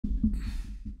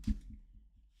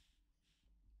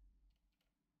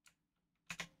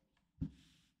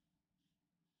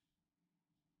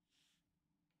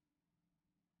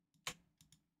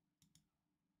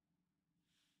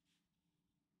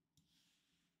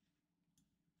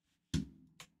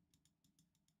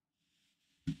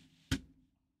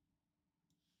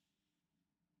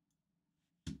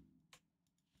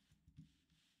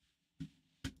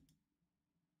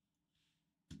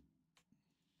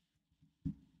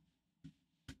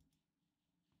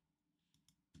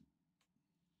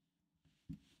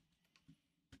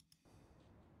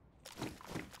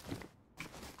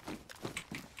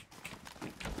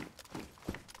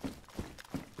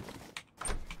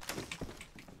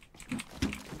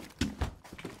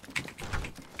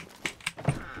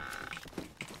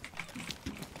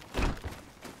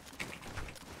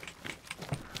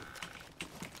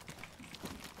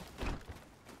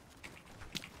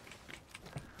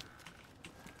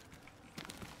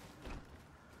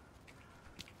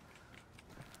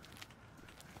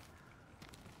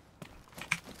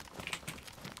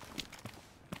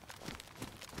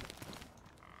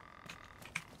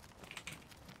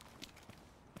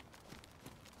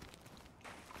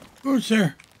Who's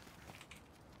there?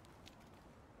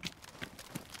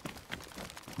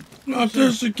 Not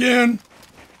this again.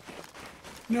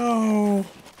 No.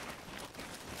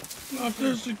 Not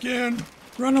this again.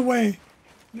 Run away.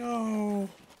 No.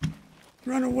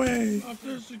 Run away. Not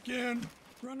this again.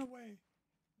 Run away.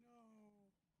 No.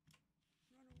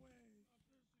 Run away.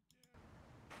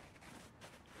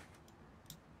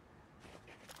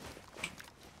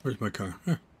 Where's my car?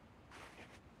 Here.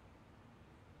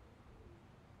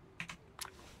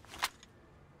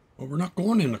 Well, we're not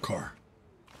going in the car.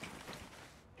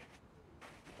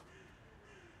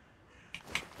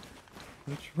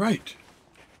 That's right.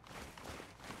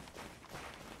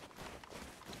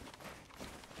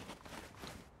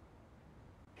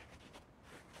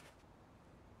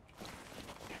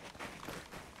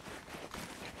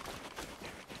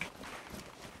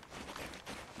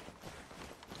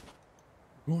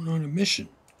 Going on a mission.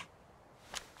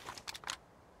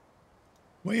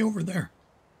 Way over there.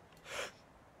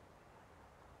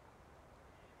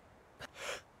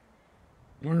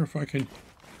 I wonder if I can...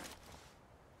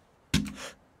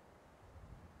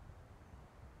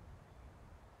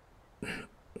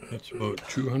 That's about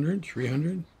 200,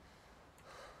 300.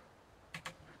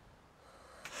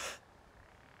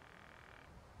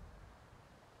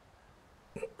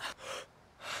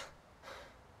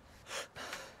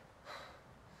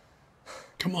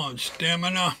 Come on,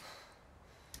 stamina.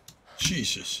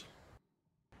 Jesus.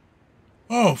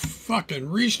 Oh, fucking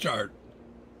restart.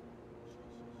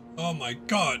 Oh my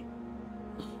God.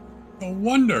 No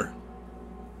wonder.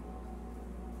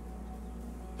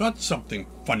 Thought something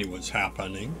funny was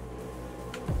happening.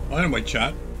 Well, anyway,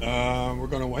 chat, we're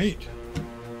gonna wait.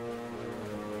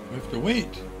 We have to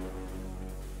wait.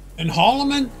 And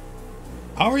Holloman,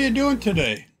 how are you doing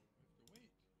today?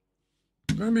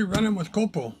 I'm gonna be running with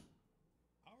Copo.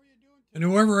 And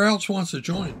whoever else wants to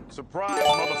join. Surprise,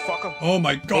 motherfucker. Oh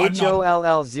my God.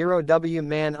 HOLL0W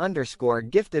man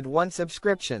 _ gifted 1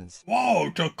 subscriptions. Whoa,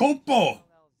 to Copo.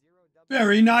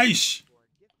 Very nice.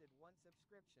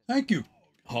 Thank you,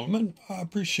 Holloman. I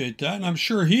appreciate that, and I'm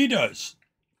sure he does.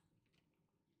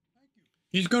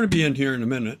 He's going to be in here in a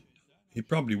minute. He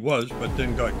probably was, but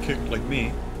then got kicked like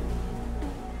me.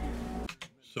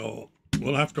 So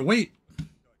we'll have to wait.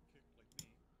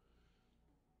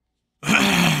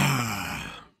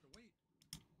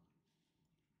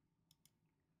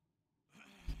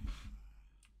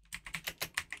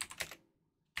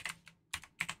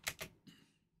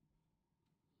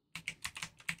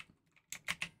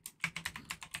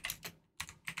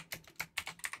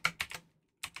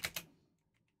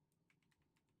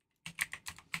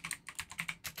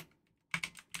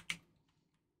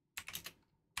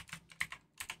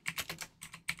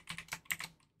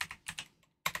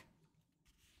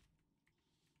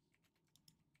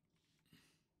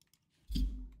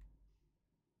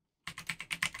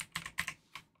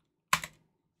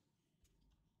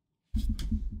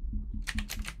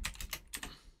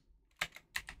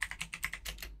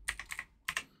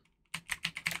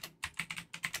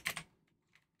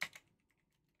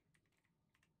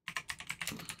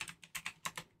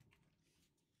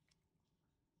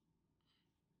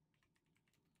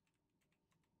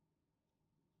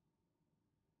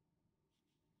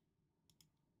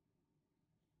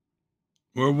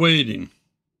 We're waiting.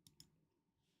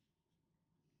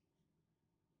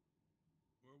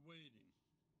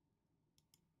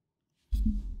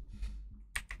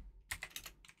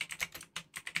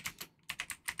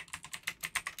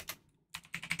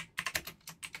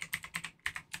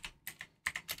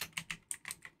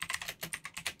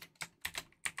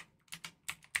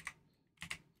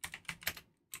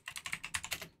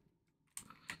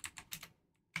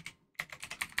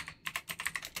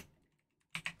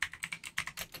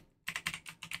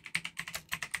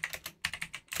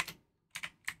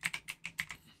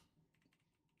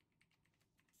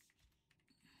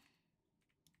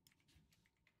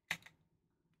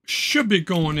 Should be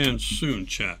going in soon,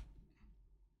 chat.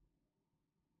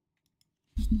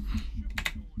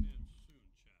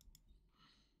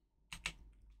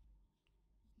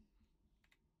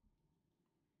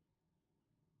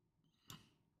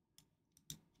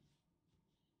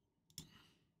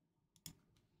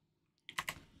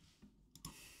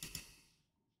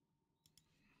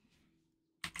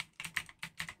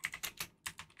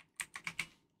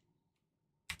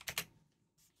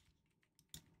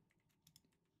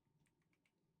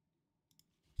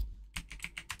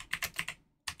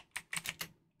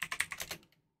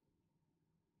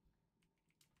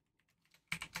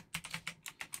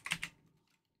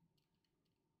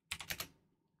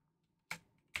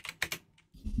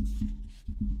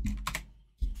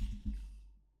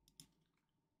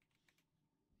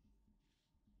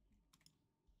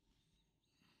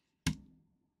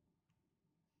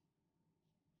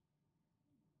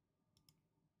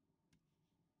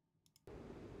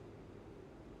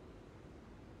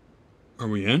 Are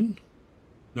we in?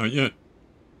 Not yet.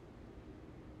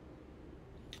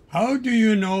 How do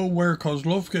you know where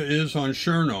Kozlofka is on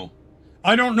Cherno?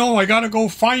 I don't know. I gotta go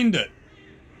find it.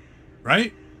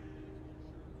 Right?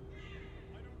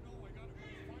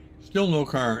 Still no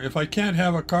car. If I can't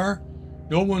have a car,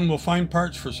 no one will find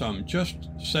parts for some. Just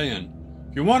saying.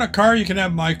 If you want a car, you can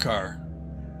have my car.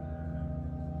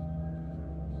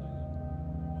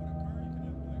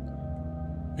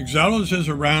 Exalos is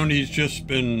around. He's just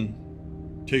been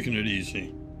taking it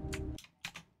easy.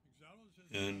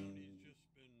 And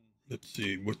let's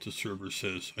see what the server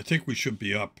says. I think we should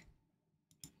be up.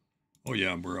 Oh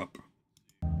yeah, we're up.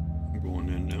 I'm going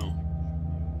in now.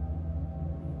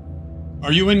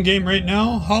 Are you in game right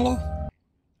now, Hollow?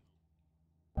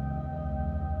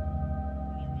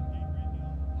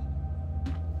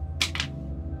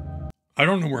 I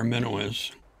don't know where Menno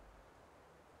is.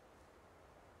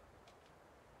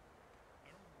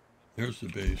 There's the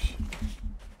base.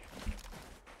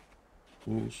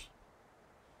 Fools.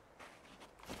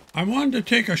 I wanted to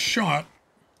take a shot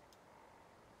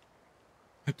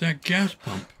at that gas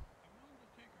pump.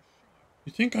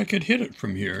 You think I could hit it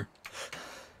from here?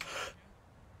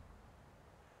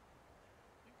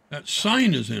 That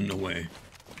sign is in the way.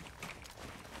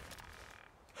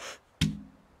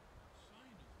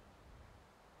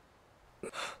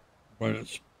 But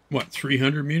it's, what,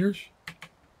 300 meters?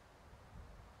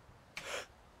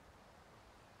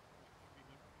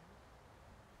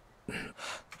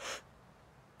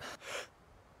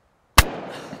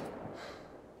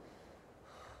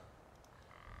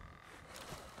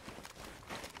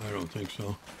 I don't think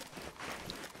so.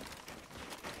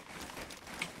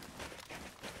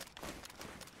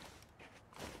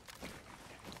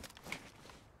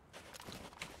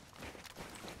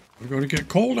 We're going to get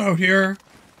cold out here.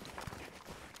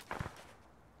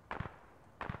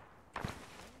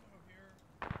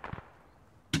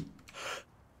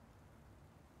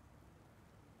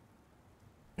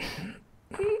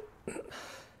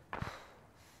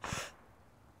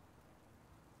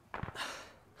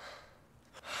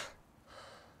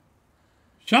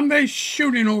 Somebody's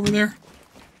shooting over there.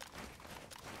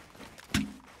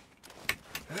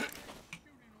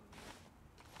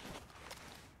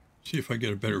 See if I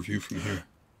get a better view from here.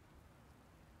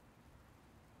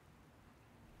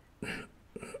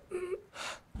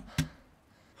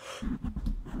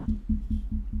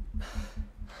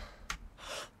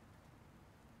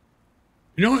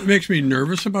 You know what makes me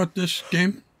nervous about this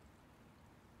game?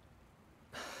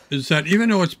 Is that even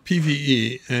though it's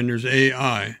PvE and there's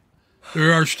AI,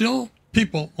 there are still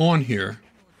people on here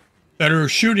that are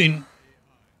shooting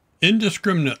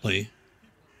indiscriminately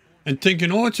and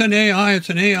thinking, oh, it's an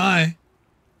AI,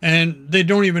 and they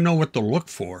don't even know what to look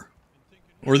for.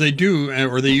 Or they do,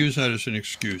 or they use that as an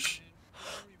excuse.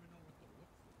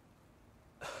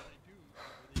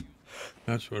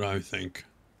 That's what I think.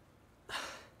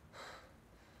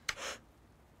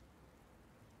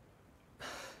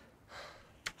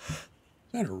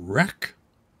 Is that a wreck?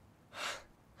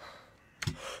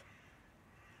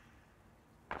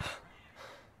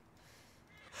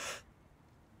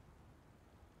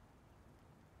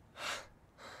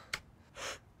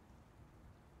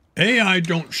 AI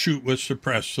don't shoot with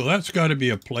suppress, so that's got to be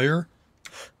a player.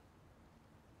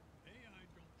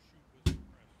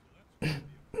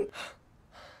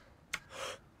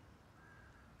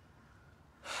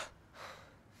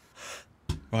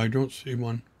 I don't see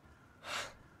one.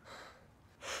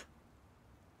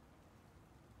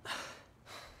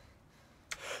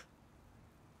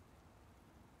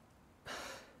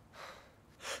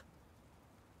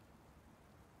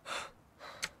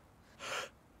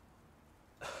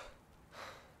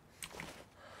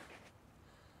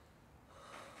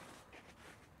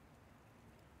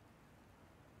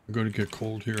 I'm going to get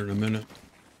cold here in a minute.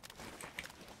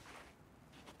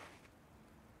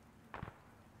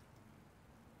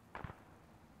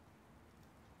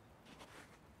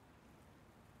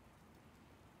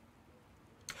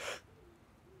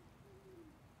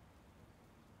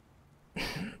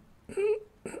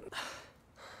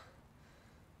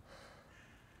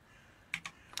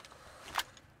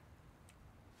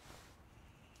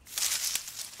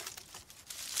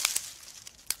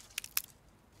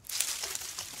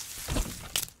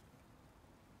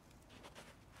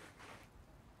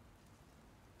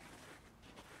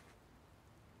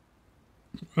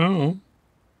 Oh.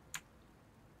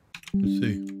 Let's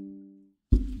see.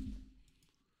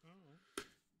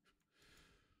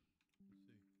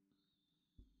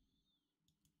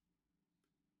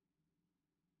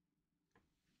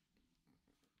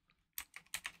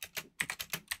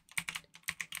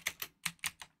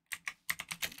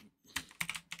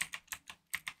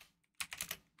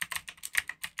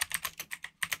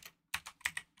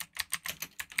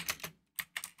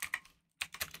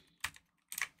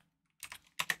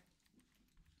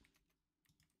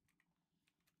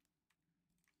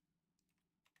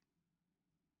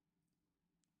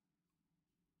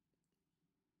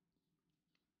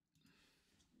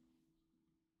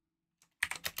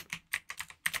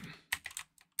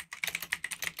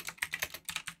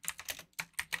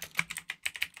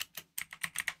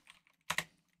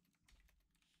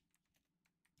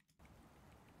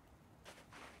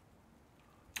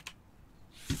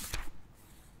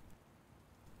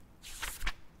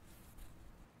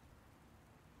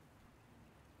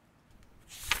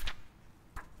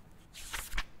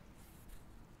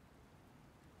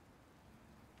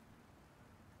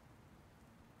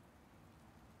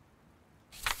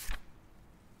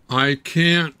 I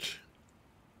can't.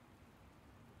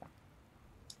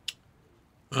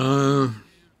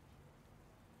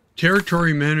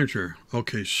 Territory manager.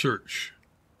 Okay, search.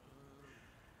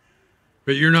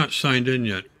 But you're not signed in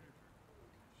yet.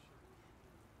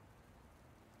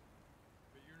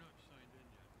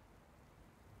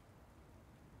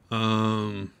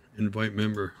 Invite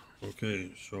member.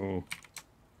 Okay, so.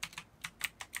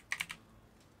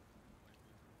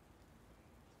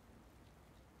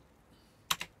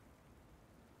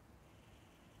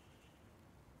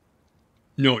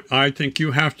 No, I think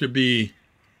you have to be.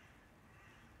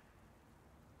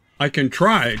 I can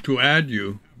try to add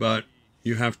you, but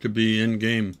you have to be in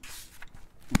game.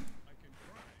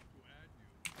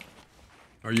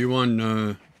 Are you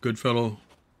on Goodfellow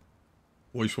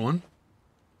Voice 1?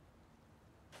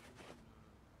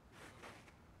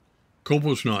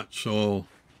 Kobo's not, so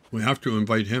we have to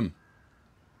invite him.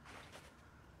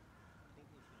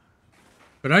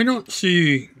 But I don't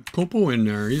see Kobo in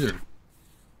there either.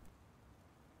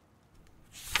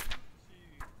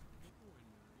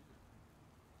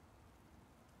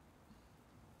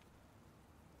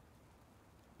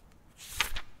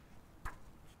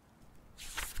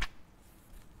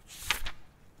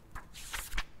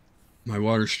 My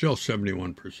water's still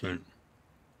 71%.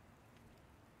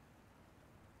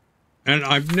 And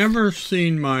I've never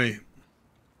seen my...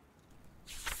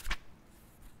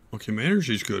 Okay, my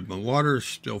energy's good. My water is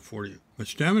still 40. My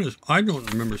stamina is... I don't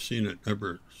remember seeing it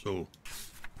ever so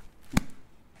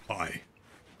high.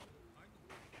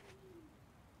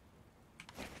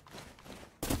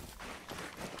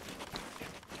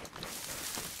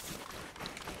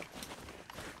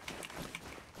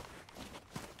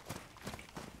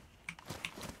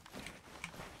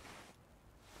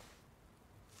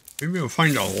 Maybe we'll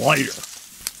find a lighter.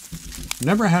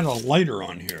 Never had a lighter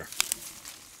on here.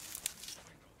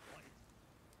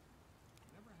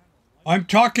 I'm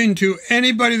talking to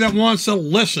anybody that wants to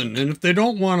listen, and if they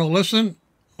don't want to listen,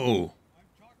 oh.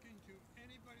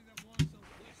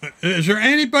 Is there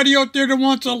anybody out there that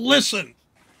wants to listen?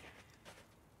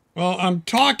 Well, I'm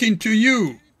talking to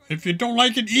you. If you don't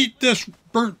like it, eat this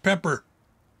burnt pepper.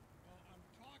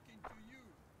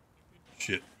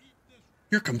 Shit.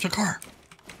 Here comes a car.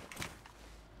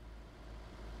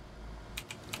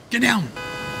 Get down.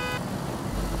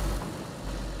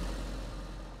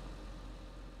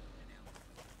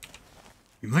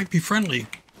 He might be friendly,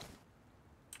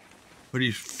 but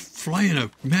he's flying a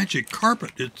magic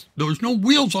carpet. There's no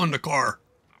wheels on the car.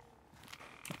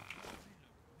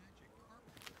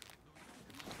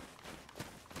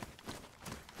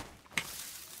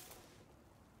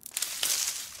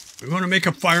 We want to make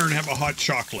a fire and have a hot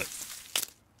chocolate.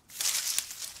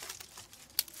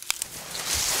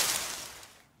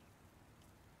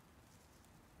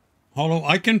 Hollow,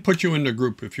 I can put you in the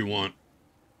group if you want.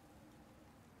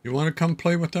 You want to come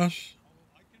play with us?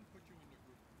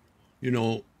 You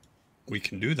know, we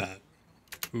can do that.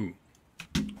 Ooh.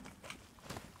 You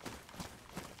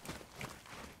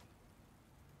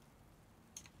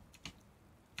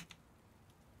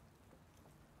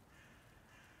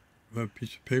have a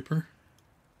piece of paper?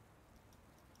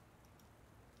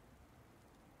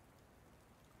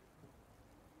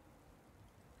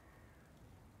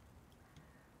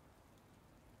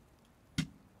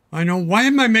 I know. Why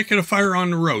am I making a fire on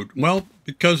the road? Well,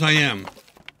 because I am.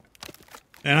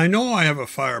 And I know I have a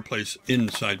fireplace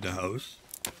inside the house.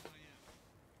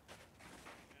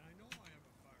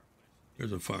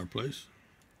 There's a fireplace.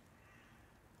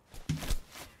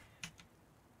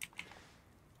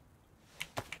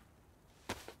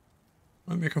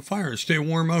 I make a fire and stay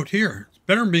warm out here. It's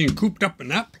better than being cooped up in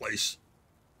that place.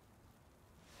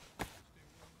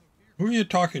 Who are you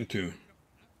talking to?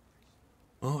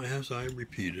 Oh, as I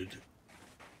repeated,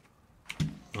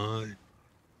 I,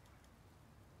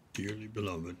 dearly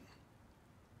beloved,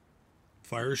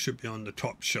 fire should be on the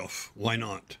top shelf. Why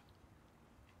not?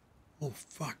 Oh,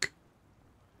 fuck.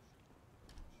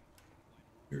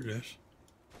 Here it is.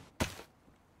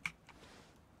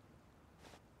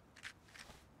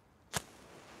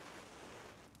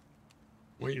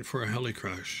 Waiting for a heli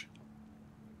crash.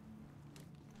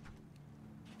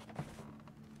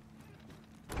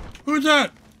 Who's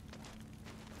that?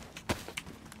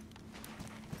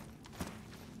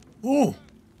 Oh.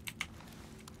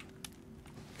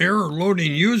 Error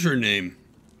loading username.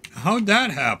 How'd that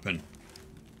happen?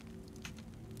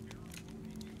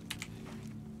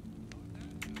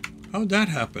 How'd that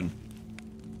happen?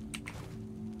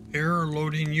 Error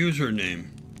loading username.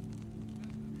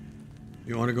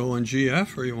 You want to go on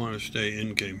GF or you want to stay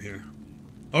in game here?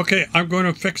 Okay, I'm going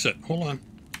to fix it. Hold on.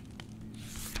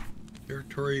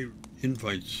 Territory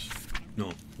invites. No,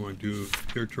 I want to do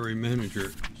territory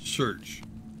manager search.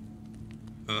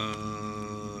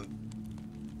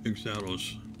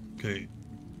 Exalos. Okay.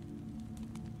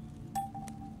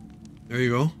 There you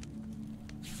go.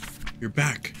 You're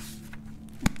back.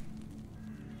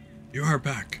 You are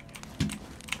back.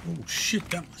 Oh shit,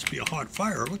 that must be a hot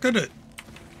fire. Look at it.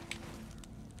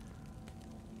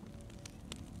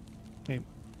 Hey,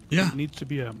 Yeah. it needs to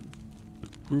be a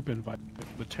group invite.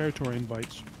 The territory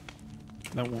invites,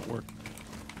 that won't work.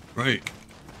 Right.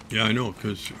 Yeah, I know,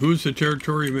 because who's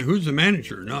the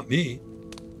manager? Not me.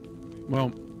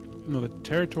 Well, no, the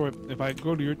territory, if I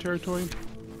go to your territory,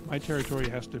 my territory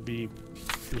has to be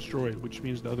destroyed, which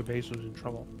means the other base is in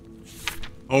trouble.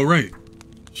 Oh, right.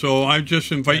 So I'm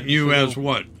just inviting you so as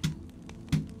what?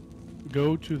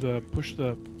 Go to push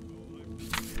the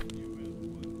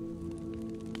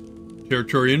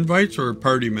Territory invites or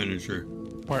party manager?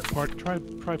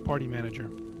 try party manager.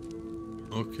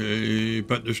 Okay,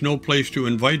 but there's no place to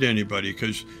invite anybody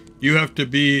because you have to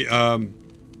be,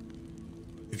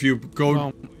 if you go,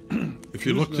 Well, if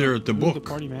you look there at the book. The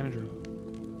party manager?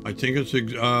 I think it's,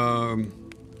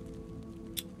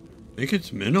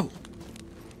 Minnow.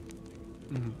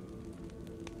 Mm-hmm.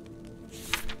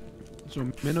 So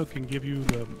Minnow can give you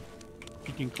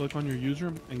he can click on your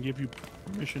user and give you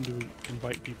permission to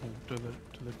invite people to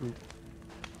the group.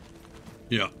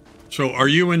 Yeah. So are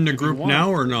you in the If you group want. now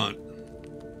or not?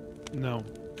 No,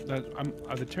 I'm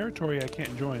the territory I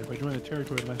can't join. If I join the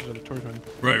territory, it messes up the territory.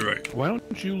 Right. Why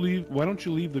don't you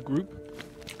leave the group,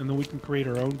 and then we can create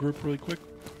our own group really quick,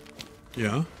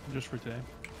 Yeah. just for today.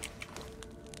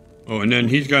 Oh, and then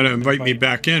he's got to invite me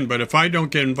back in. But if I don't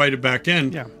get invited back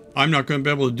in, Yeah. I'm not going to be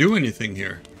able to do anything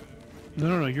here.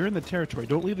 No. You're in the territory.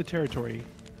 Don't leave the territory.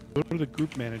 Go to the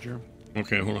group manager.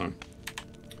 Okay, hold on.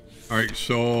 All right,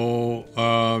 so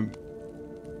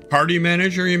party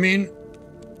manager, you mean?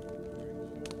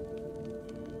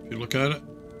 If you look at it.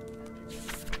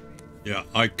 Yeah,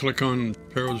 I click on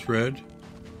Pero's Red.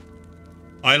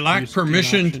 I lack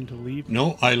permission to leave.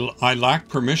 No, I lack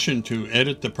permission to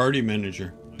edit the party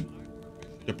manager.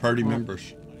 The party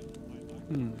members.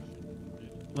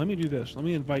 Let me do this. Let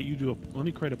me invite you to let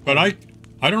me create a But party.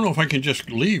 I don't know if I can just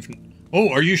leave. Oh,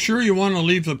 are you sure you want to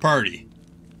leave the party?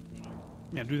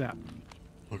 Yeah, do that.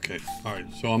 Okay, all right,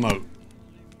 so I'm out.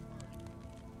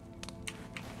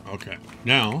 Okay,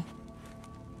 now.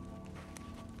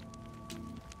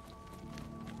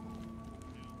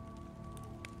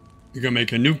 You're gonna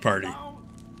make a new party.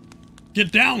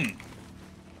 Get down!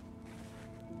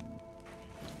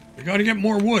 I gotta get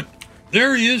more wood.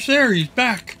 There he is, there, he's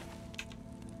back.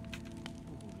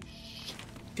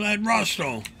 Vlad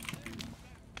Rosto.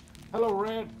 Hello,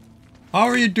 Red. How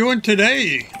are you doing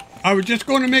today? I was just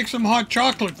going to make some hot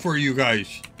chocolate for you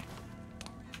guys.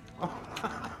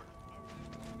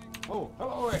 Oh,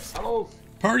 hello, Rex. Hello.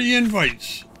 Party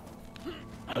invites.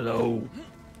 Hello.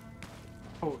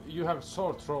 Oh, you have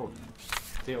sore throat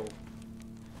still.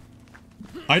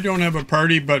 I don't have a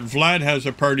party, but Vlad has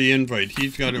a party invite.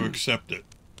 He's got to accept it.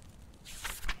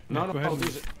 No, go no, ahead.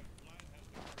 this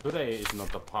today is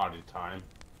not the party time.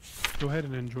 Go ahead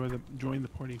and join the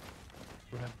party.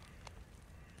 Go ahead.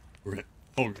 Right.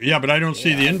 Oh, yeah, but I don't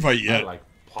see the invite yet. I like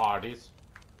parties.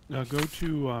 Now go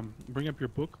to bring up your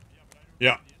book.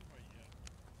 Yeah.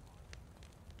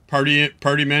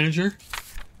 Party manager?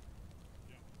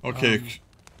 Okay.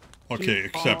 Okay,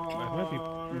 accept.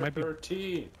 Might be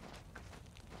 13.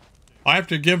 I have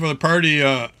to give a party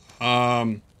a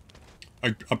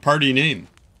party name.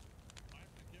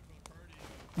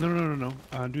 No.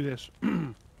 Do this.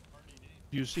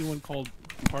 Do you see one called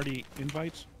Party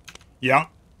Invites? Yeah.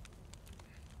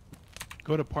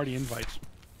 Go to Party Invites.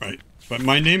 Right. But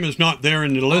my name is not there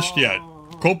in the list yet.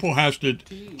 Copo has to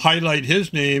highlight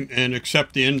his name and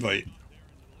accept the invite.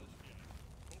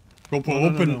 Copo,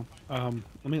 open. No.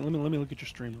 Let me look at your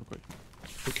stream real quick.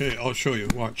 Okay, I'll show you.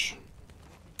 Watch.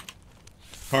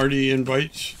 Party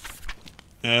invites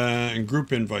and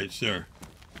group invites there.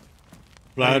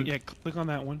 Vlad, Yeah, click on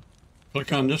that one.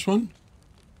 click on this one.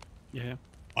 Yeah.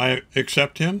 I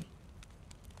accept him.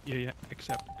 Yeah.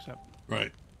 Accept.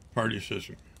 Right. Party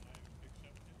system.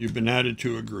 You've been added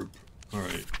to a group. All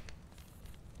right.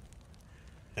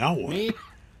 Now what? Me?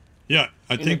 Yeah,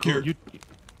 I think you're.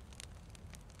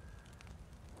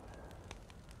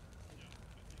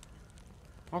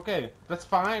 Okay, that's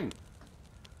fine.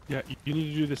 Yeah, you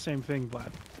need to do the same thing,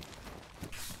 Vlad.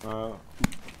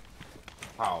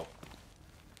 How?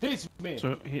 Teach me.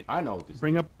 So I know this.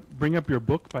 bring up your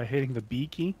book by hitting the B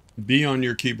key. B on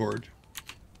your keyboard.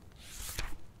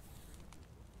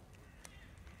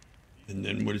 And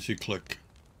then what does he click?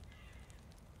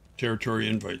 Territory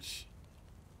invites.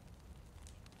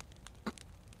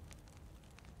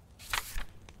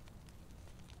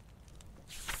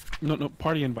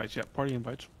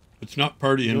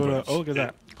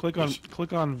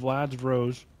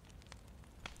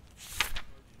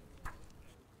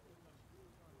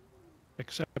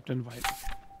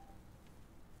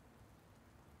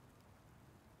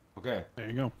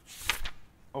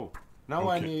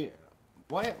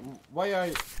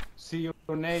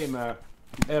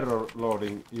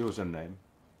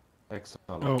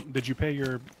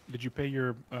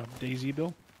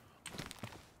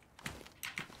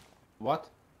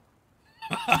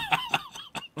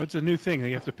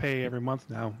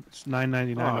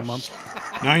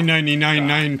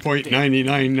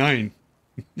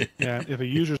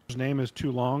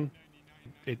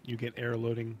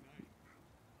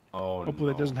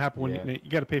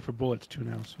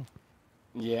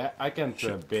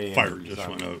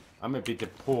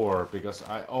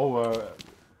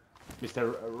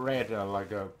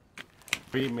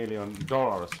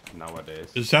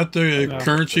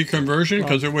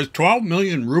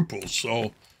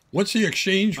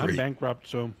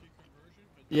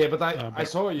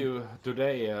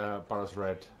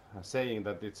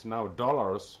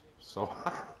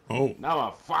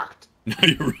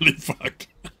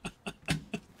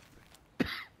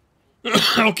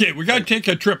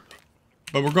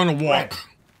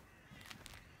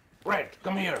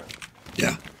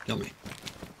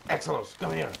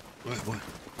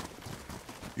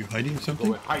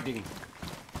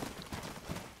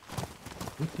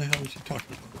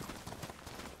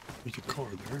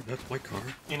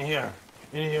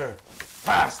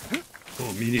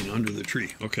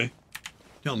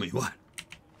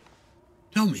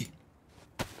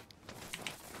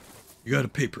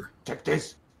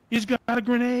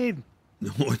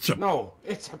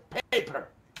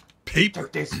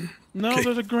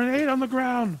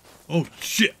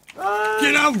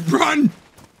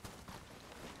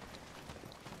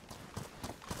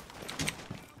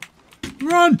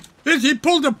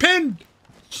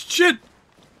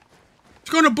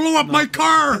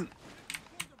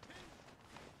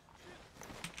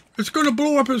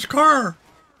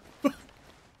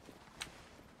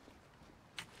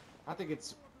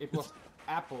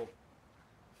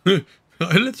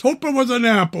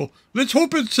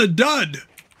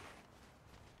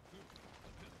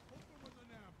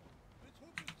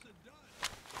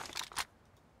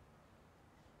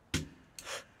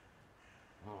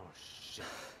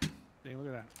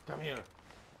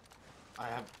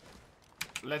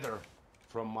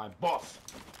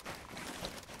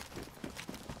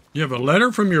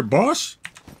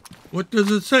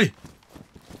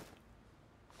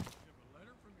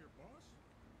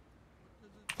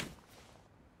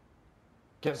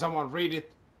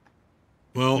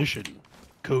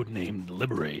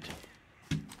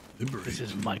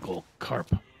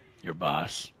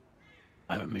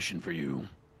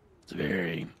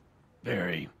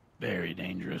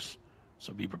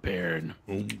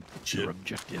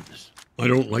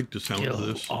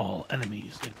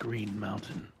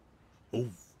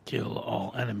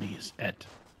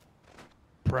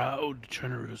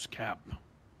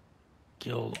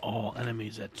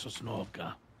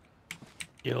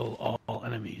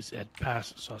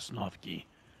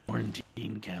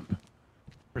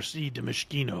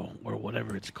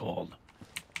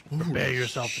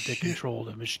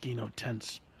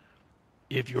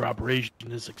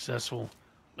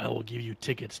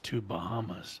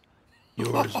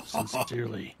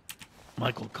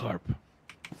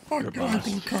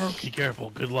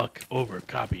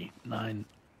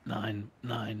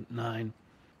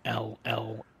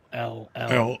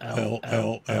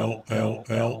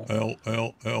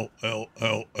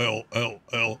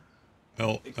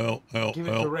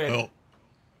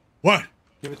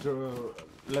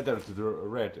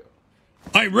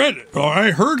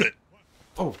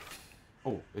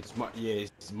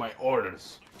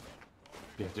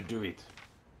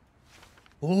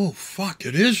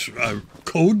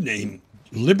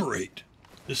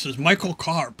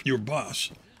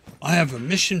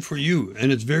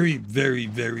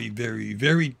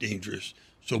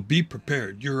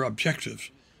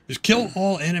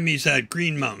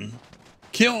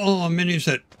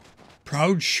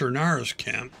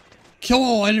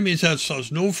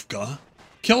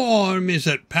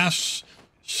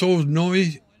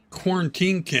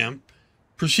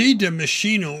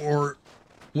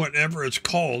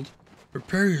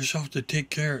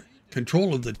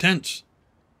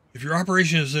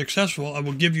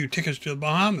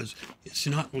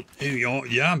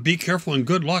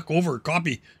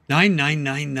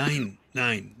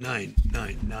 9, 9,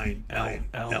 9, 9, L, nine,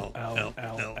 L, L, L, L,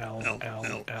 L, L, L, L, L,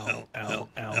 L, L, L, L,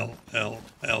 L, L, L,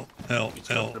 L, L,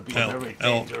 It's L, gonna be L, very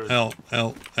L, dangerous. L,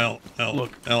 L, L,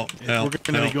 Look, L, if L, we're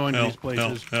gonna be L, going to L, these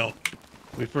places, L.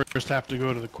 we first have to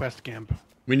go to the quest camp.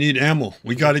 We need ammo.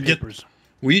 We got to get. Papers.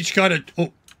 We each got to.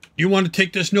 Oh, you want to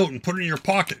take this note and put it in your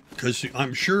pocket because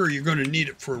I'm sure you're going to need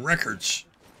it for records.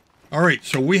 All right,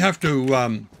 so we have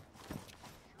to.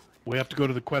 We have to go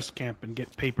to the quest camp and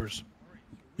get papers.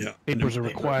 Yeah. Papers are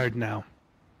required now.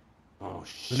 Oh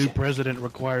The new shit. president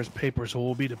requires papers, so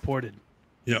we'll be deported.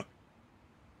 Yeah.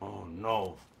 Oh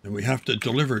no. And we have to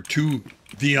deliver 2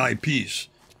 VIPs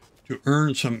to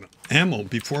earn some ammo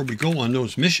before we go on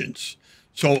those missions.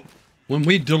 So when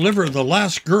we deliver the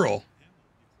last girl,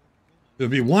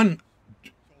 there'll be one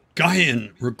guy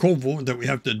in Rakovo that we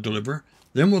have to deliver.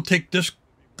 Then we'll take this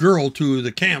girl to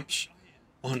the camps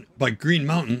by Green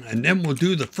Mountain, and then we'll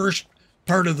do the first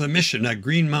part of the mission at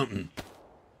Green Mountain.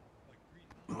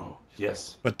 Oh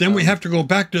yes. But then we have to go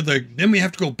back to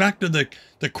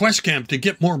the quest camp to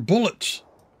get more bullets,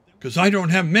 because I don't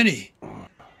have many.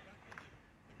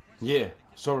 Yeah.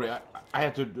 Sorry, I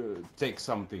had to take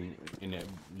something in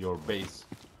your base.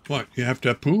 What, you have to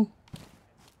have poo?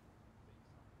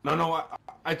 No,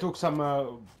 I took some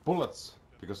bullets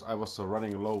because I was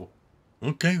running low.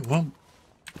 Okay, well,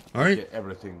 all right. Yeah,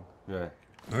 everything. Yeah.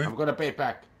 All right. I'm gonna pay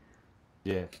back.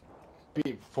 Yeah.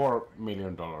 $4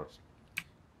 million.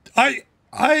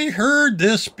 I heard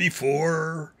this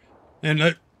before, and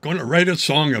I'm going to write a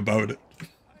song about it.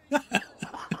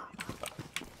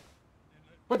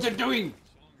 What you doing?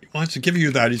 He wants to give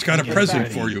you that. He's got a Get present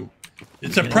ready. for you.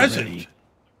 It's a Get present. ready.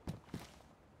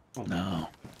 No.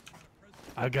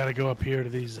 I've got to go up here to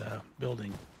these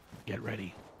building. Get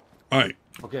ready. All right.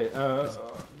 Okay.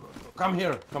 Come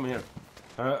here. Come here.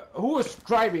 Who is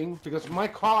driving? Because my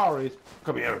car is.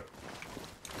 Come here.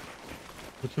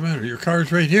 What's the matter? Your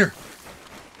car's right here.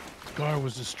 The car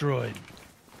was destroyed.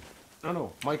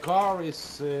 No. My car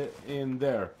is in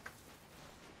there.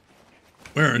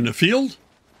 Where, in the field?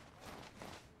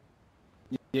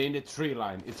 Yeah, in the tree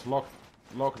line. It's locked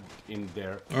in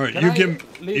there. All right, Can you I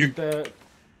give- leave you-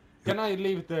 Can I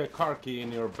leave the car key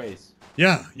in your base?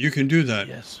 Yeah, you can do that.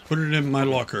 Yes. Put it in my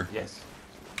locker. Yes.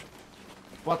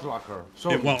 What locker? So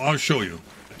Yeah, well, I'll show you.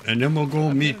 And then we'll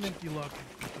go meet. An empty locker.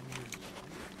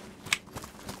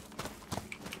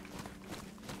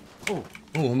 Oh,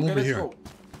 Oh, I'm okay, over let's here. go.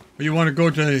 You want to go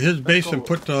to his base and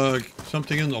go. put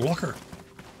something in the locker?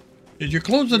 Did you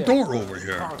close the Yeah, door over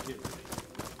here? car key.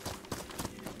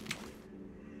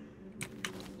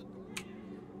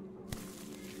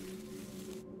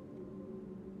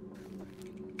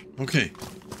 Okay.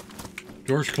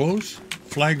 Doors closed.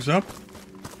 Flags up.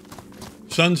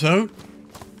 Sun's out.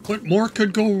 What more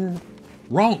could go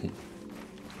wrong?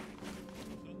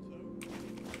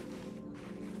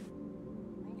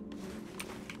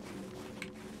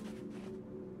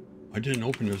 I didn't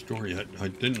open this door yet. I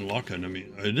didn't lock it. I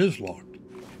mean, it is locked.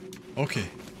 Okay.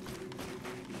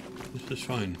 This is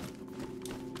fine.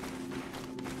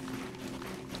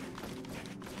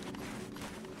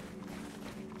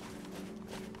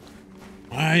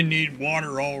 I need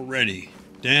water already.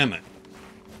 Damn it.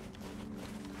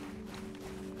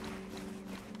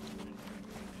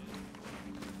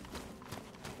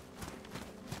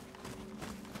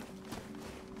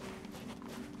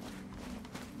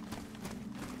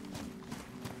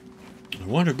 I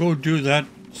want to go do that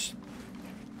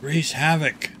race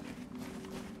havoc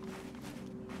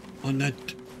on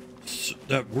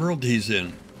that world he's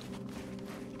in.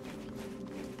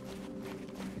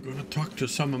 I'm going to talk to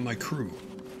some of my crew.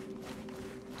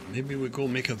 Maybe we go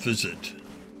make a visit.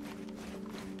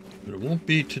 But it won't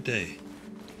be today.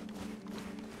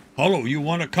 Hollow, you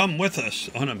want to come with us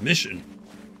on a mission?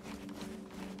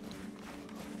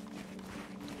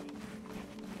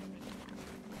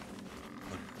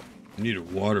 I need a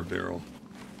water barrel.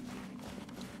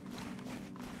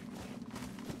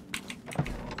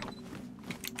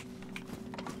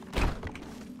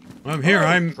 I'm here.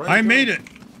 I made it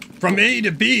from A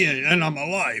to B, and I'm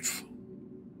alive.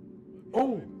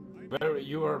 Oh,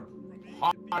 you are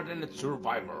hardened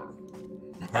survivor.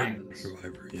 Hardened Thanks.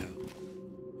 survivor, yeah.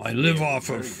 I live Yeah, off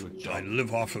very of good job. I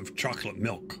live off of chocolate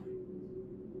milk.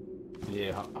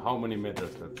 Yeah, how many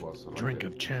meters that was? Like Drink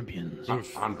of champions.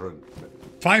 100.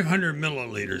 500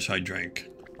 milliliters I drank,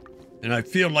 and I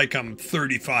feel like I'm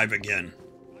 35 again.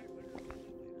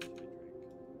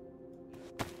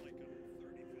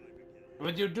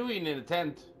 What you doing in the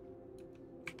tent?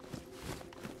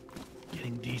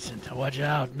 Getting decent. Watch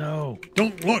out. No.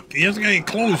 Don't look. He hasn't got any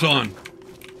clothes on.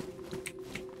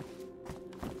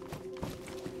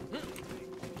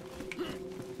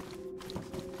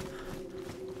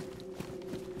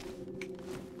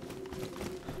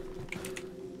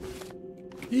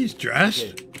 He's dressed.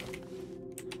 Okay.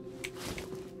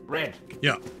 Red,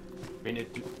 Yeah. we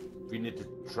need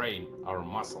to train our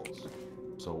muscles.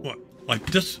 So What? Like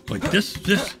this? Like this?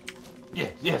 This? yeah,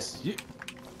 yes.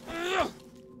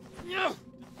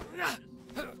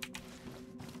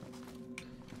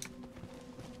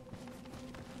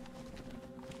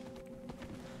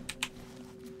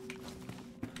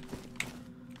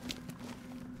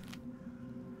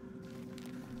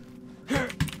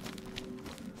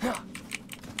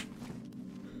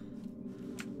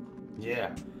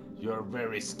 Yeah, you're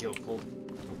very skillful.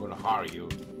 I'm gonna hire you.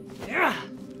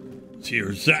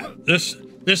 Here's that.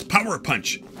 This power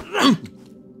punch.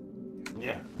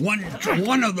 Yeah.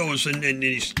 One of those and then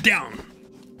he's down.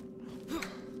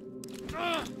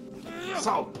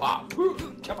 So pop.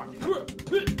 Come on.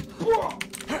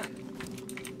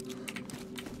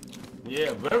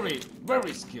 Yeah,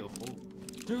 very skillful.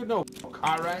 Do you know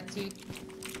karate?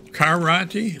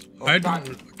 Karate? I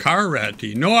don't.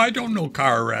 Karate? No, I don't know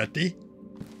karate.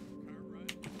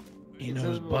 He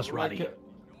knows bus like riding. a-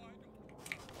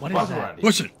 What is bus that? riding.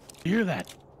 Listen, You hear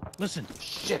that? Listen.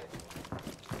 Shit.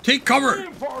 take cover.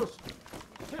 Reinforce.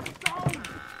 Get down.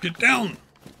 Get down.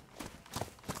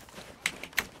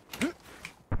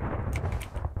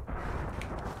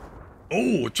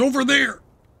 Oh, it's over there.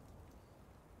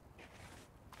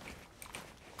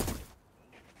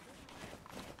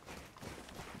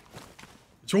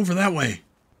 It's over that way.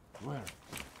 Where?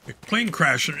 A plane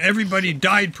crash and everybody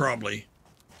died probably.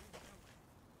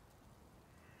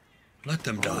 Let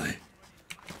them die.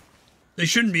 They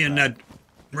shouldn't be in that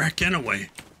wreck anyway.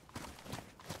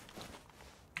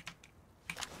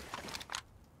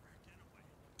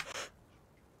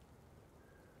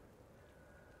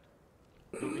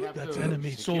 Do we have That's to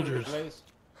enemy secure the soldiers. place?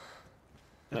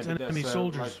 That's Maybe enemy there's,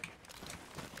 soldiers.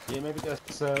 yeah, maybe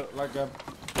there's like a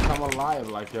come alive,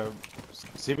 like a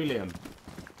civilian.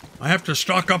 I have to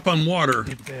stock up on water.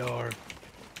 If they are.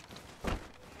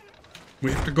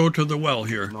 We have to go to the well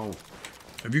here. No.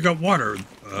 Have you got water,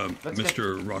 Let's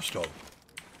Mr. Rostov?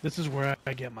 This is where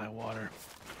I get my water.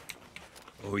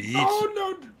 Oh, he eats.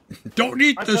 Oh no! Don't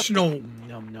eat I the just- snow.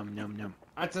 Num num num num.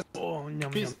 I just Oh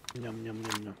num Piece- num num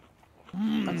num num.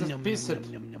 I just Num, pissed it.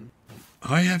 num, num, num.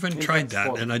 I haven't Think tried that's that,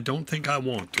 fun. and I don't think I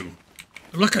want to.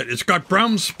 Look at it. It's got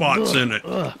brown spots in it.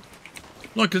 Ugh.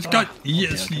 Look, it's got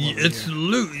yes, come over it's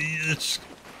here. it's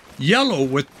yellow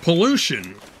with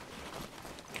pollution.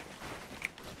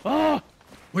 Ah!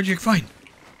 What'd you find?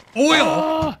 Oil.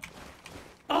 Ah!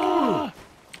 Ah!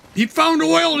 He found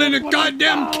oil in a What I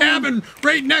goddamn found. cabin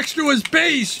right next to his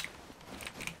base.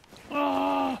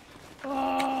 Ah!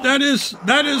 Ah! That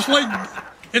is like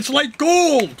it's like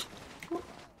gold.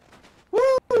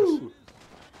 Woo!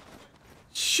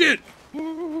 Shit.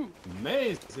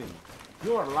 Amazing!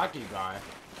 You're a lucky guy.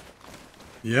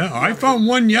 Yeah, I found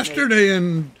one yesterday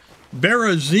in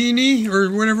Berezini or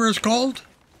whatever it's called.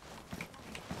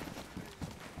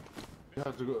 You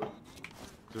have to go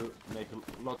to make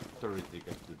a lottery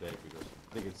ticket today because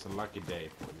I think it's a lucky day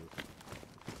for you.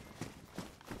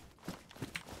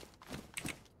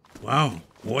 Wow,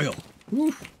 oil.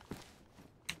 Woo.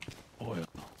 Oil.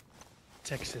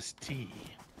 Texas tea.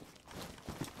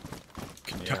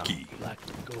 Kentucky. Black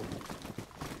and gold.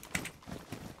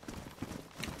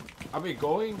 Are we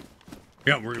going?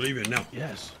 Yeah, we're leaving now.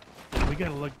 Yes. We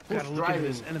gotta look. Who's Gotta look at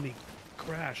this driving? enemy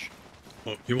crash.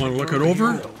 Oh, you want to look Where it are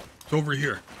over? you? It's over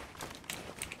here.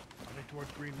 Are they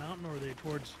towards Green Mountain or are they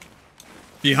towards?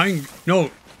 Behind, no,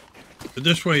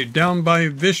 this way, down by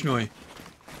Vishnoi.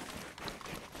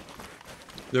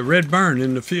 The red barn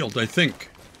in the field, I think.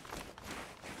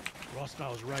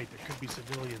 Rostov's right. There could be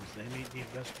civilians. They may need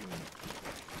rescuing.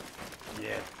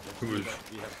 Yeah. Who is-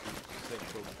 We have to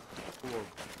save those poor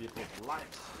people's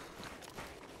lives.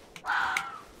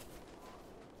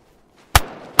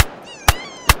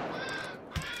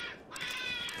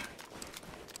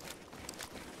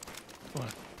 What?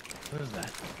 What is that?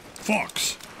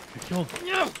 Fox.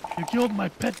 You killed my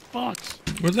pet fox.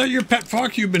 Was that your pet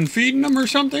fox? You've been feeding him or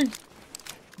something?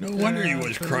 No wonder he Yeah,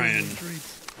 was put it in crying. the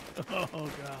streets. Oh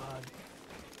God.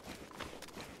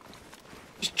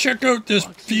 Just check out this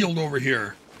Foxy. field over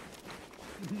here.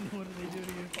 What did they do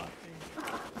to you, Foxy?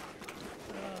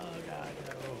 Oh God,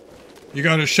 no. You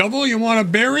got a shovel? You want to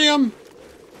bury him?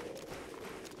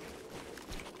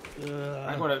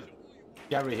 I'm gonna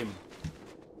carry him.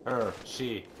 Her,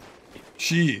 she.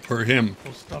 She or him.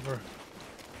 We'll stuff her.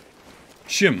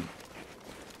 Shim.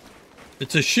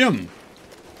 It's a shim.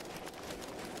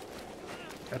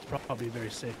 That's probably a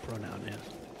very safe pronoun, yes.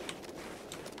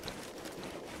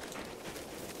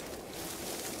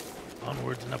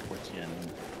 Onwards and upwards, Yen.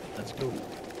 Let's go.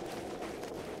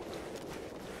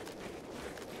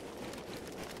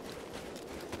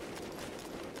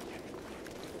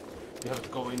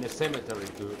 in a cemetery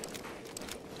to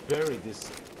bury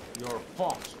this your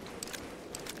fox.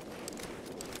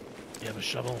 You have a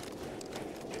shovel?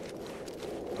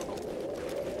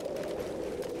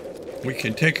 We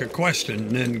can take a quest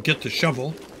and then get the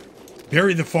shovel,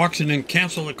 bury the fox, and then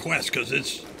cancel the quest because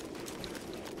it's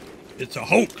a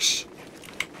hoax.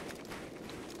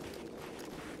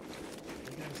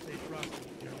 We gotta stay frosty,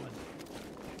 Carolyn.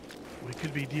 We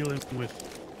could be dealing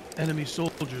with enemy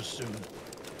soldiers soon.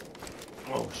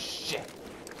 Oh shit!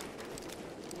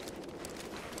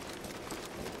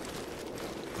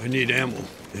 I need ammo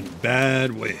in a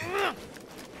bad way.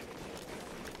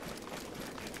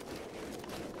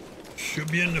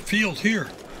 Should be in the field here.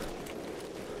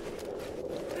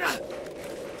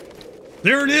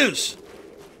 There it is.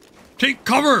 Take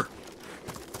cover.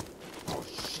 Oh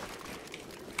shit!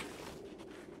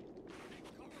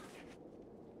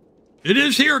 It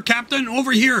is here, Captain.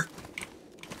 Over here.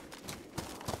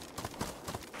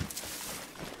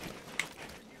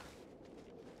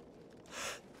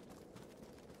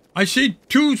 I see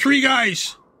 2, 3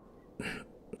 guys.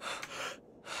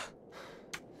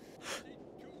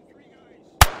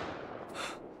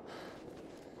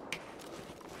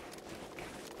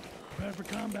 Prepare for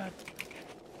combat.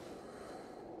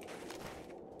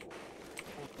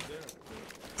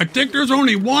 I think there's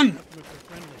only one.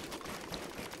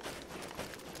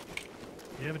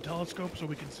 You have a telescope so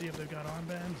we can see if they've got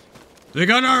armbands? They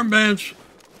got armbands.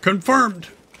 Confirmed.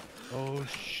 Oh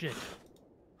shit.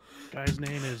 Guy's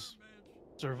name is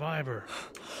Survivor.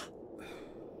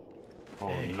 Oh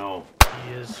Hey. no!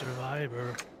 He is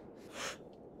Survivor.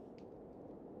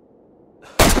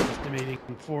 Estimating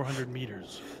 400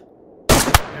 meters.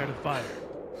 Prepare to fire.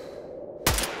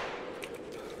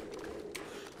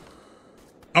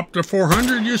 Up to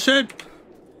 400, you said?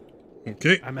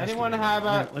 Okay. I'm Anyone estimating.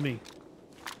 have a- Let me.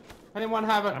 Anyone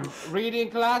have a reading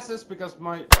glasses? Because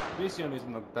my vision is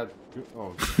not that good.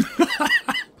 Oh.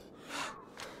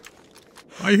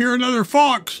 I hear another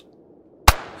fox.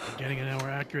 I'm getting an hour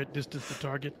accurate distance to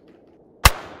target.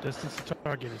 Distance to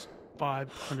target is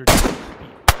 500 feet.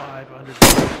 500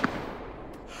 feet.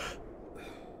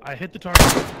 I hit the target.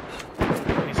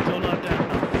 He's still not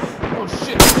down. Oh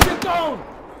shit! Get down!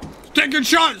 Taking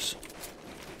shots.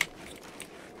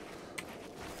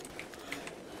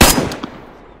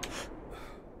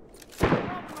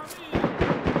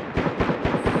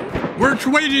 Which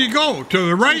way did he go? To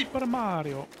the right? But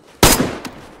Mario.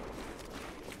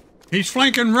 He's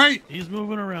flanking right. He's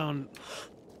moving around.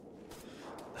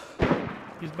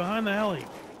 He's behind the alley.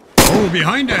 Oh,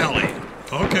 behind the alley.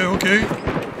 Okay, okay.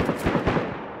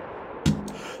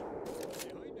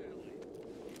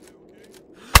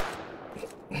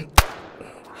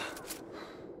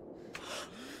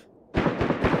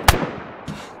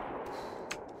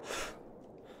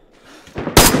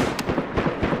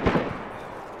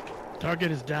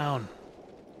 Target is down.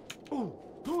 Ooh,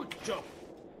 good job!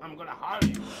 I'm gonna hire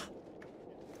you.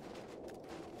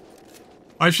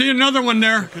 I see another one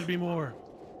there. Could be more.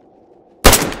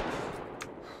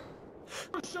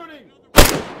 We're shooting!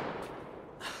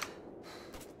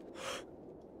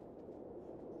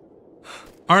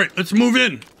 All right, let's move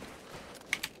in.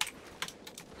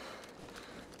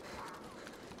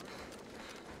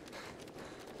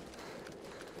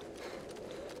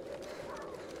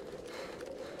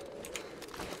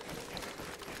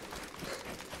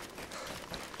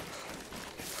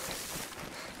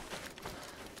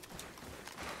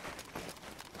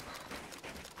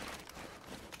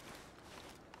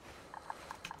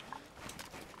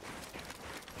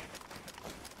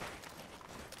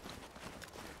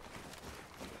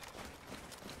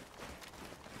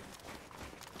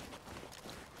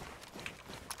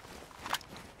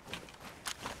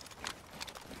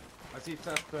 I see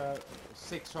just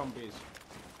 6 zombies.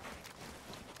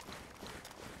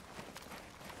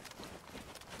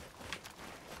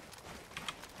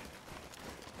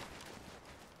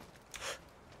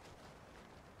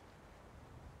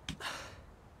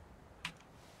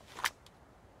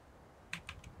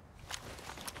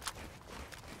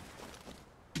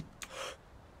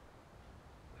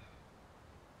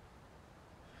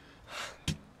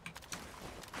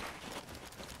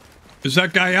 Is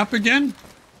that guy up again?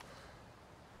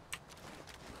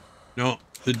 No,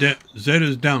 the Z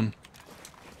is down.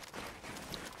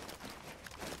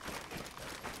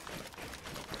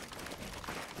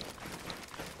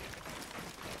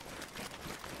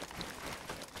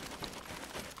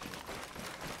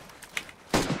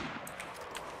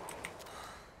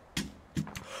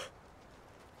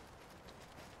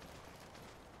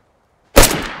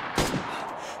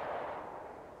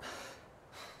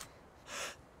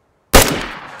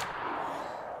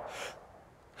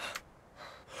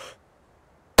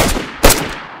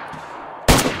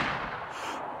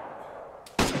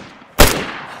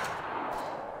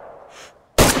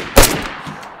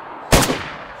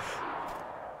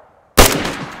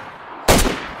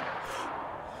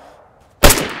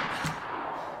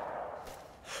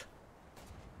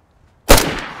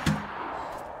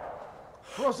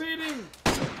 Proceeding!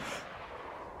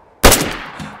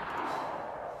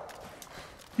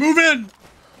 Move in!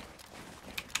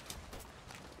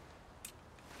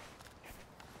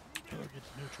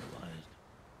 Target's neutralized.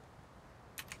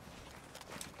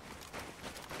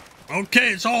 Okay,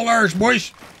 it's all ours,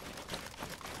 boys.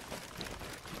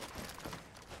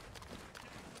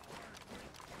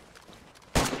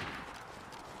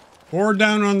 Four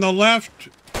down on the left.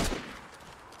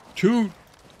 Two.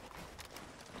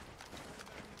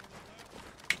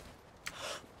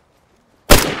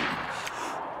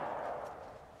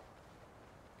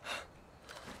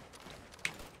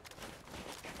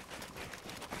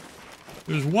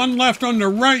 There's one left on the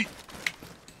right.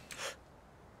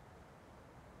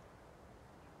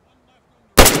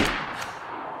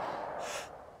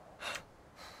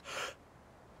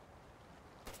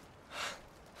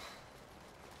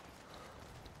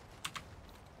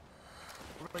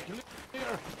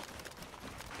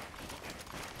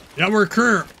 Yeah, we're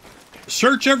clear.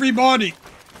 Search everybody.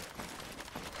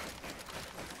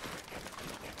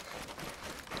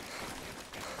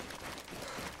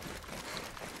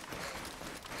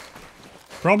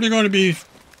 Probably going to be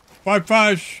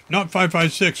 5.5s, not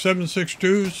 5.56,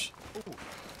 7.62s.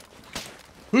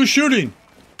 Who's shooting?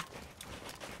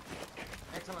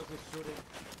 Excellent is shooting.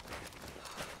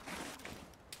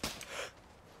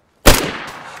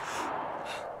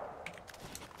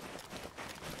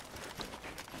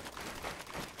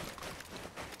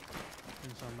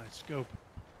 It's on my scope.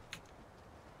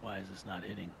 Why is this not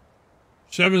hitting?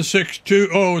 7.62,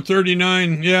 oh,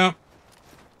 39, yeah.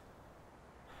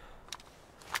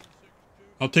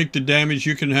 I'll take the damage.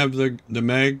 You can have the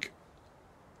mag.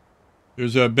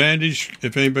 There's a bandage.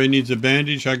 If anybody needs a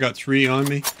bandage, I got 3 on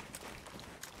me.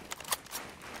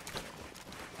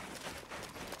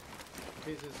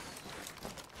 This is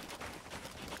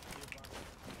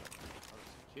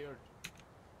secured.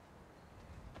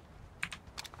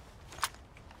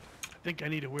 I think I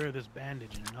need to wear this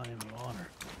bandage in an eye of honor.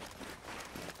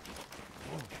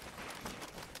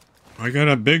 I got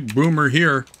a big boomer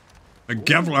here. A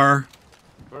Kevlar.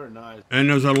 Very nice. And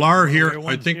there's a LAR here. Wear I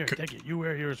one. think. Here, take it. You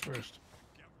wear yours first.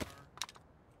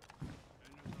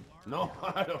 No,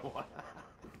 I don't want.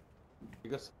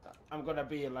 Because I'm gonna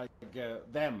be like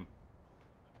them.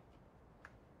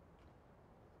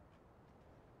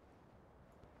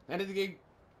 Anything?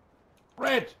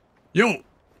 Red! Yo,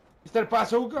 Is there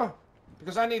bazooka?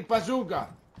 Because I need bazooka.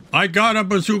 I got a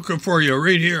bazooka for you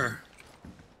right here.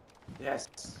 Yes.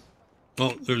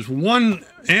 Well, there's 1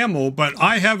 ammo, but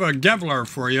I have a Kevlar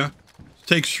for you. It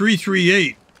takes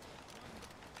 338.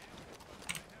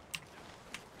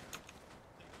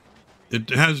 It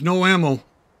has no ammo.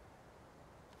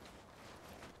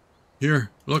 Here,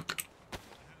 look.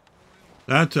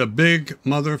 That's a big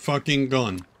motherfucking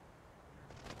gun.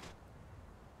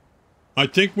 I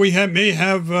think we may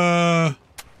have,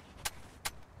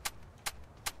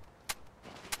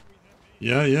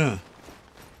 yeah.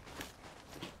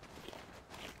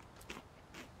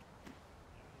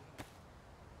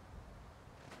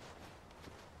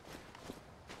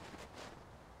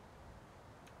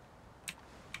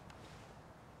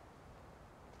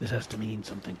 This has to mean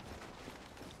something.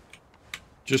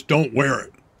 Just don't wear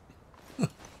it.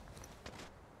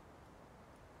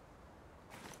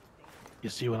 You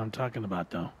see what I'm talking about,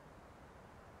 though?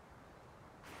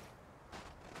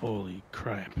 Holy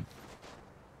crap.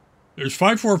 There's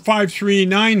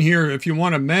 54539 here if you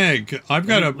want a mag. I've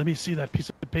got Let me see that piece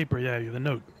of paper. Yeah, the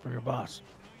note for your boss.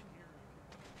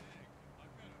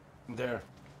 There.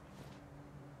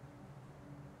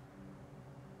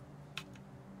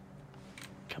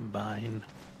 Combine.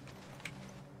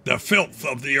 the filth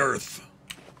of the earth.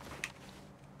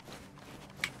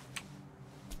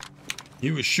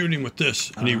 He was shooting with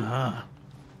this, and he.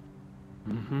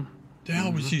 The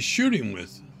hell was he shooting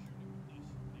with?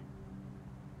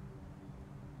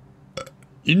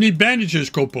 You need bandages,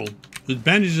 Copel. There's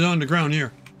bandages on the ground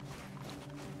here.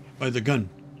 By the gun.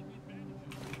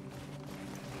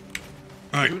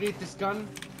 Alright. You need this gun?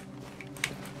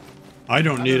 I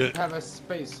don't need don't it. have a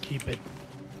space. Keep it.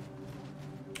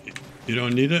 You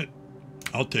don't need it?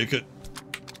 I'll take it.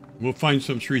 We'll find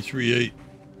some 338.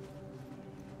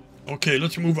 Okay,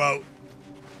 let's move out.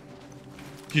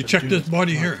 You check this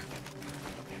body here.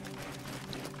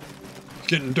 It's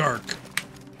getting dark.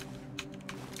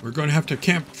 We're going to have to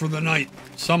camp for the night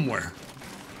somewhere.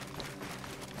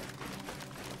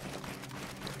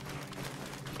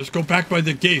 Let's go back by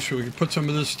the gate so we can put some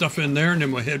of this stuff in there, and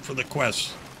then we'll head for the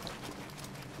quest.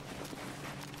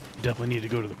 Definitely need to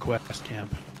go to the quest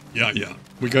camp. Yeah, yeah.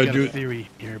 We got to do a theory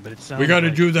here, but it sounds we got to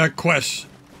like do that quest.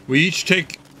 We each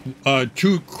take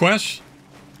 2 quests,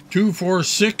 2, 4,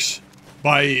 6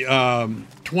 by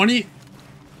 20.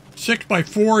 6 by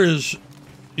 4 is,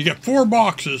 you get 4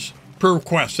 boxes per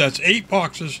quest. That's 8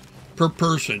 boxes per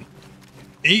person.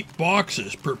 8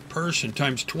 boxes per person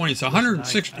times 20. It's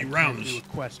 160 I rounds. Can't do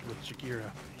a quest with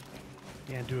Shakira.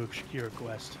 Can't do a Shakira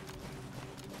quest.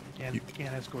 Can't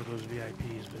escort those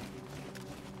VIPs, but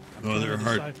Oh, they're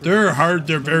hard. They're hard.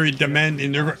 They're very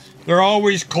demanding. They're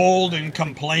always cold and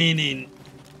complaining.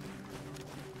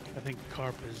 I think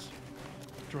Carp is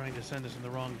trying to send us in the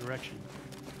wrong direction.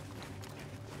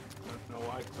 No,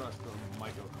 I trust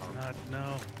Michael Carp.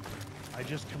 No. I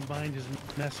just combined his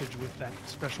message with that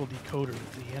special decoder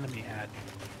that the enemy had.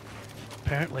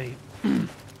 Apparently,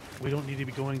 we don't need to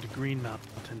be going to Green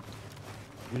Mountain.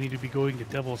 We need to be going to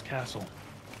Devil's Castle.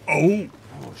 Oh.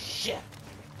 Oh, shit.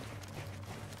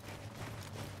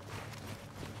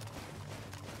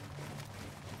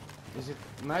 Is it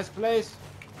a nice place?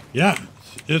 Yeah,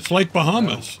 it's like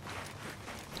Bahamas.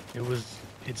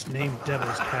 It's named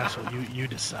Devil's Castle. You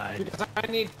decide. Because I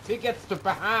need tickets to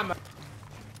Bahamas.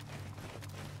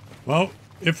 Well,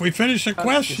 if we finish the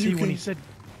quest, You see, you can...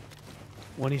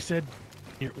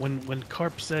 when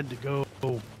Carp said to go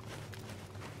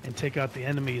and take out the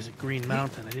enemies at Green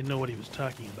Mountain, I didn't know what he was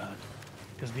talking about.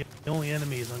 Because the only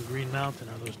enemies on Green Mountain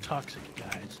are those toxic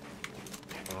guys.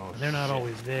 Oh, And they're not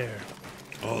always there.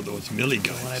 Oh, those Millie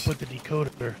guys. So when I put the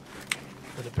decoder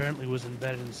that apparently was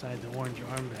embedded inside the orange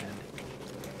armband,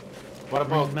 What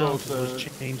about Green those? Mountain was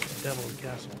changed to Devil's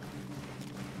Castle.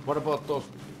 What about those?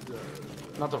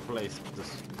 Another places,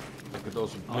 like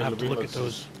those. I'll have to look at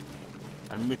those.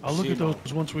 I'll look at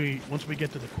those once we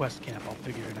get to the quest camp. I'll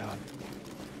figure it out.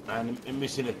 And in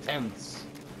missing the tents,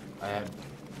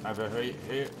 I've heard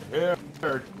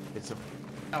it's a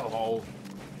hellhole.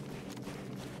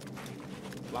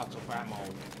 Lots of ammo.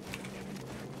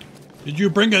 Did you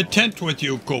bring a tent with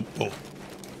you, Copo?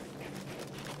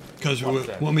 Because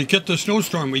when we get the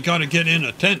snowstorm, we got to get in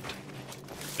a tent.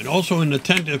 And also in the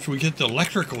tent if we get the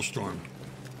electrical storm.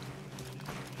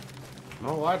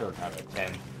 No, I don't have a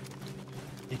tent.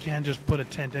 You can't just put a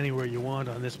tent anywhere you want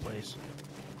on this place.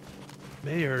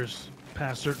 Mayors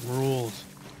pass certain rules.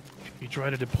 If you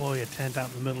try to deploy a tent out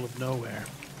in the middle of nowhere,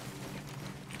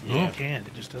 you can't.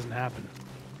 It just doesn't happen.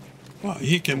 Well,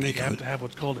 he can make You have to have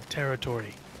what's called a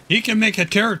territory. He can make a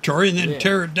territory and then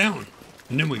tear it down.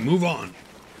 And then we move on.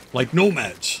 Like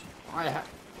nomads. I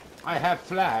have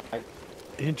flag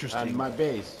Interesting. and my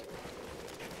base.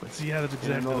 But see, yeah, that's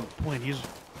exactly the point. He's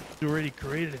already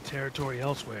created a territory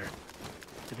elsewhere.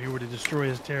 If he were to destroy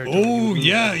his territory... Oh,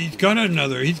 yeah, he's got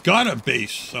a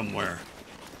base somewhere.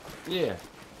 Yeah,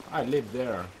 I live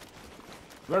there.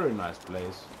 Very nice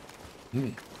place.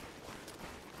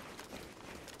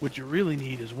 What you really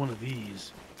need is one of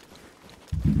these.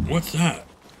 What's that?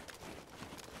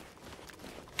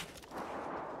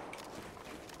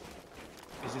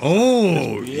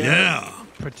 Oh, yeah.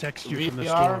 Protects you from the VR?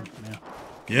 storm. Yeah.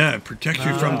 Yeah, it protects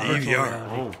you from the EVR.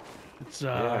 Oh, It's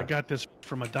I got this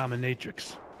from a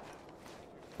dominatrix.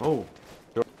 oh,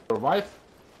 your wife?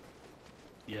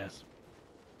 Yes.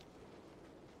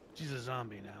 She's a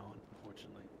zombie now,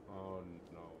 unfortunately. Oh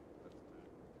no.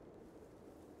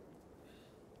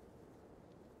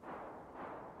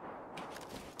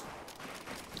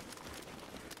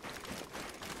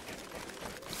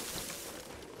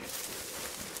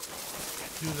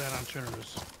 Do that on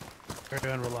Chernarus.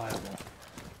 Very unreliable.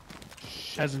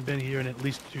 Hasn't been here in at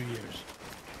least 2 years.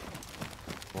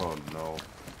 Oh no.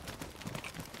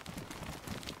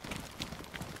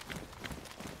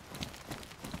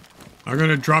 I'm going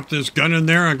to drop this gun in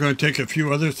there. I'm going to take a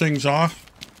few other things off.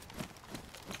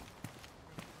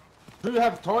 Do you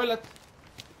have toilet?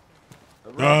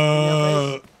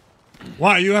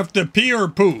 Why? You have to pee or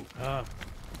poo?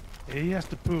 He has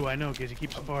to poo, I know, because he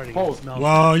keeps farting. Oh, It smells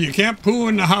Well, you can't poo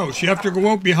in the house. You have to go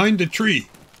out behind the tree.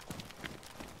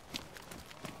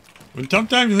 And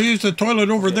sometimes we use the toilet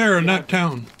over there in that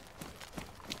town.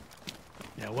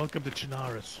 Yeah, welcome to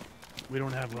Chernarus. We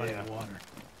don't have running water.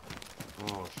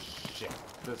 Oh shit.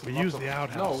 There's We lots use of the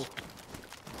outhouse. snow.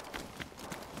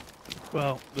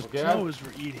 Well, the Okay. snow is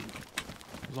for eating,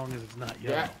 as long as it's not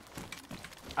yellow. Yeah.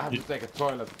 I have to take a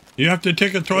toilet. You have to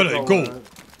take a toilet. So, Go.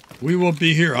 We will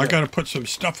be here. I got to put some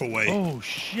stuff away. Oh,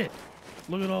 shit.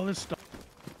 Look at all this stuff.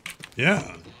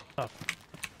 Yeah.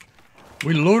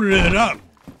 We loaded it up.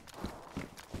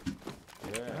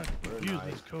 Yeah, very Use nice.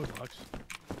 these Kozlofks.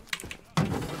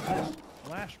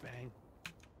 Flashbang.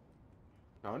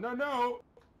 No, no, no.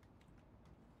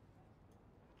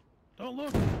 Don't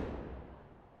look.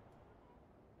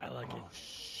 I like Oh it.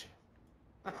 shit.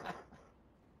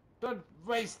 Don't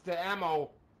waste the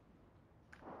ammo.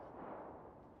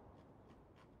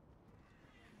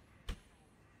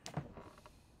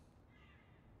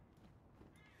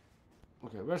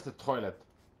 Okay, where's the toilet?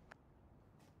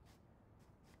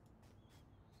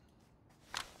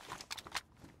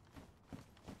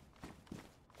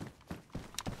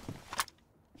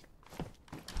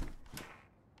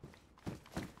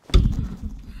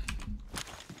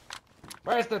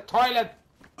 Where's the toilet?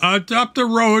 It's up the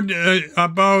road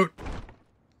about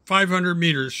 500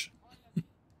 meters.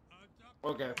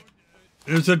 Okay.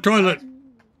 There's a toilet.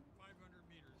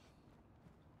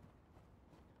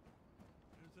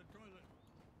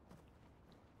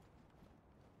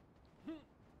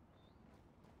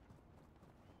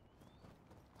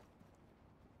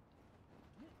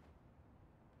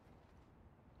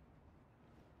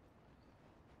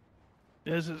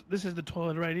 This is the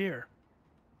toilet right here.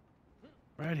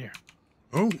 Right here.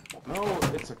 Oh, No,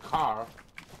 it's a car.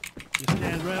 You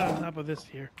stand right on top of this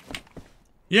here.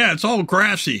 yeah, it's all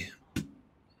grassy.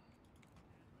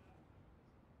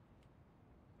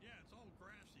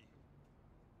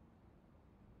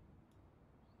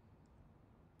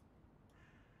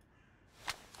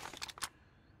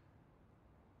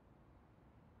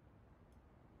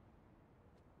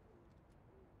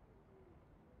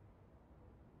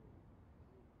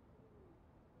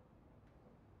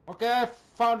 Okay, I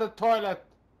found the toilet.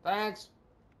 Thanks.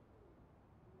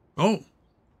 Oh,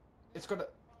 It's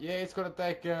gonna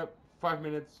take 5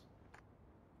 minutes.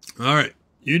 all right.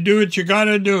 You do what you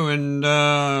gotta do, and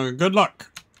good luck.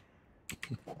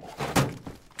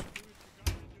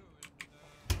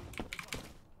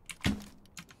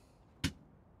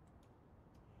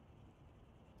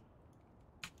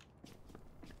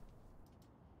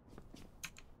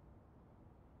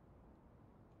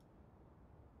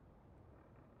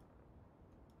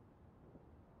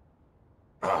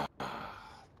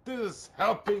 This is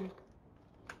helping.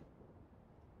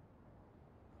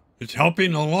 It's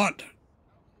helping a lot.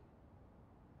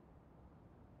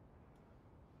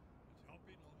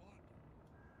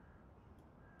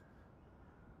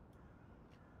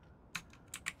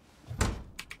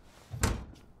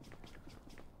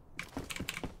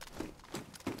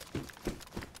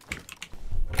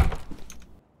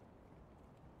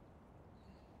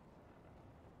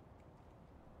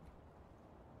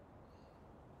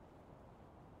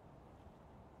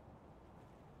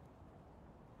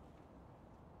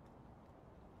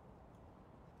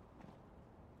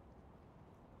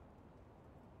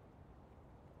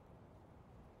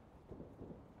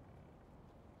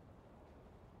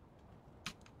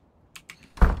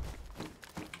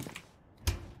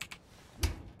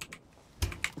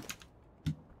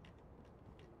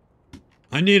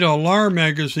 I need a LAR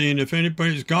magazine if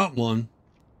anybody's got one.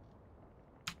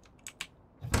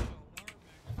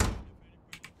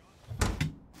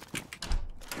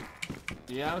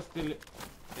 Yeah, I'm still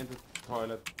in the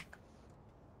toilet.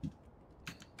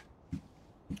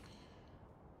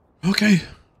 Okay.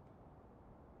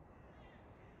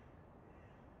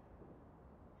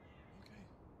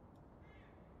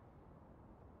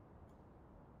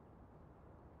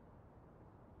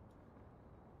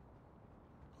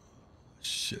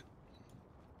 Shit.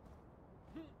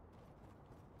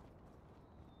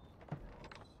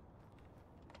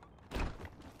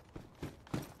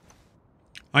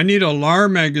 I need a LAR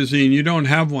magazine. You don't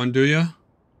have one, do you?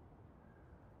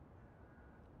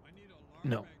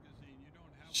 No.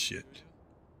 Shit.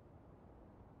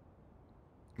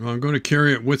 Well, I'm going to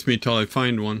carry it with me till I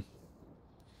find one.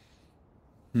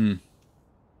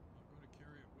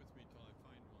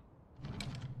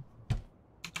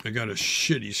 I got a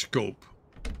shitty scope.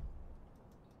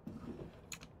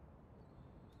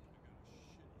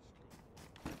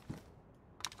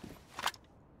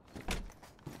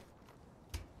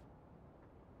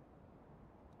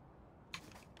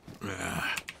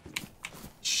 Ah,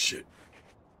 shit.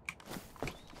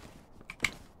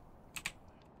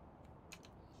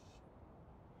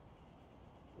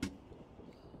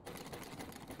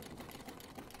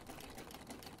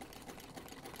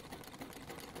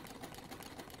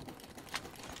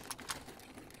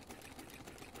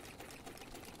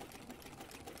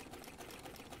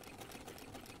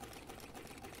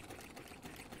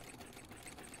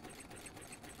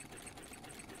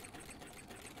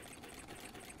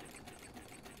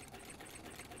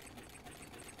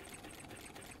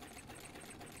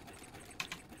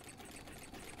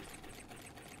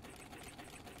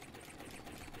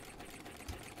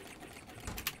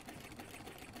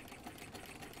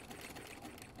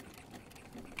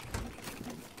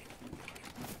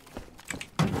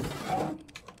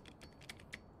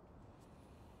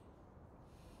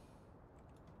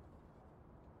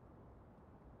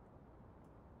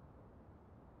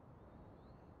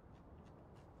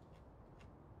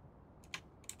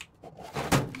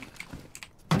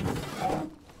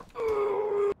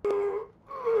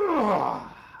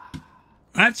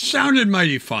 That sounded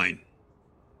mighty fine.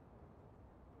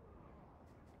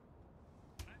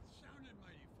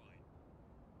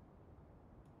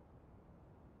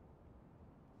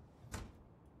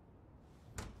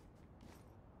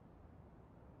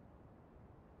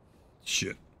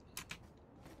 Shit.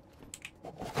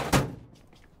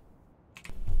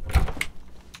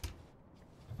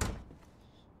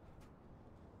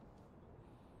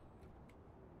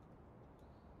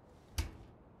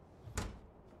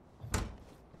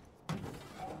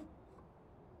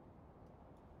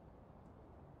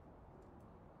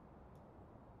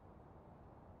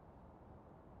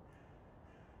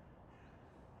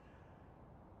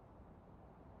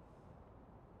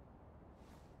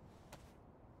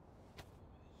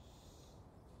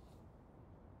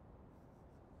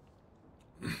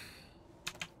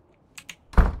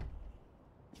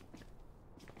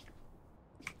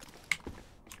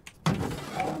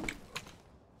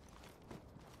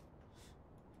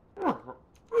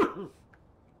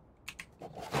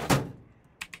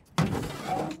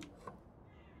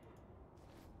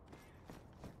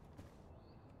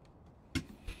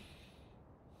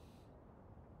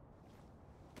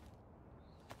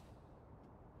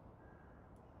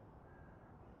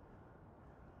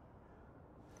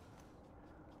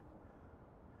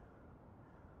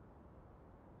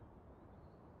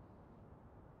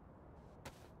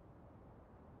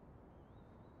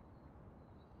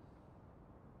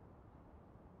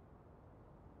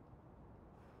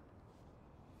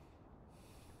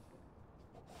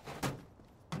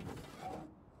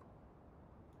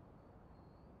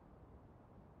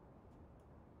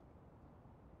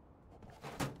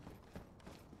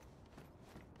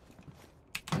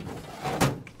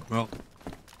 Well,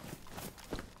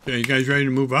 okay, you guys ready to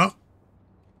move out?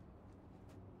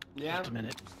 Yeah, Just a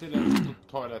minute. still in the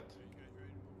toilet.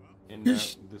 In, You're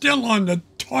this still on the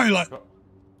toilet.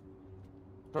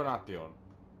 donation.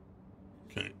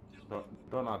 Okay.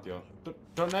 Donation.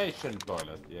 Donation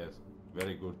toilet, yes.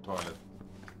 Very good toilet.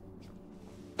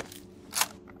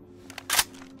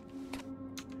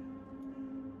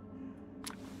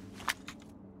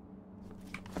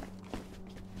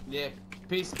 Yeah,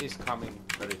 peace is coming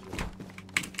very soon.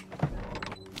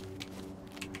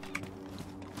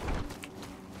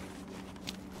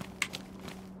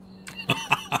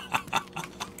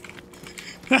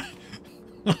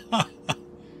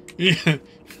 Yeah.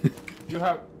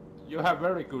 You have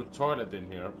very good toilet in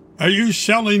here. Are you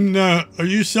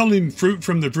selling fruit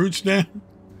from the fruit stand?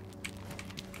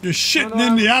 You're shitting No,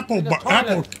 in the I'm apple in the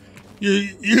apple. toilet.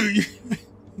 You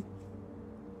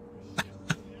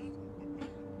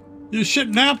You're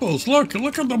shitting apples. Look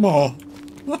at them all.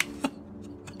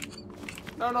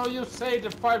 No, you say the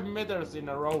 5 meters in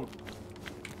a row.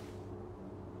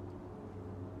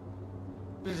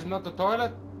 This is not the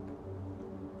toilet?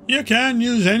 You can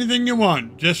use anything you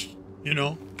want. Just, you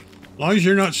know, as long as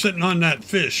you're not sitting on that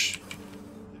fish.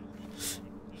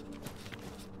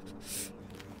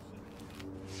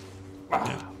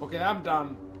 Yeah. Okay, I'm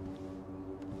done.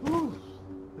 Whew,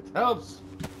 it helps.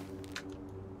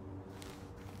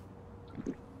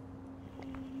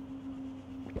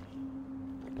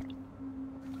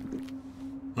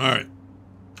 All right.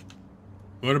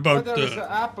 What about What are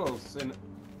the apples in?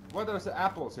 What are the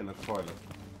apples in the toilet?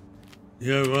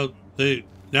 Yeah, well,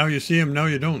 now you see them, now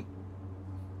you don't.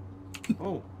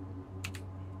 Oh.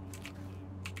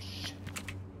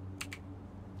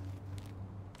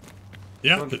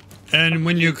 Yeah, and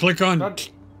when you click on Don't,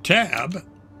 tab,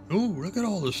 ooh, look at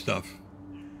all this stuff.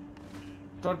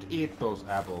 don't eat those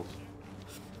apples.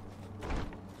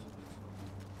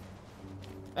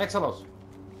 Exhalos,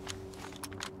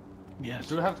 Yes.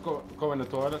 do you have to go in the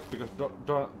toilet? Because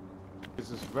don't this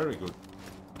is very good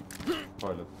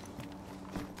toilet.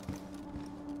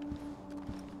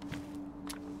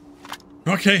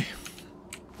 Okay.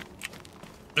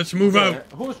 Let's move out.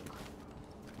 Who's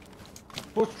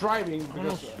driving?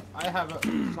 Because I have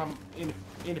some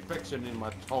infection in my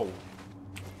toe.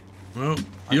 Well,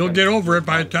 you'll get over it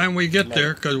by the time we get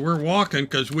there, because we're walking,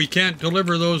 because we can't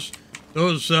deliver those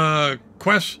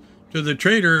quests to the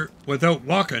trader without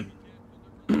walking.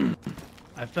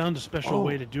 I found a special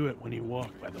way to do it when you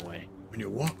walk, by the way. When you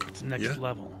walk. It's next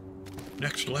level.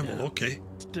 Next level, Yeah. okay.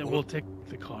 We'll take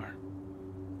the car.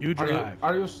 You Are drive.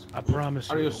 you I promise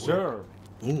you. Are you it will. sure?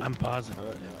 Ooh, I'm positive.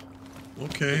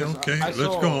 okay, Because okay. I Let's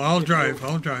saw go. I'll if drive. you-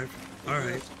 I'll drive. All If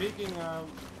you're right. Speaking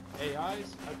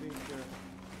AIs, I think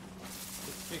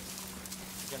it's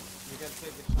fixed. You can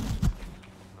take it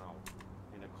now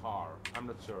in a car. I'm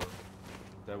not sure.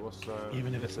 There was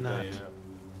Even if it's yesterday,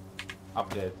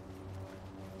 update.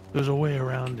 There's a way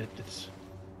around it that's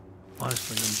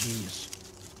honestly ingenious.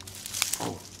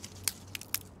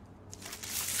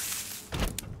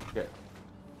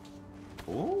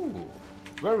 Ooh,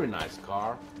 very nice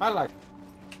car. I like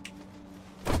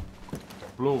the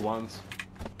blue ones.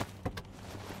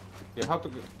 Yeah, how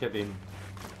to get in?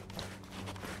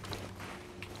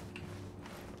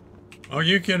 Oh,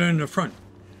 you get in the front.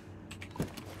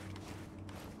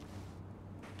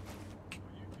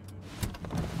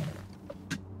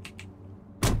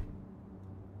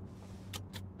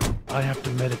 I have to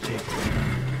meditate.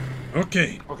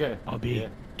 Okay. Okay. I'll be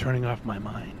turning off my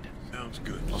mind. Sounds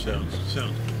good. Sounds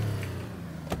good.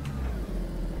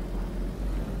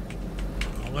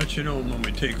 I'll let you know when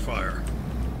we take fire.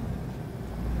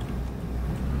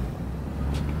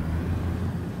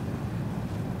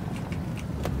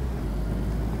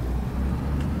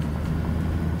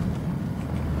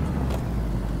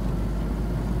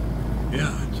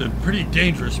 Yeah, it's a pretty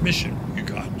dangerous mission you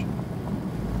got.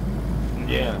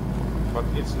 Yeah, but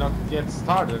it's not yet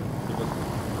started because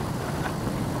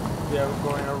we are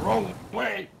going the wrong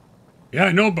way. Yeah,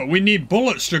 I know, but we need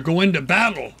bullets to go into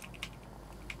battle.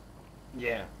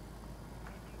 Yeah.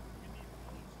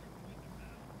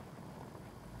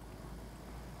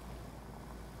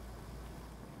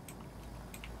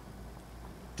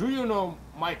 Do you know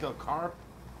Michael Karp?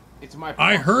 It's my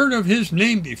I boss. heard of his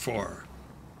name before.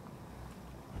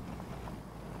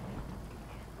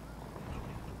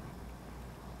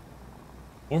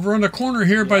 Over on the corner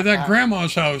here by that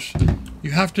grandma's house,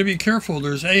 you have to be careful.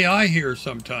 There's AI here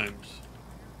sometimes.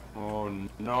 Oh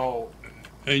no.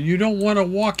 And you don't want to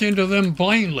walk into them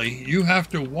blindly. You have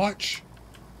to watch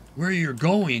where you're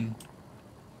going.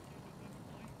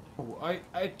 Oh,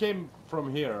 I came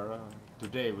from here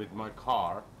today with my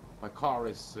car. My car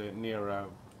is near a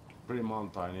pretty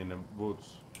mountain in the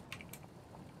woods.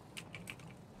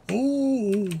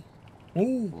 Oh.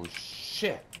 Oh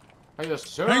shit. Are you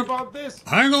sure about this?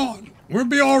 Hang on. We'll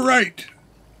be all right.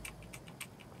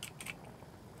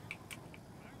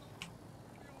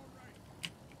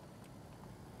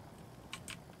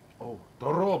 Oh,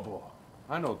 Dorobo.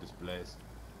 I know this place.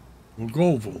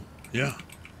 Ugovo. Yeah.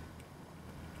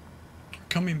 We're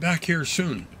coming back here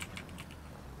soon.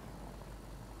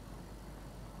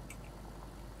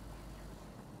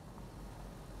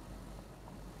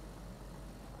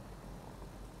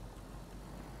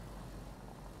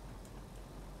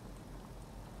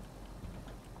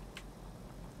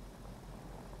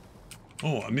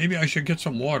 Oh, maybe I should get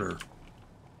some water.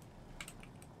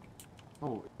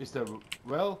 Oh, is there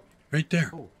well? Right there.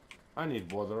 Oh, I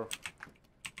need water.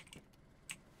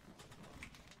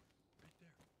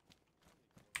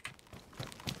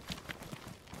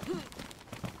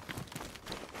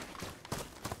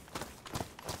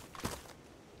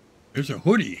 There's a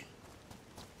hoodie.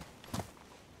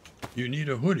 You need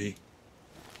a hoodie.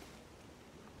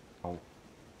 Oh,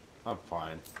 I'm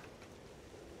fine.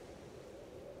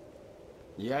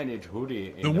 Yeah, I need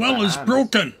hoodie. The well is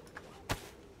broken.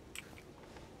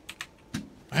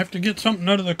 I have to get something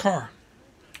out of the car.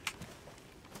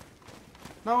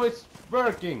 No, it's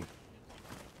working.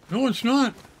 No, it's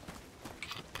not.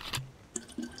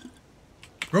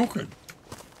 Broken.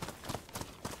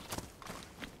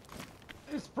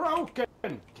 It's broken.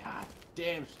 God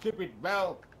damn stupid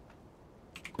bell.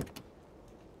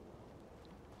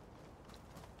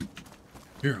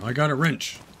 Here, I got a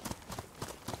wrench.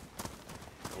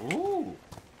 Ooh.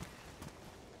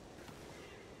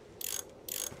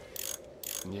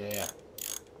 Yeah.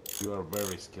 You are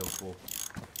very skillful.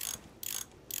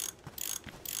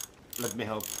 Let me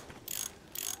help.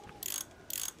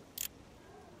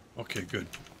 Okay, good.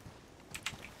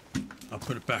 I'll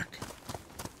put it back.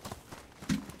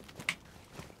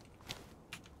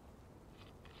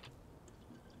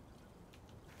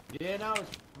 Yeah, now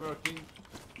it's working.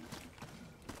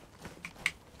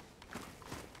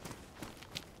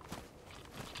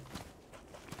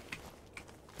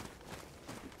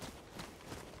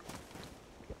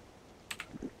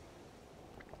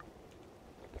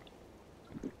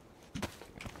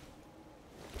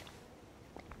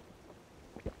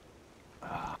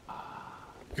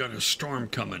 Got a storm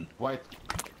coming. White.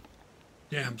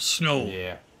 Damn snow.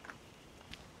 Yeah.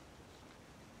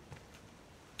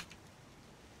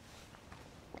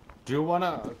 Do you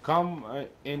wanna come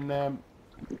in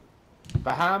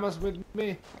Bahamas with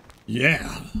me?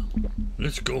 Yeah.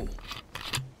 Let's go.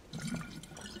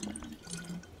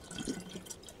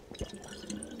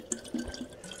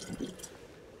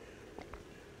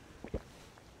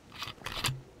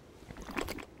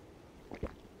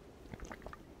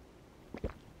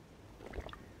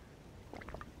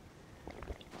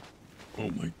 Oh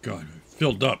my God, I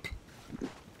filled up.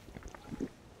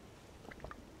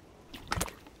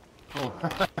 Oh,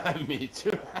 me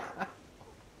too.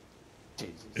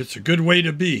 Jesus. It's a good way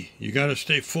to be. You got to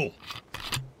stay full.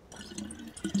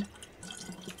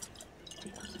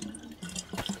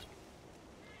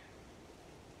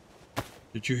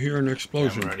 Did you hear an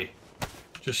explosion? I'm ready.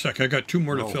 Just a sec, I got 2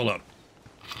 more to No. fill up.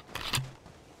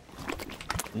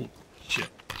 Oh, shit.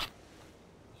 That's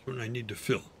what I need to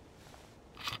fill.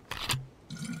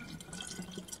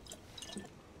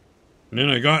 And then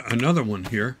I got another one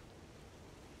here.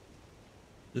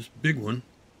 This big one.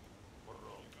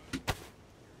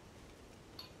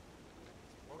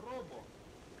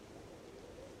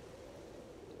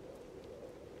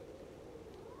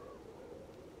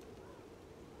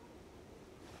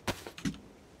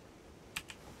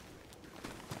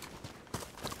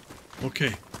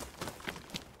 Okay.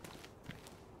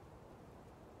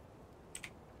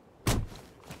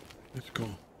 Let's go.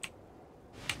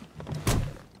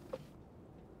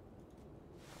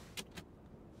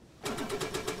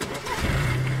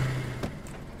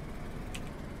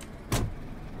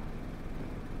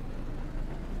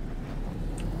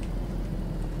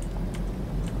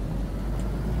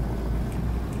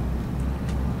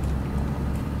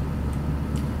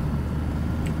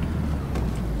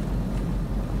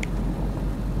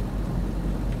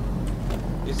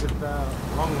 Is it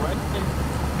long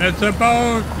way? It's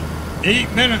about 8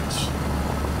 minutes.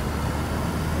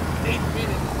 8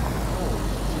 minutes. Oh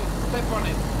shit! Step on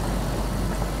it.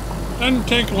 Doesn't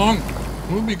take long.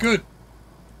 We'll be good.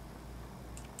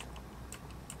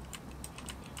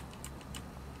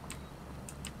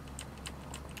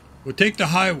 We'll take the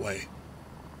highway.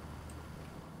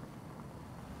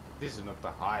 This is not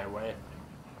the highway.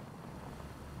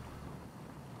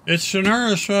 It's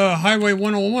Chernarus Highway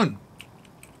 101.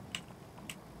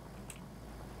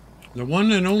 The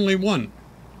one and only one.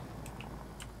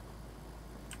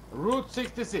 Route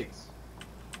 66.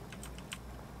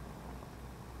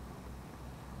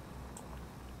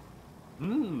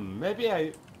 Maybe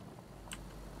I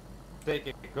take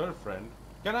a girlfriend.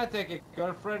 Can I take a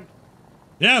girlfriend?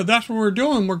 Yeah, that's what we're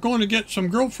doing. We're going to get some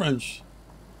girlfriends.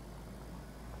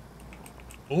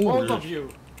 Oh, Both there's- of you.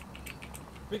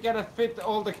 We gotta fit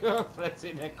all the girlfriends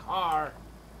in a car.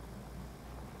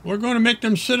 we're going to make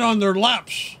them sit on their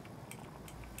laps.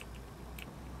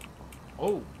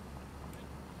 Oh.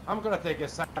 I'm gonna take a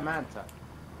Samantha.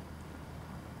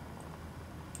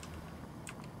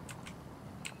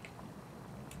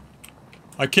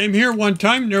 I came here one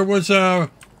time. There was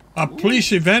a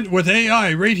police event with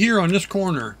AI right here on this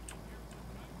corner.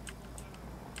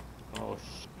 Oh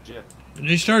shit. And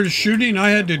they started shooting.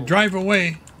 I had to drive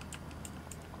away.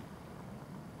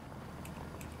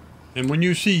 And when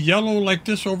you see yellow like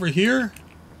this over here,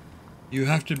 you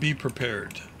have to be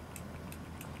prepared.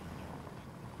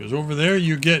 Because over there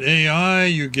you get AI,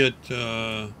 you get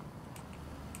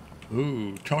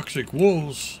toxic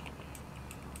wolves.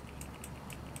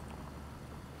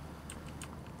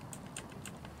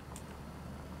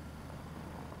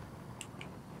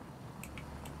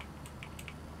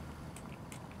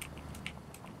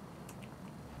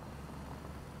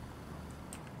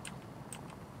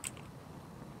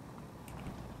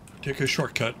 Take a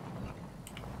shortcut.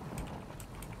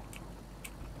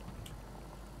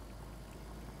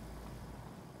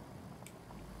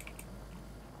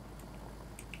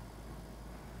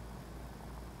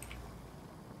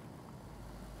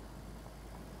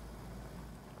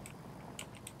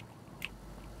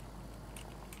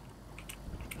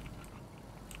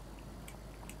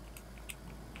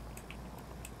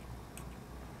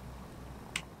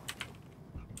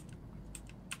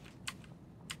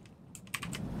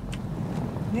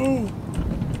 Whoa!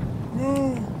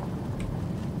 Whoa!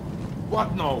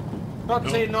 What no? Don't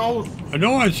say no. I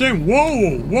know I'm saying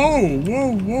whoa! Whoa!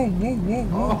 Whoa! Whoa! Whoa! Whoa!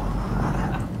 Whoa!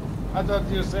 Oh. I thought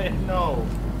you said no.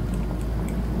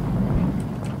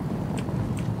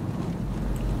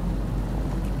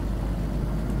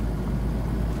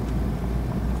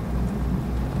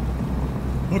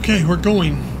 Okay, we're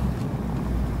going.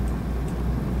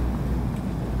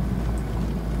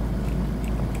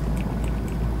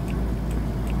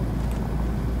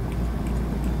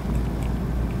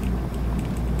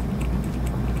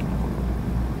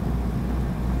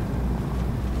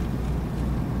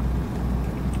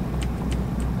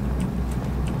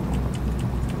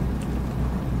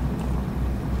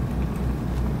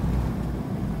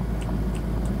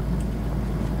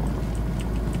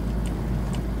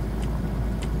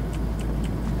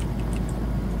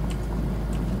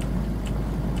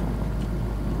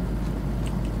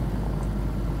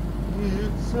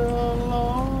 It's a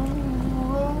long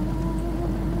road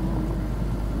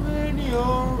when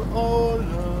you're all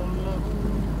alone.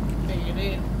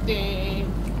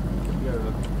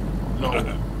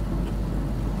 No.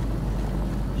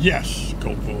 Yes,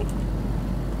 Copo.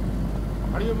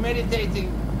 Are you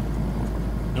meditating?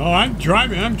 No, I'm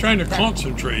driving. I'm trying to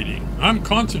concentrating. I'm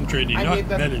concentrating, I not need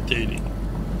that- meditating.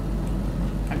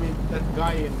 that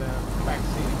guy in the back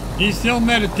seat? He's still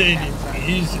meditating.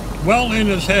 He's well in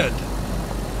his head.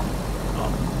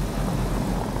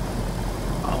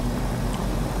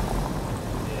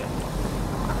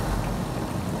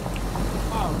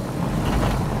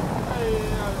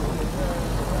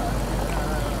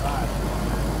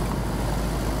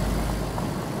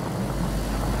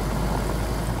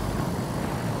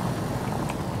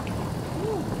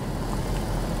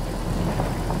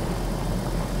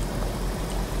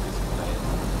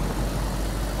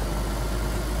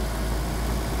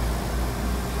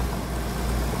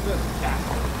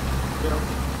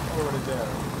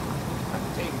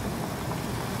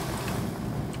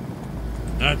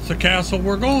 That's the castle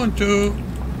we're going to.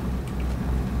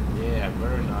 Yeah,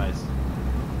 very nice.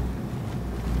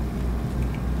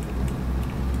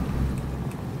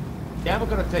 Yeah, we're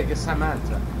gonna take a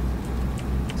Samantha.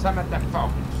 Samantha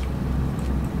Fox.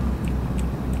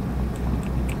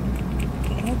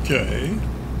 Okay.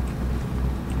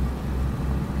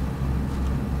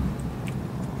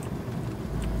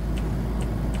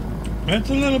 It's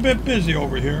a little bit busy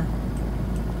over here.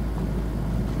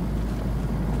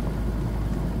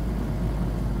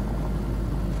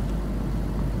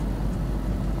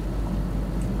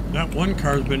 That one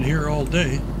car's been here all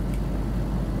day.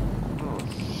 Oh,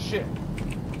 shit.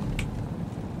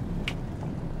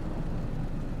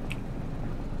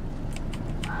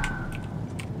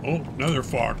 Oh, another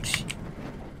fox.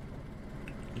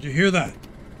 Did you hear that?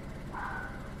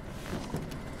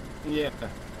 Yeah.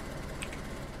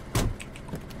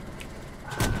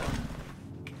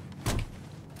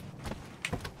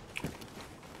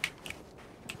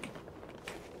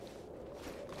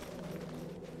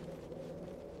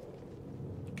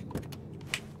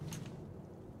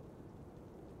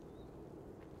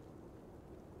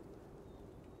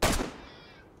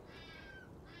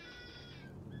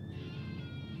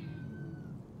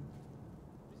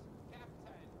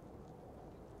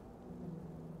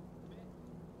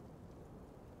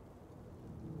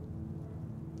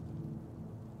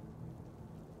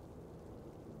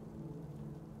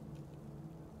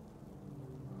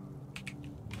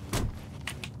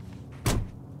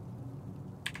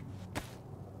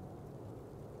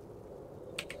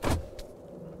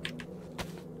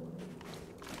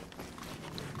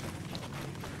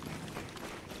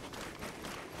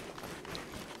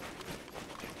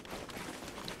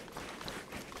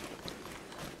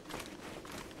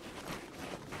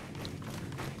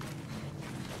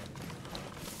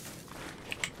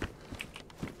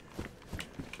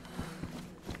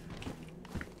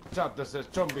 Shot, this is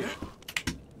zombie.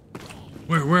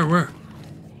 Where?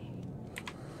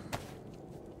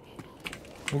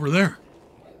 Over there.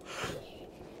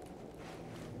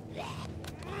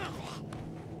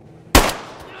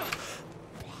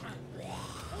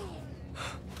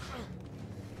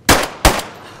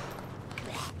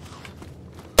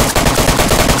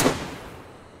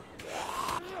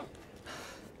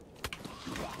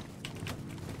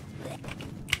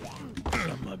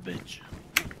 Son of a bitch.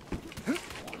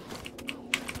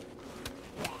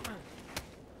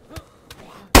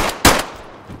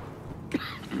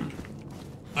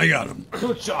 I got him.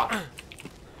 Good shot.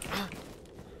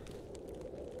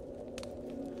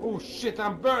 Oh shit,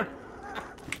 I'm burnt.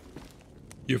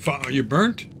 You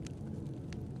burnt?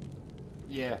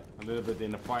 Yeah, a little bit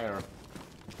in the fire.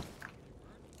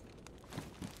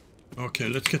 Okay,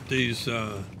 let's get these.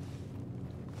 Oh,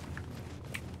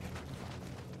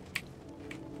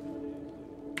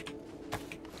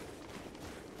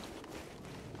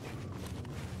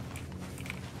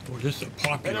 this is a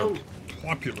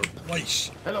popular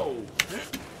place. Hello.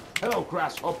 Hello,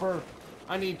 grasshopper.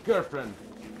 I need girlfriend.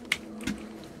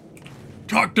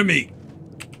 Talk to me.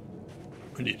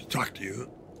 I need to talk to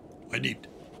you. I need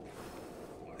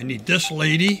this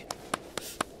lady,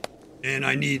 and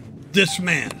I need this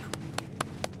man.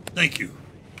 Thank you.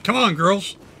 Come on,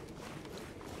 girls.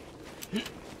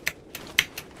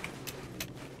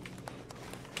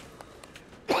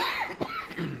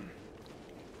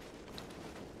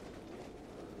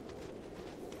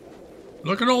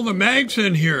 Look at all the mags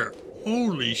in here.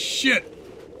 Holy shit.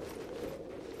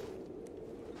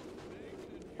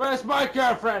 Where's my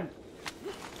girlfriend?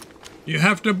 You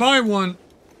have to buy one.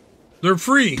 They're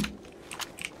free.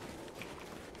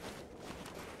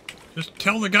 Just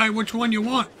tell the guy which one you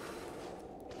want.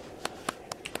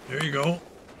 There you go.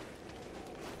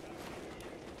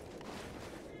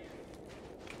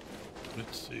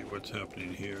 Let's see what's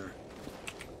happening here.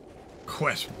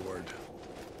 Quest board.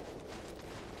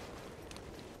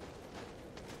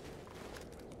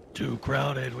 Too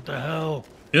crowded. What the hell?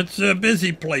 It's a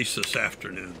busy place this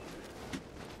afternoon.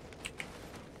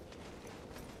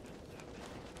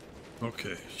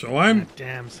 Okay, so I'm...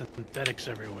 Damn synthetics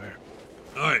everywhere.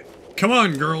 Alright, come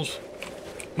on, girls.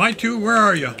 My two, where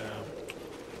are you?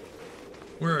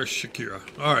 Where is Shakira?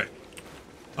 Alright.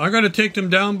 I'm going to take them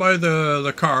down by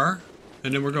the car,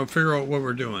 and then we're going to figure out what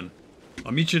we're doing.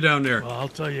 I'll meet you down there. Well, I'll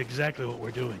tell you exactly what we're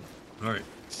doing. Alright.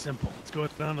 It's simple. Let's go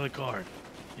down to the car.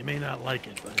 You may not like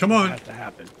it, but come it on. has to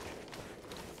happen.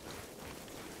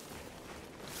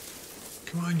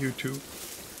 Come on, you two.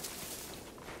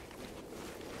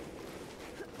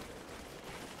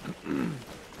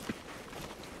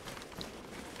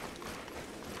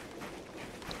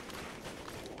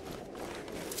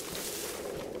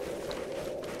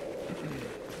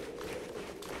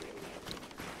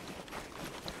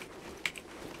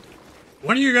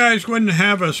 One of you guys wouldn't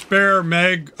have a spare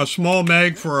mag, a small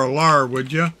mag for a LAR,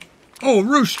 would you? Oh,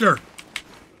 Rooster!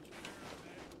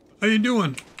 How you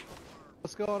doing?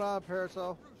 What's going on,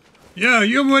 Paraso? Yeah,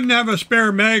 you wouldn't have a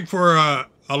spare mag for a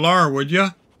LAR, would you?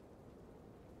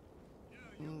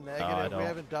 Negative. We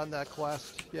haven't done that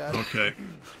quest yet. Okay.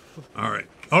 All right.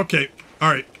 Okay. All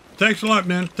right. Thanks a lot,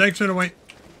 man. Thanks anyway.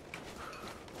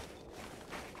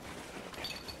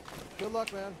 Good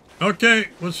luck, man. Okay.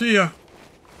 We'll see ya.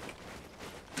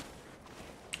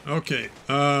 Okay.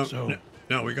 So,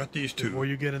 now we got these two. Before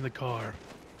you get in the car,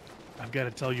 I've got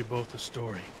to tell you both a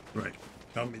story. Right.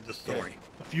 Tell me the story.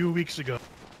 A few weeks ago,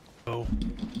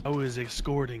 I was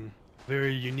escorting a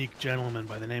very unique gentleman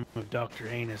by the name of Dr.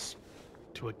 Anus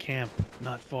to a camp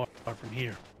not far from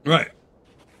here. Right.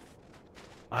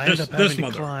 I ended up having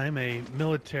to climb a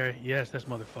military... Yes, this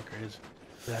motherfucker is.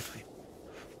 Exactly.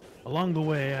 Along the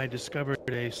way, I discovered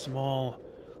a small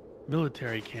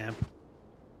military camp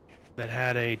that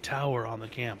had a tower on the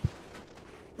camp.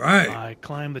 Right. I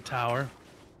climbed the tower,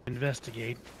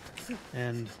 investigate,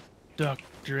 and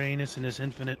Dr. Anus in his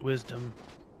infinite wisdom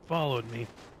followed me.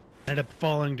 Ended up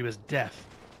falling to his death.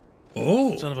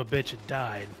 Oh. Son of a bitch had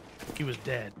died. He was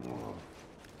dead.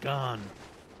 Gone.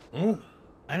 Oh.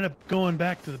 I ended up going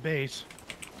back to the base.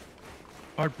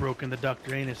 Heartbroken that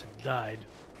Dr. Anus had died.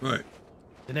 Right.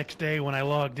 The next day when I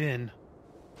logged in,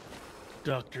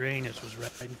 Dr. Anus was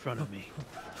right in front of me.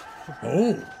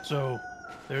 Oh. So,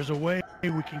 there's a way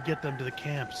we can get them to the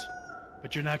camps,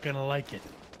 but you're not gonna like it.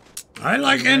 I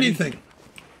like anything.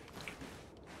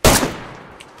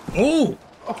 Oh.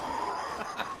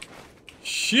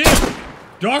 Shit.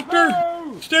 Doctor,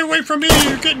 No! stay away from me.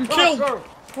 You're getting killed. Doctor!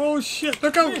 Oh, shit.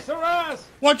 Look out. Kiss her ass!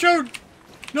 Watch out.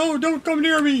 No, don't come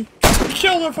near me.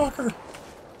 Kill the fucker.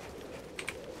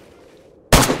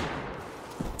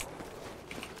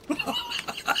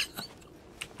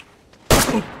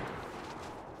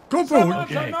 Go for it.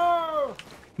 Okay. No!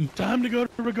 Time to go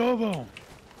to Rogovo.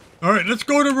 All right, let's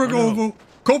go to Rogovo.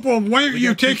 Kopo, why aren't We you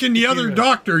got two taking the other Shakiras.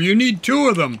 doctor? You need two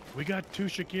of them. We got 2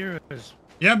 Shakiras.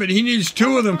 Yeah, but he needs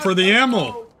two of them for the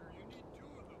ammo.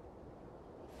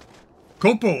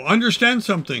 Kopo, understand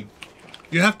something.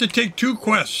 You have to take 2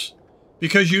 quests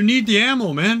because you need the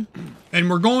ammo, man. And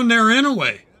we're going there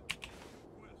anyway.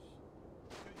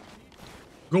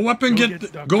 Go up and get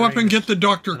the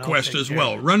doctor quest as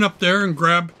well. Run up there and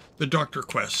grab the doctor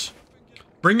quests.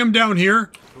 Bring them down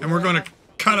here, and we're going to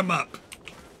cut them up.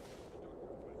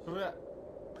 Okay,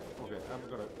 I'm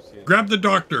gonna see it. Grab the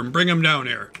doctor and bring him down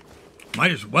here.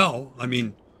 Might as well. I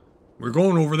mean, we're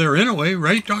going over there anyway,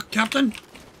 right, Doc Captain?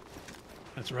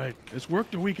 That's right. This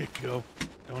worked a week ago.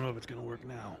 Don't know if it's gonna work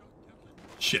now.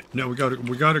 Shit. No, we gotta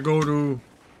go to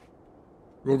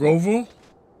Rogovo.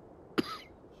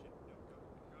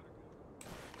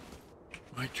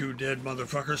 My 2 dead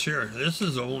motherfuckers here. This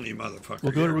is the only motherfucker.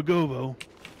 We'll go to here. Rogovo.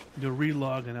 You'll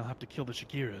relog and I'll have to kill the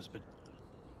Shakiras, but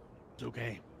it's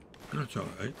okay. That's all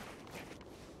right.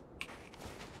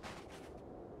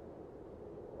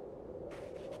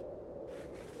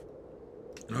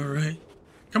 All right.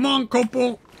 Come on,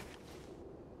 Kopo.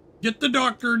 Get the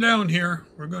doctor down here.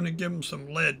 We're going to give him some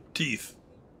lead teeth.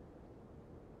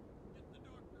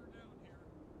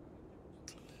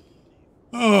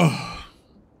 Oh.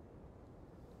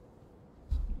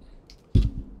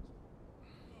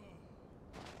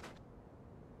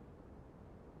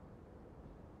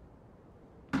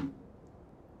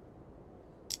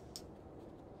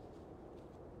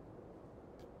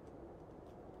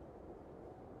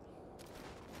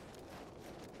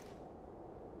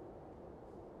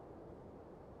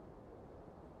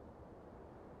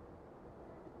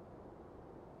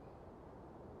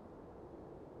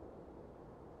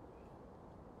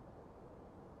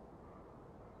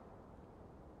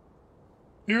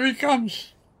 Here he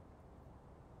comes.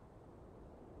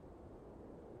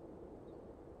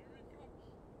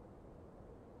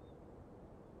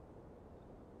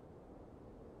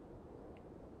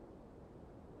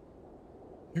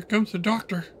 Here comes the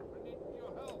doctor. I need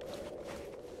your help.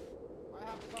 I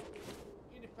have some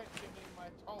infection in my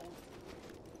toes.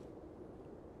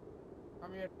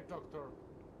 Come here, doctor.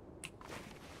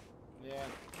 Yeah.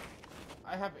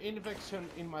 I have infection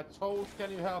in my toes.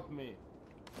 Can you help me?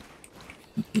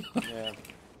 Yeah.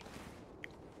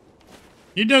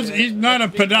 He's not a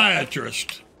let's be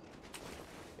podiatrist.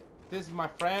 This is my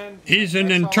friend. He's an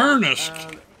Exo internist.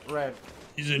 and Red.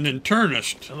 He's an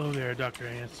internist. Hello there, Dr.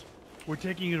 Ants. We're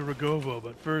taking you to Rogovo,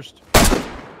 but first...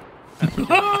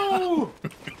 No!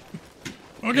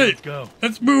 Okay, Let's go.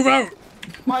 let's move out.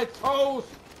 My toes!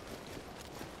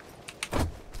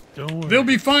 Don't worry. They'll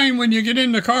be fine when you get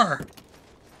in the car.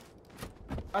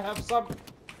 I have some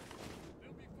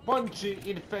punchy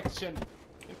infection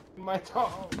in my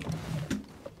toe.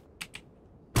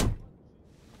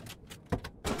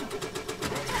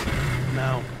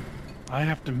 Now, I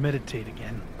have to meditate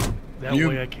again. That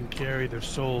way I can carry their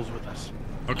souls with us.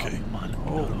 Okay.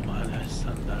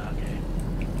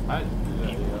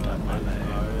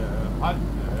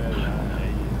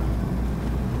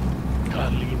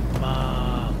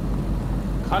 Kalima.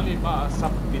 Kalima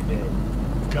sapide.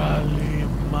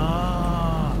 Kalima.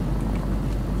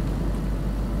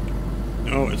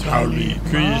 No, it's Howley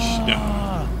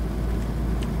Krishna.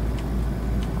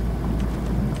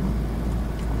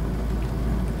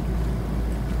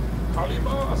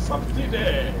 Kalima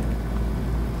sapide.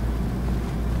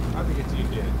 I think it's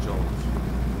Indiana Jones.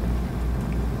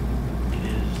 It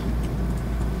is.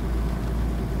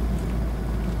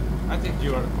 I think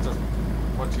you are just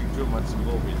watching too much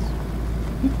movies.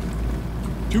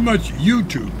 Too much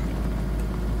YouTube.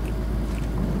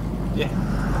 Yeah.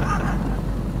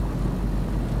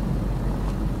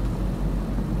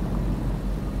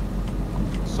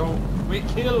 So we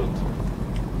killed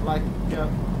like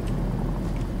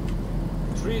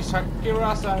 3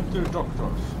 Shakiras and 2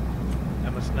 doctors. I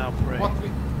must now pray.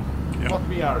 What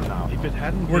we are now. If it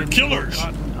hadn't We're been killers. for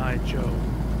Cotton Eye Joe,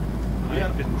 We are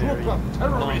I'd been group buried of a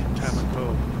long terrorists. time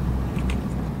ago.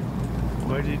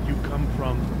 Where did you come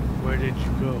from? Where did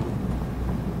you go?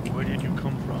 Where did you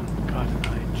come from, Cotton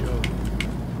Eye Joe?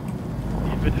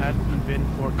 If it hadn't been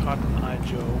for Cotton Eye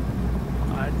Joe,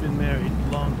 I'd been married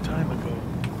a long time ago.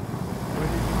 Where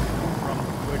did you come from?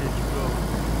 Where did you go?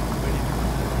 Where did you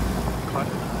come from,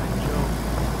 Cotton Eye Joe?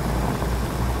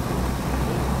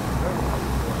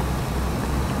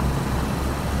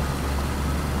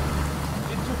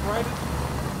 Did you write it?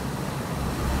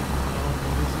 Oh,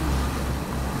 this is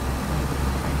one of the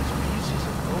greatest pieces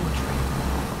of poetry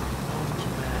known to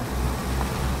man.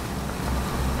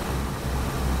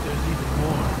 There's even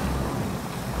more.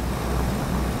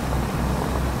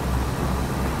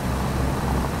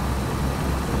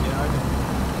 Yeah, I know.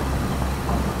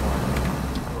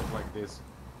 It was like this.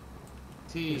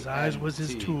 His eyes was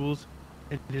his tools,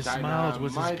 and his smiles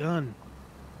was his Dynamite. gun.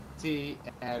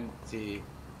 TNT.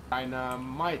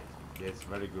 Dynamite. Yes,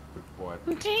 very good poet.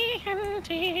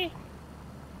 TNT.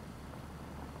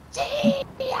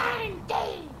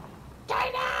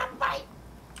 Dynamite.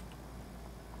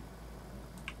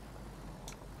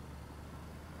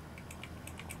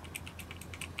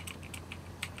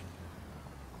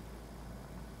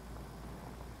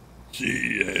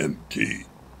 CMT.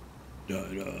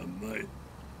 Dynamite.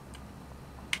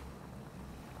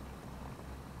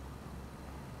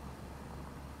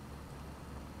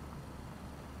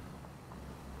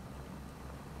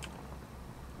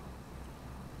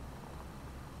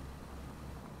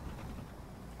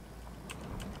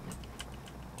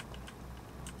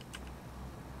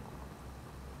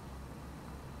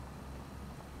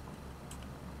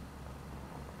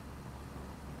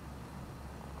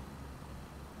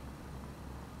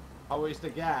 How is the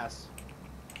gas?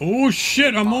 Oh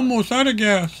shit, I'm almost out of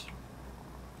gas.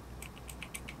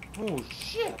 Oh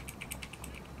shit!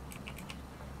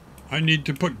 I need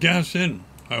to put gas in.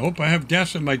 I hope I have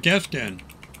gas in my gas can.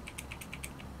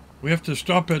 We have to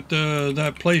stop at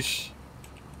that place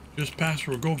just past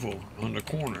Rogovo on the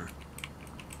corner.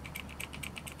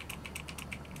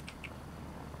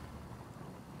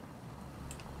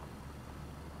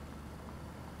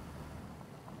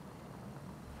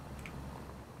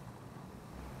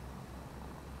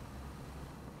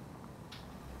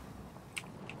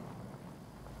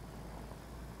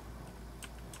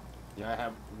 Yeah, I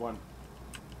have one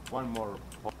more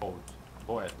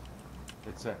poet.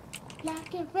 It's a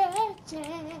Like a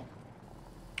virgin.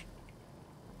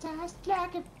 Just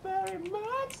like a furry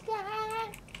monster.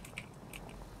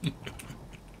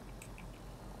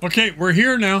 Okay, we're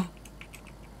here now.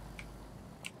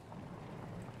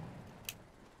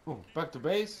 back to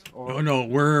base or Oh no,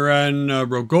 we're in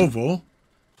Rogovo,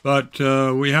 but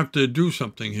we have to do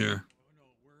something here.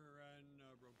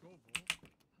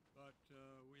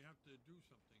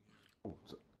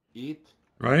 eat,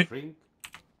 Right? drink.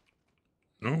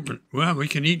 No, but, well, we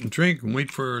can eat and drink and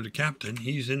wait for the captain.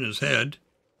 He's in his head.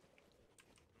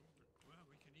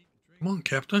 Come on,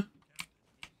 Captain.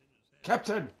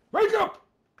 Captain, wake up!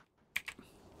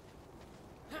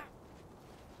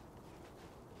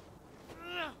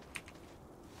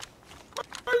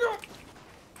 Wake up!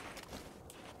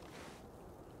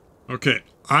 Okay,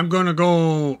 I'm gonna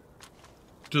go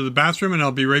to the bathroom and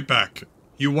I'll be right back.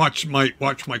 You watch my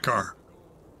car.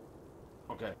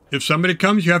 Okay, If somebody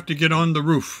comes, you have to get on the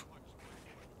roof.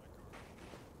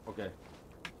 okay.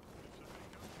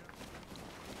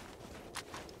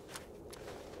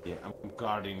 Yeah, I'm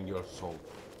guarding your soul.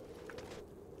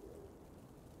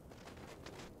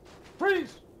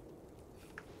 Freeze!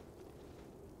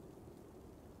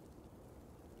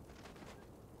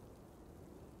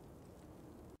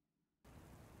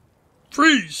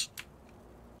 Freeze!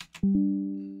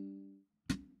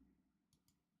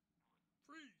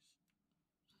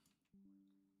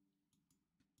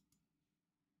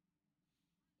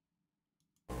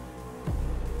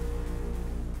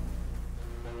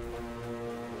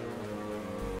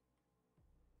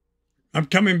 I'm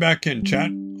coming back in,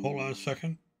 chat. Hold on a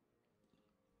second.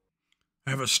 I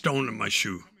have a stone in my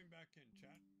shoe.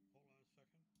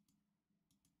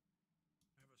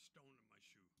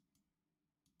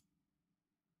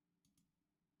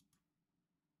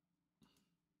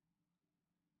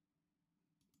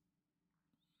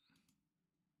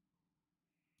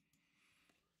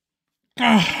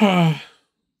 Ah.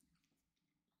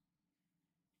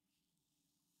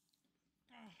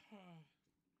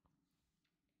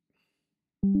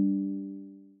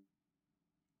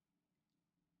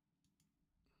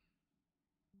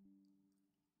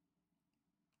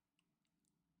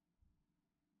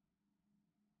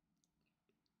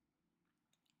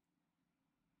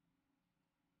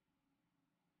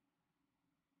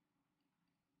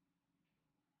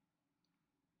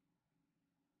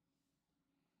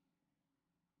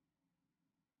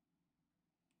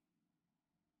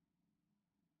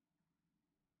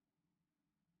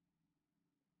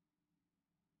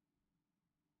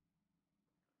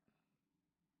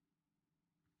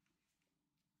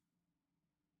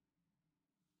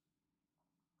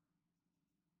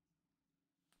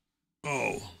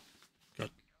 Oh, got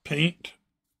paint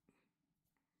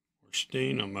or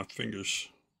stain on my fingers.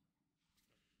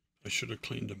 I should have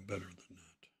cleaned them better than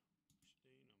that.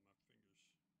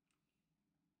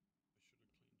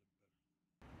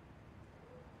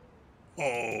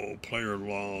 Oh, player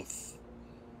lost.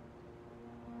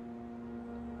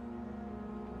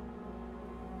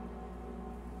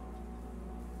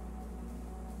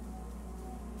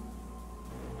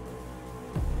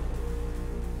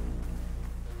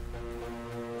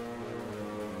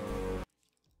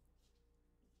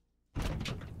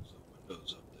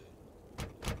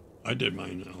 I did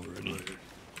mine already.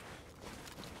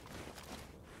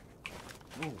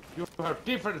 Oh, you have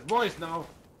different voice now.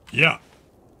 Yeah.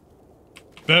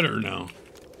 Better now.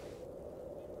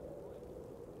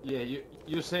 Yeah,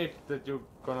 you said that you're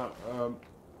gonna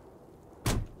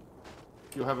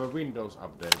you have a Windows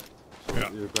update. So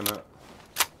Yeah. you're gonna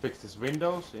fix this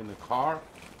Windows in the car.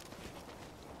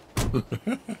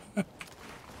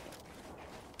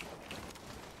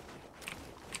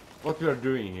 What we are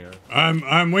doing here?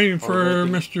 I'm waiting for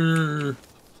waiting. Mr.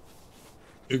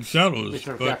 Exhilarating,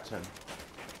 Mr. but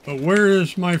Captain. where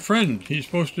is my friend? He's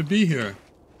supposed to be here.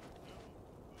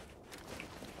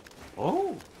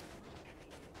 Oh.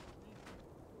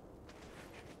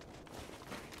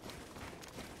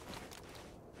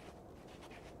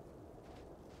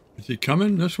 Is he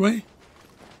coming this way?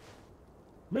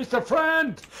 Mr.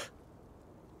 Friend!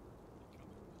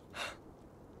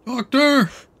 Doctor!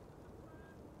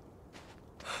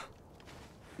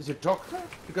 Is it doctor?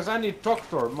 Because I need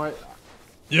doctor.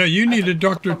 Yeah, you need a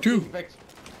doctor too.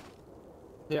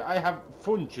 Yeah, I have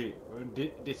fungi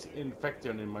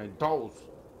disinfection in my toes.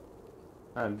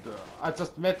 And I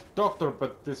just met doctor,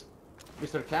 but this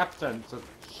Mr. Captain just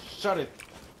shut it.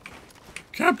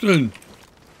 Captain!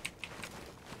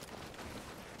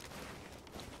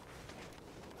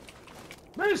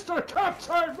 Mr.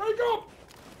 Captain, wake up!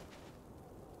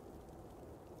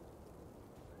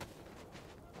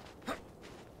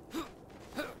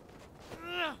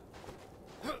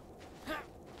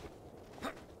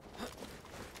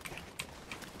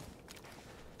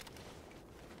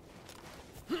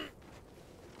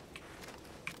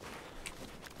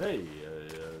 Hey,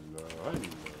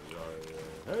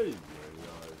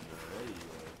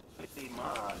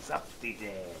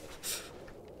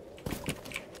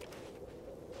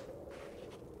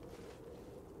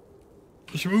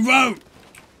 Let's move out!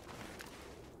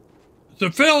 It's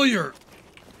a failure!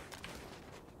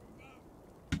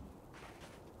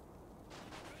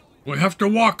 We have to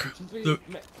walk.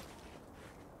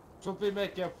 Should we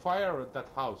make a fire at that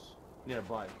house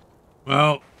nearby?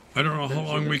 Well, I don't know how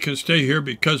long we can stay here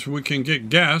because we can get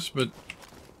gas, but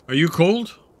are you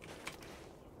cold?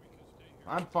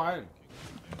 I'm fine.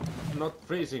 Not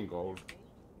freezing cold.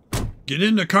 Get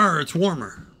in the car, it's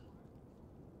warmer.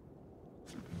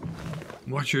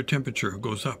 Watch your temperature, it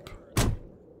goes up.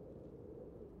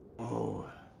 Oh,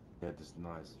 that is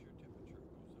nice.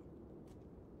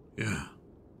 Yeah.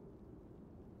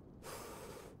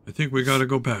 I think we gotta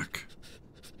go back.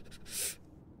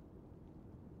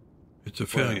 It's a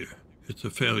failure. It's a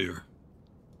failure.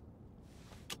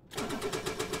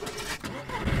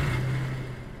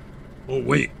 Oh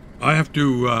wait, I have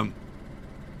to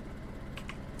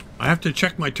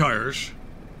check my tires.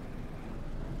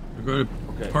 I'm gonna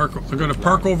park. I'm gonna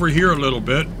park over here a little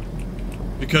bit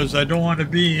because I don't want to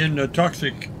be in the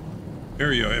toxic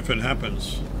area if it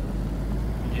happens.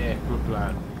 Yeah, good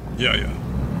plan. Yeah, yeah.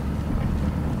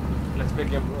 Let's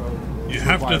make a. You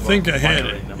have to think ahead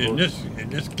in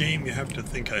this game. You have to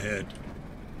think ahead.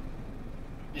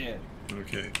 Yeah.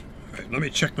 Okay. All right. Let me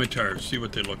check my tires. See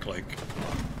what they look like.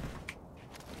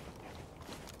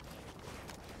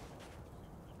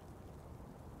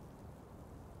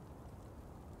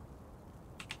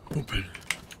 Open.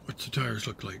 What's the tires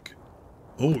look like?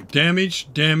 Oh,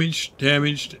 damaged, damaged,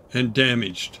 damaged, and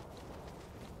damaged.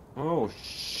 Oh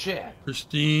shit.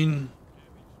 Pristine.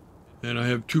 And I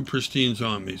have 2 pristines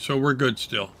on me, so we're good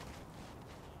still.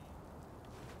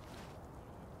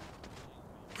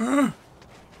 Ah.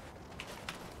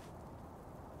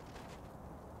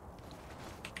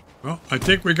 Well, I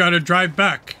think we got to drive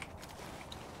back.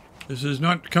 This is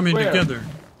not coming together.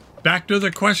 Back to the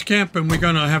quest camp, and we're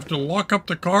going to have to lock up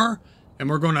the car,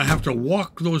 and we're going to have to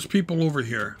walk those people over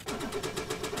here.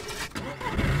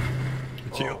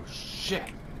 Oh, shit.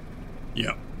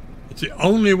 Yeah. It's the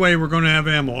only way we're going to have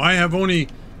ammo. I have only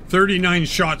 39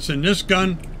 shots in this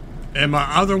gun, and my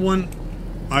other one,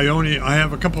 I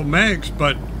have a couple mags,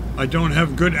 but I don't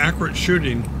have good accurate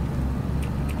shooting.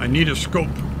 I need a scope.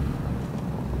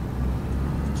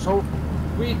 So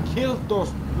we killed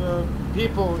those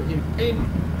people in vain.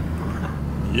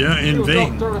 Yeah, in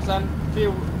vain. Doctors and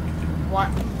few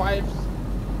wives.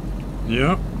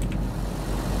 Yeah.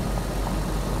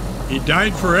 He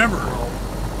died forever.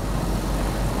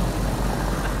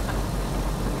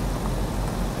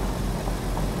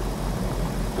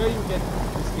 Where you get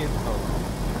this info?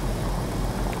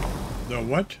 The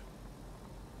what?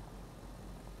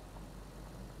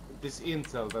 This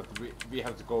intel that we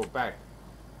have to go back.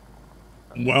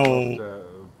 Well,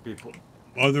 people.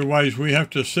 Otherwise we have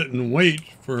to sit and wait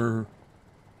for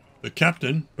the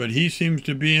captain, but he seems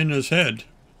to be in his head.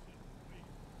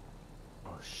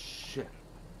 Oh shit.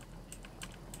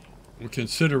 We can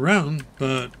sit around,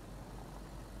 but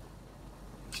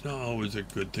it's not always a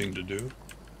good thing to do.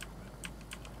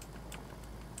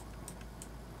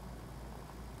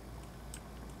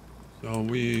 So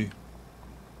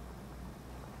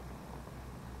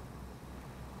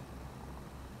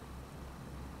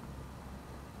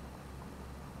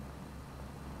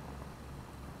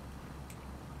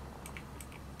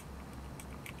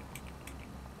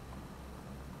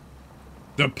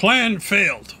the plan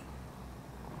failed.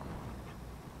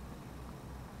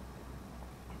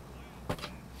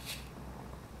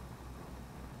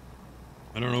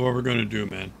 I don't know what we're going to do,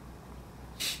 man.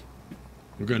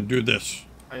 We're going to do this.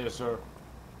 Aye, sir.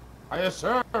 Aye,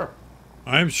 sir.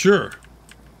 I'm sure.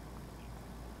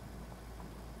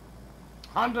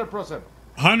 100%.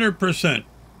 100%.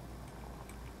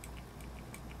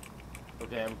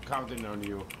 Okay, I'm counting on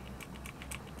you.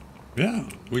 Yeah,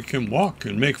 we can walk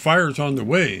and make fires on the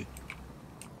way.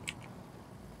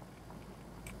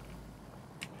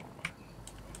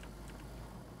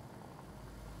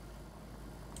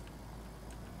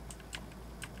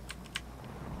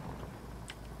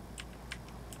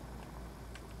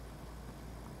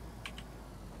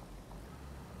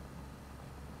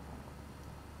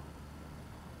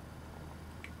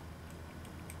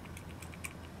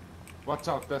 Watch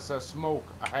out, there's a smoke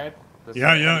ahead.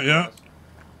 Yeah.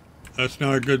 That's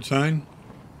not a good sign.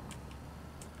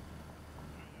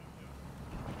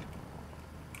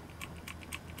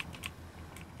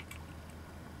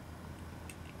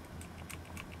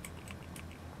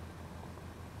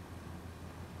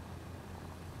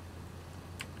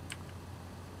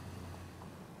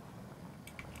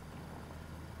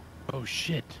 Oh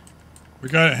shit. We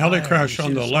got a heli crash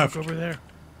on the left. Over there.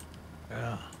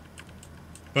 Yeah.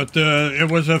 But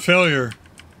it was a failure.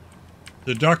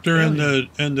 The doctor and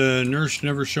the nurse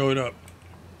never showed up.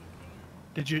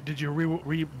 Did you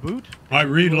reboot? I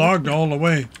relogged all the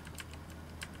way.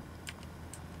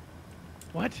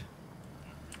 What?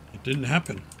 It didn't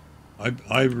happen. I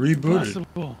rebooted.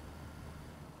 Impossible.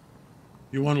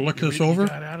 You want to look this You over?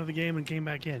 got out of the game and came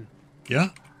back in. Yeah.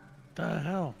 The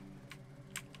hell?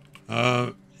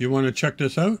 You want to check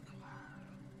this out?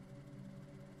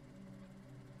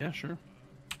 Yeah, sure.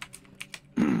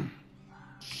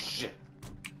 Shit.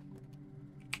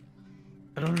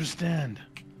 I don't understand.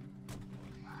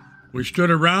 We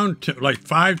stood around like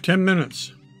 5-10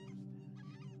 minutes.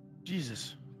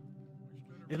 Jesus.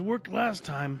 It worked last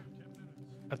time.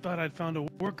 I thought I'd found a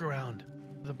workaround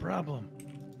to the problem.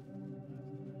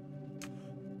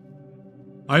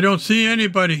 I don't see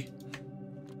anybody.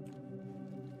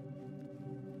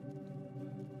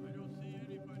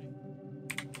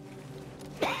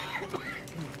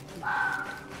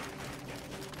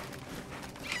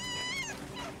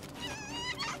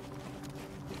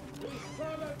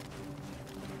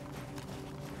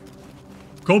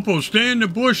 Copo, stay in the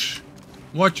bush.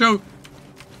 Watch out.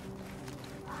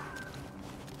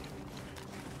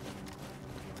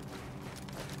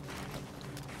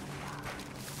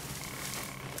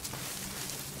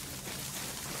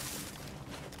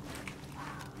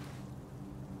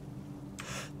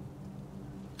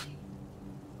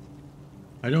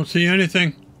 I don't see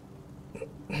anything.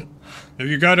 Have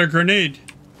you got a grenade?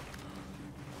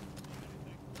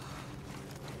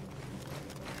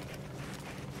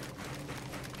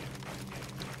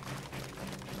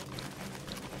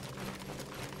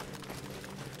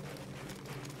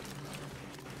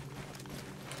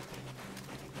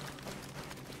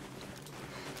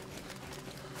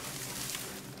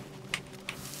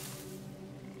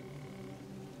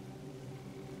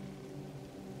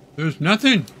 There's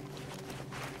nothing.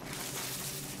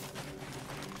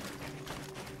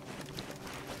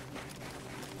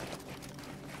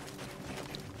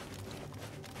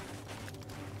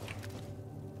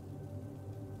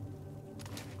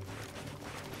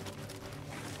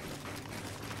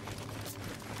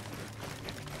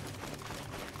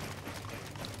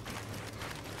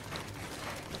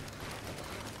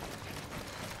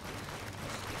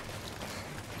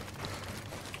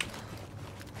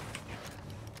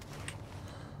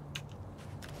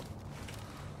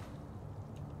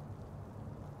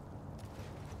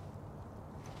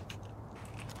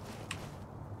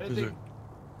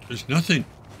 There's nothing.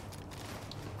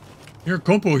 Here,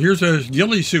 Copo, here's a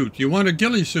ghillie suit. You want a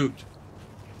ghillie suit?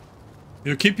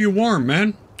 It'll keep you warm,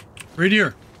 man. Right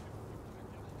here.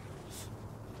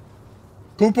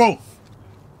 Copo!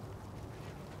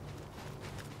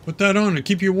 Put that on to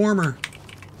keep you warmer.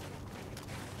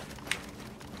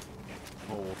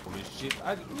 Holy shit,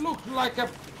 I look like a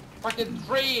fucking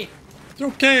tree! It's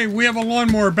okay, we have a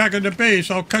lawnmower back at the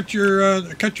base. I'll cut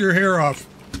your hair off.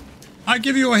 I'll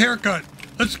give you a haircut.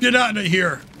 Let's get out of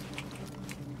here.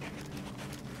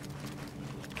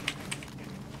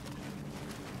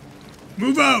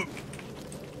 Move out.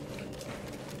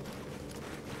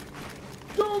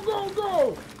 Go, go,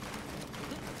 go!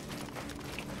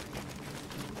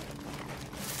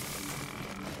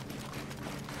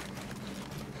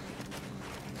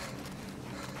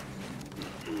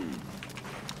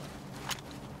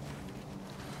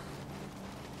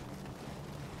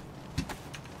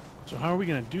 So how are we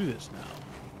gonna do this now?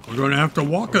 We're going to have to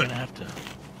walk We're it. gonna have to.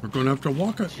 We're going to have to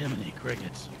walk it. Jiminy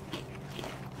crickets.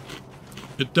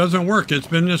 It doesn't work. It's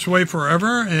been this way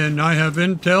forever, and I have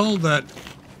intel that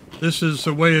this is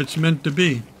the way it's meant to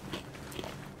be.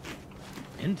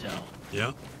 Intel.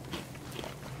 Yeah.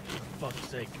 For fuck's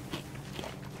sake.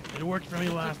 It worked for me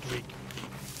last week.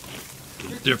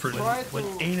 It's different. When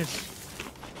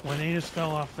Anus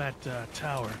fell off that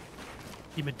tower,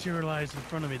 he materialized in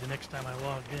front of me the next time I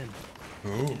logged in.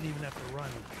 Oh. Didn't even have to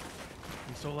run.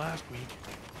 And so last week,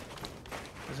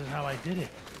 this is how I did it.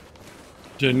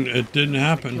 It didn't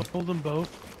happen. I killed them both.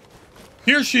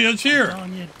 Here she is, I'm here.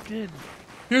 telling you, it did.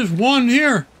 Here's one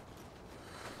here.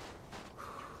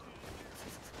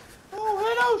 Oh,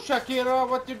 hello, Shakira.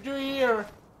 What you do here?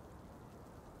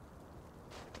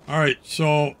 All right,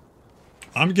 so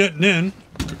I'm getting in.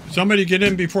 Somebody get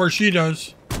in before she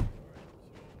does.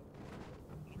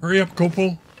 Hurry up,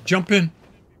 Copo. Jump in.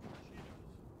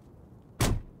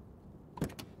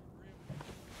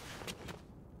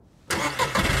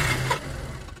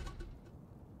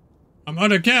 I'm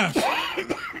out of gas.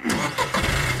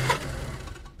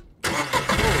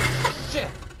 Oh, shit!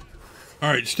 All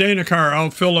right, stay in the car. I'll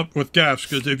fill up with gas,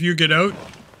 because if you get out,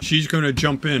 she's going to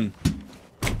jump in.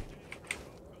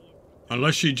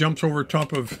 Unless she jumps over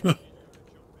top of...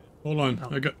 Hold on.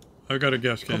 No. I got a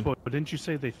gas can. Oh, but didn't you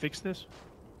say they fixed this?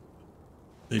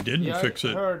 They didn't fix I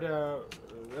it.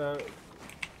 heard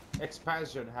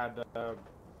expansion had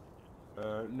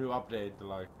new update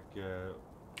like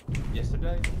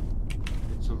yesterday.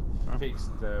 It should fix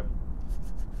the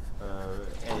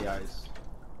AIs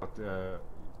not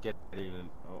getting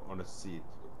on a seat.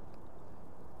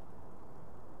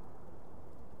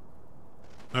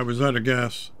 I was out of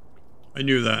gas. I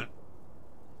knew that.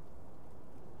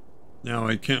 Now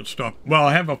I can't stop. Well,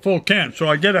 I have a full can, so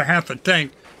I get a half a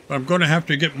tank, but I'm going to have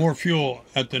to get more fuel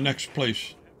at the next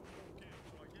place.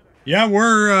 Yeah,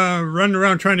 we're running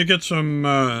around trying to get some,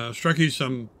 Strucky,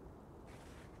 some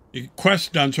quests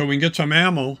done so we can get some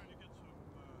ammo.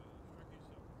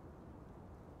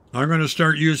 I'm going to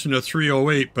start using a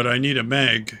 308, but I need a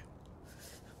mag.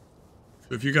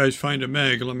 So if you guys find a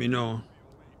mag, let me know.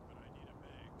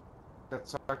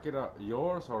 That's Sakira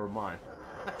yours or mine?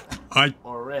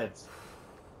 Or Red's?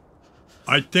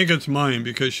 I think it's mine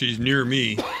because she's near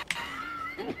me.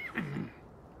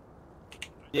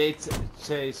 Yeah, it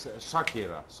says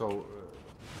Shakira, so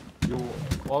you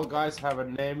all guys have a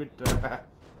named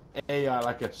AI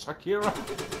like a Shakira?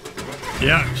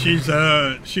 Yeah,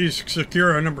 she's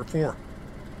Sakura number 4.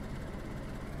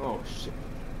 Oh shit.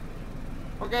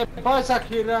 Okay, bye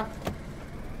Shakira.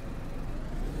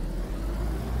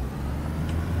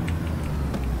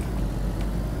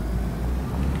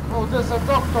 Oh, there's a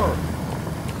doctor!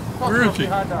 Where is he?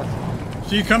 Behind us.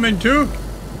 Is he coming too?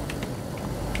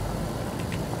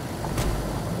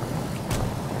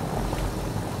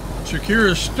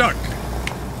 Shakira's stuck.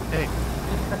 Hey,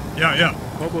 Yeah.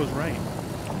 Bobo's right.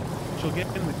 She'll get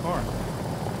in the car.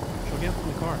 She'll get in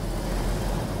the car.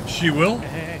 She will?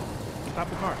 Hey. Stop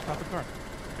the car. Stop the car.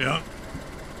 Yeah.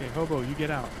 Okay, Hobo, you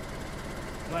get out.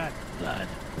 Vlad,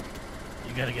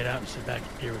 you gotta get out and sit back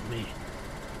here with me.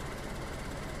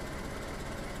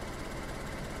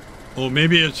 Oh,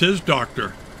 maybe it's his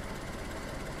doctor.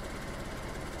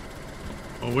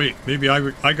 Oh, wait. Maybe I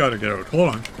gotta get out.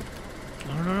 Hold on.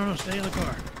 No, stay in the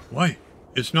car. Why?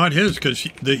 It's not his because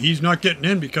he's not getting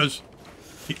in because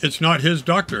it's not his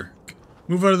doctor.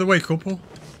 Move out of the way, Kopo.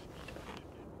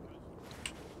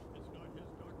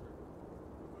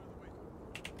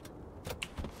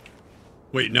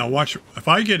 Wait, now watch. If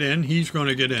I get in, he's going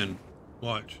to get in.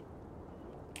 Watch.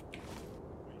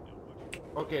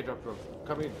 Okay, doctor,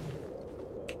 come in.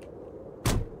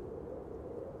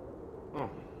 Oh,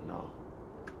 no.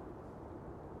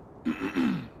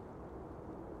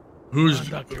 Who's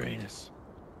Dr. Anus?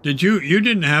 Did you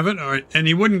didn't have it, all right, and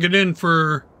he wouldn't get in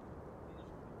for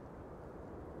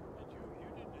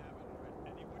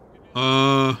Who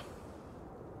are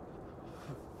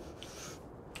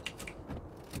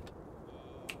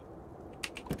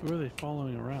they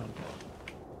following around?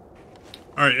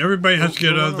 all right, everybody has to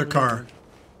get out of the car.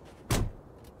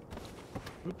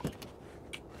 Oops.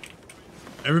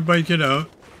 Everybody get out.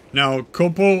 Now,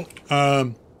 Kopo,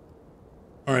 all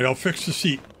right, I'll fix the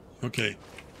seat. Okay.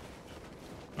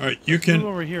 All right, you Let's can... move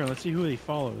over here. Let's see who he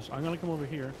follows. I'm going to come over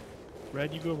here.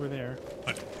 Red, you go over there.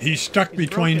 He's stuck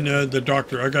between the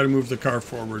doctor. I got to move the car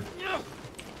forward.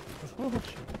 Oh,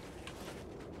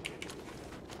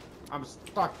 I'm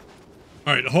stuck.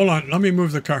 All right, hold on. Let me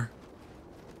move the car.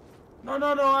 No,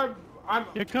 I'm...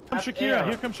 here comes at Shakira. air.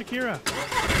 Here comes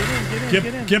Shakira. Get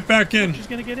in. Get back in. She's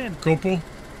going to get in. Kopo.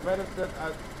 Where is that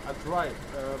I tried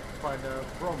find a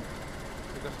front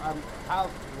because I'm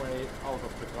halfway out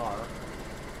of the car.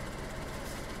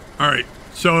 All right.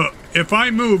 So if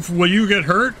I move, will you get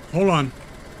hurt? Hold on.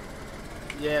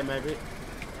 Yeah, maybe.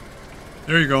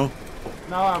 There you go.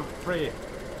 Now I'm free.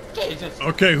 Jesus.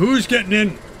 Okay, who's getting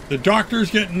in? The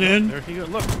doctor's getting in. There he goes.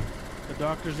 Look, the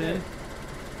doctor's in.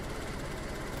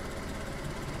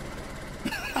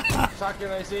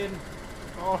 Sakura's in.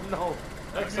 Oh no.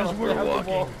 I guess we're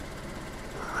walking.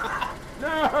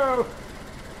 No.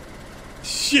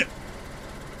 Shit.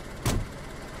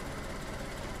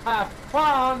 Have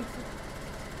fun.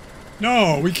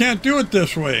 No, we can't do it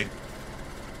this way.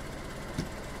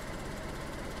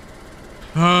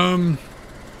 I'm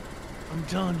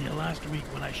telling you, last week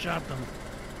when I shot them,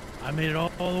 I made it all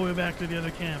the way back to the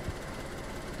other camp.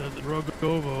 The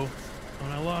Rogovo.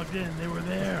 When I logged in, they were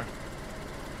there.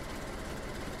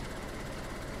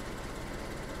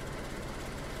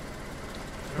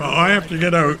 Well, I have to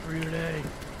get out. For you today.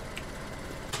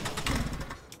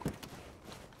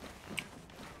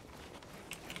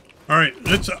 All right,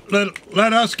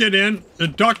 let us get in. The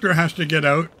doctor has to get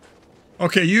out.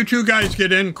 Okay, you two guys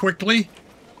get in quickly.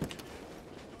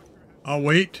 I'll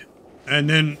wait, and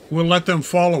then we'll let them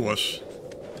follow us.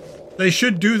 They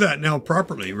should do that now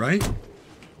properly, right?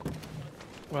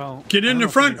 Well, Get in the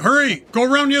front. Hurry.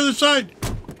 Go around the other side.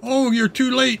 Oh, you're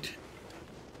too late.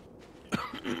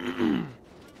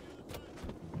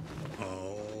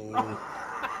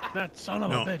 That son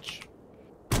of a bitch.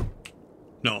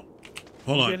 No.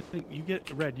 Hold on. You get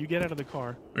Red. You get out of the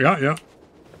car. Yeah, yeah.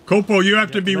 Copo, you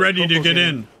have to be ready to get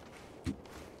in.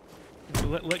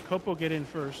 Let Copo get in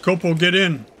first. Copo, get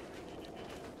in.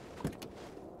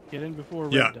 Get in before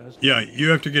Red does. Yeah, you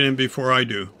have to get in before I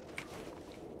do.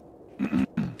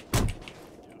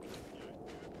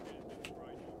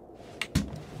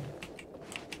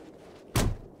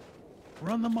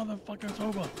 Run the motherfuckers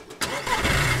over.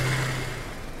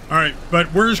 All right, but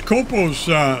where's Copo's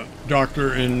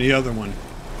doctor and the other one?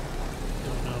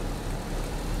 Don't know.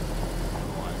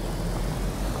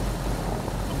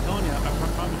 I'm telling you, I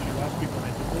promised you last week when I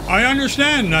did this. I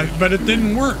understand, but it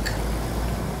didn't work.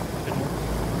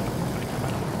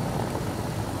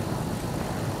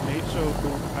 So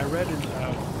I read in...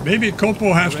 Maybe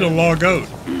Copo has to log out.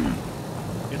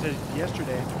 It says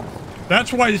yesterday.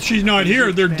 That's why she's not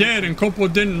here. They're dead, and Copo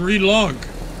didn't relog.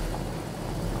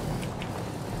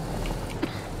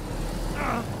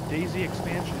 DayZ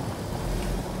expansion.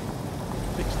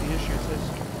 Fixed the issue. It says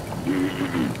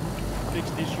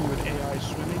fixed issue with AI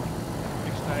swimming.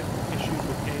 Fixed issues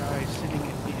with AI sitting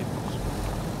in vehicles.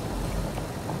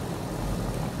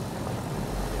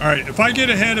 All right, if I get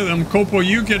ahead of them, Copo,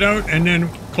 you get out and then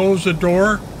close the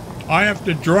door. I have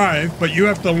to drive, but you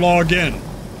have to log in.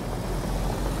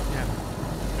 Yeah.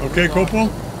 Okay,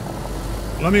 Copo?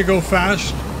 Let me go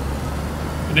fast.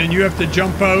 And then you have to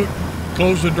jump out,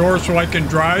 close the door so I can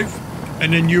drive,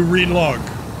 and then you relog.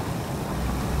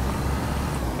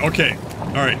 Okay,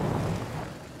 all right.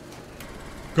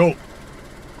 Go.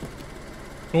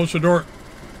 Close the door.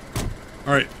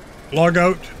 All right, log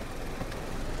out.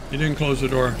 You didn't close the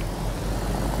door.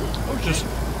 Oh, just...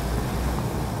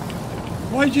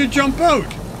 Why'd you jump out?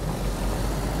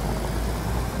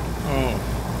 Oh.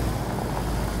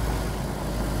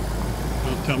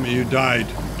 Don't tell me you died.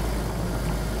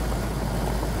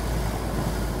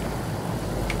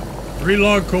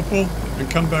 Relog, Copo, and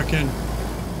come back in.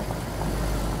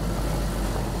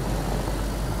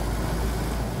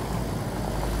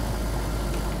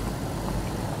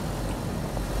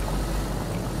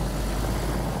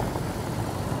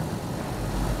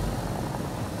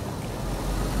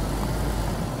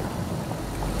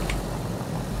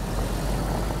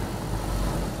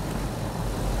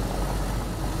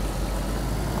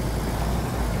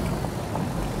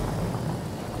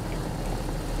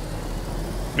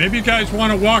 Maybe you guys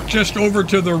want to walk just over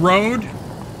to the road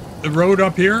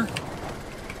up here,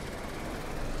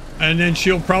 and then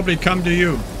she'll probably come to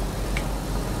you.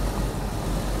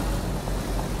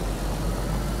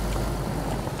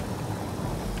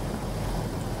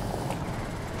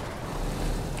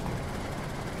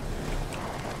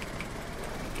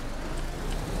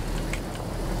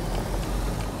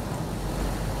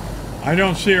 I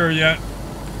don't see her yet.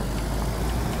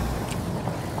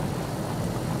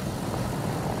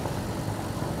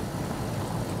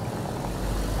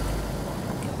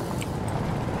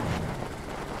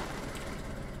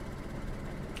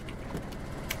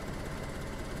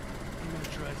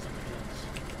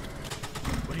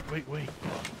 Wait.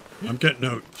 I'm getting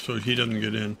out so he doesn't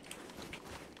get in.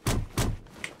 I'm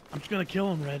just gonna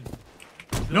kill him, Red.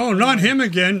 No, not him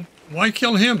again. Why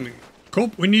kill him?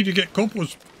 Cope, we need to get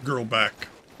Copo's girl back.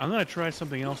 I'm gonna try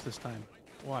something else this time.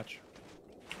 Watch.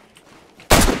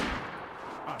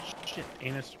 Oh shit,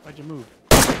 Anus, why'd you move?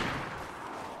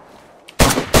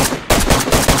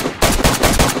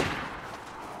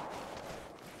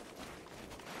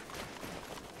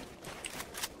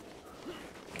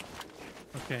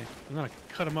 Okay, I'm gonna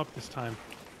cut him up this time.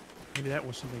 Maybe that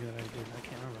was something that I did. I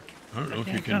can't remember. I don't know if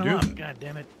you cut can him do up. it. God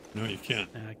damn it. No, you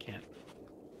can't. Nah, I can't.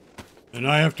 And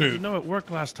I have to... No, it worked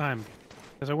last time.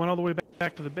 Because I went all the way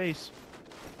back to the base.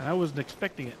 And I wasn't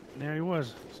expecting it. And there he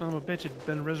was. Son of a bitch had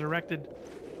been resurrected.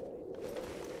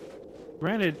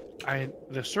 Granted,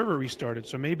 the server restarted,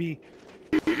 so maybe...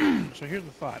 So here's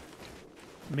the thought.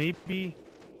 Maybe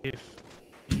if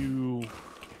you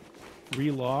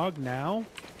relog now,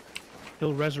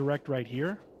 he'll resurrect right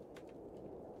here.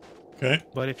 Okay.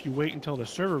 But if you wait until the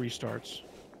server restarts,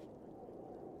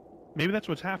 maybe that's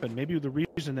what's happened. Maybe the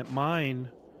reason that mine...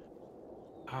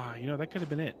 you know, that could have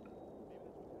been it.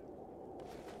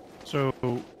 So...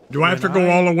 Do I have to go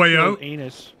all the way out?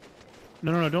 Anus...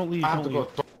 No, don't leave, don't leave.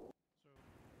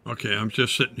 Okay, I'm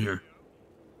just sitting here.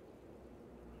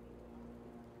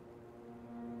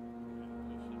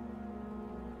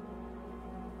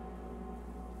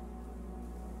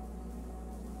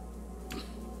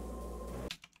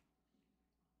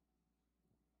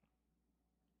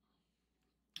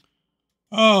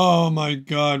 Oh my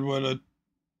God, what a...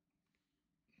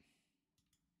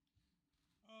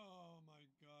 Oh my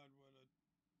God,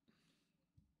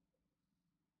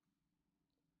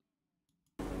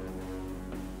 what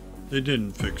They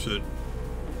didn't fix it.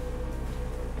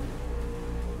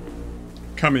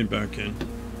 Coming back in.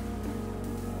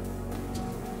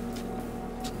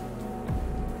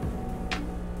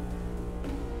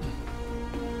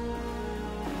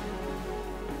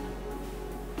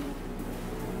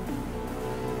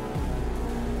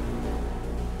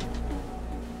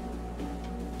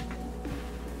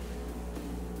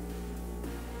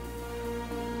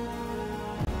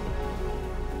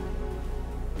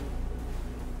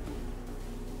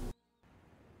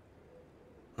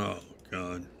 Oh,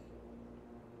 God.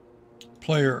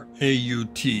 Player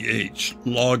AUTH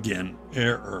login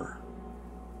error.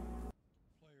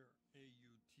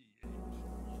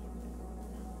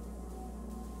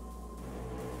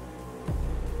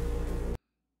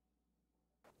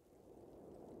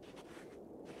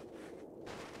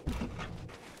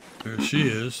 There she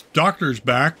is. Doctor's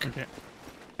back. Okay.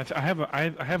 I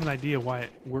have an idea why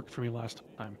it worked for me last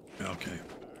time. Okay.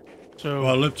 So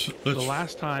Well, let's the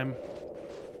last time,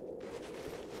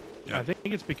 Yeah. I think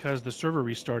it's because the server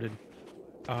restarted,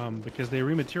 because they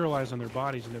rematerialize on their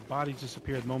bodies and their bodies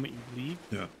disappear the moment you leave.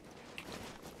 Yeah.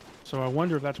 So I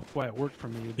wonder if that's why it worked for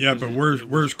me. Yeah, because but it where's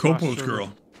was cross Copo's server.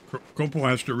 girl? Copo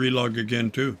has to relog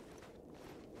again too.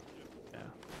 Yeah.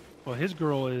 Well, his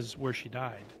girl is where she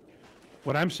died.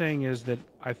 What I'm saying is that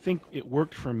I think it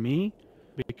worked for me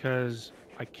because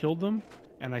I killed them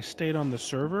and I stayed on the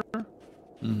server,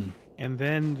 and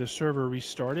then the server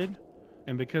restarted,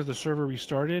 and because the server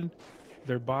restarted,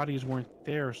 their bodies weren't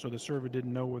there, so the server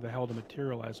didn't know where the hell to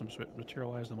materialize them, so it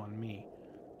materialized them on me.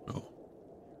 Oh.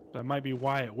 That might be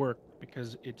why it worked,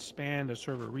 because it spanned a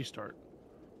server restart.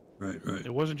 Right, right.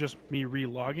 It wasn't just me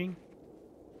re-logging,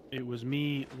 it was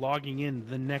me logging in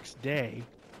the next day,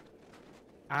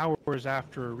 hours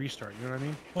after a restart, you know what I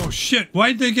mean? Oh shit!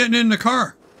 Why'd they get in the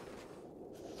car?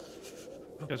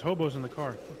 Because Hobo's in the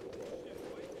car.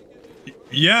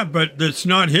 Yeah, but it's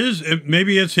not his.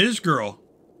 Maybe it's his girl.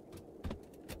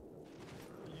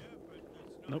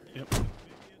 Nope, yep.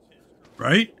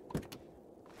 Right?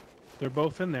 They're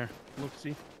both in there. Look,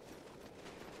 see?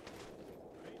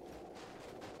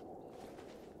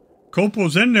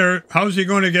 Copo's in there. How's he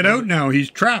going to get out now? He's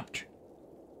trapped.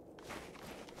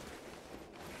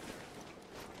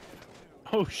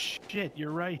 Oh shit,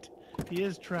 you're right. He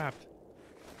is trapped.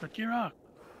 Akira!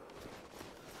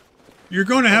 You're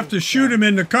going to have to shoot him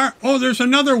in the car. Oh, there's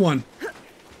another one.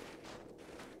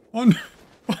 On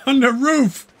the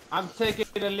roof. I'm taking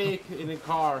a leak in the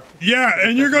car. Yeah,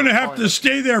 and you're going to have to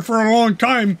stay there for a long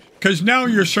time because now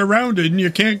you're surrounded and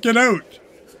you can't get out.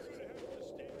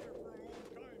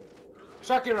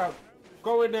 Shakira,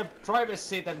 go in the driver's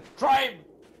seat and drive!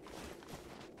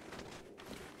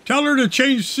 Tell her to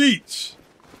change seats.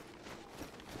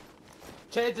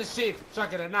 Change the seat,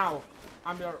 Shakira, now.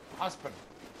 I'm your husband.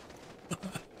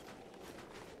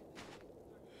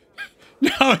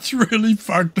 Now it's really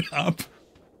fucked up.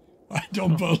 I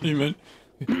don't believe it.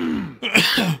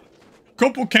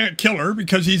 Copo can't kill her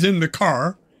because he's in the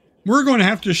car. We're going to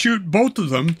have to shoot both of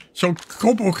them so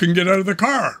Copo can get out of the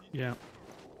car. Yeah.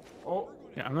 Oh,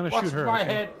 Yeah, I'm gonna watch shoot her. my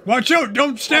okay? head. Watch out.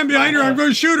 Don't stand behind her. I'm going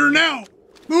to shoot her now.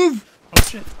 Move. Oh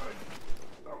shit.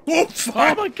 Oh, Oh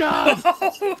fuck. my god!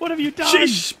 What have you done?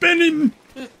 She's spinning.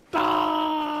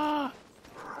 Ah!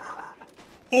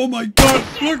 Oh, my God.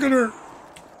 Look at her.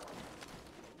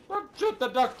 Don't shoot the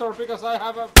doctor because I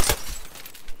have a...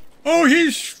 Oh,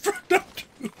 he's fucked up.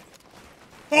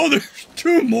 Oh, there's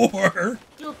two more.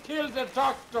 You killed the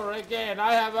doctor again.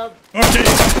 I have a... Okay.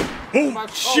 Oh, My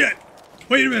shit.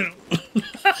 Wait a minute.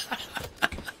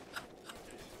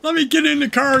 Let me get in the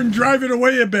car and drive it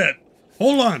away a bit.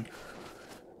 Hold on.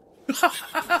 Look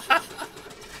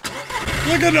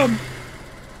at them.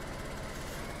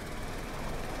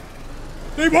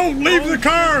 They won't leave the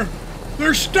car.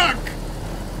 They're stuck.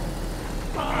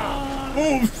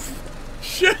 Oh,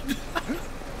 shit.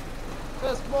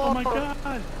 There's more. Oh my god!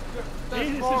 There's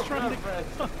Anus more, is trying to...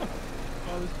 girlfriend.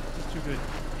 Oh, this is too good.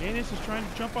 Anus is trying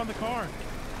to jump on the car.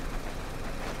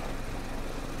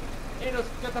 Enos,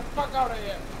 get the fuck out of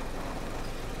here.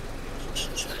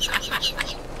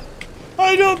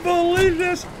 I don't believe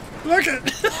this. Look at...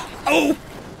 Oh.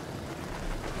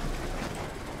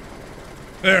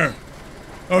 There.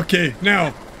 Okay,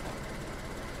 now.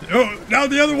 Oh, now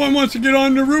the other one wants to get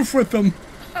on the roof with them.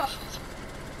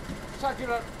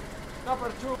 Shakira,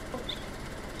 number 2.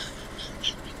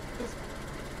 This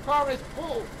car is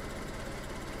full.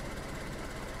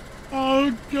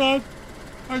 Oh, God.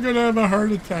 I'm going to have a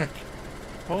heart attack.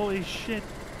 Holy shit.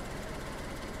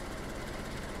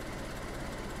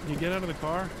 Can you get out of the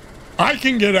car? I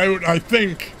can get out, I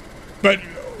think, but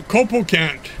Copo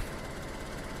can't.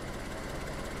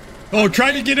 Oh,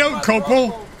 try to get out,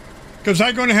 Copo, because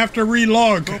I'm going to have to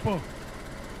relog. Copo,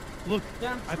 look,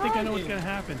 Yeah, I'm I think I know what's trying.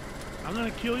 gonna happen. I'm gonna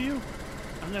kill you.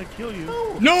 I'm gonna kill you.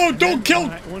 No, And don't then kill.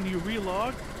 when you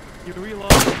relog.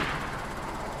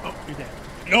 Oh, you're dead.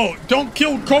 No, don't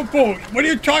kill Copo. What are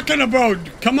you talking about?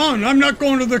 Come on, I'm not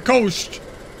going to the coast.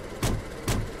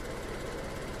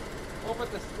 Open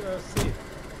the seat.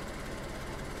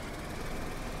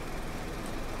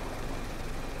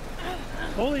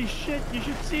 Holy shit! You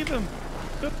should see them.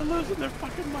 They're losing their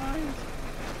fucking minds.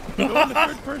 Go in the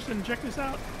third person. Check this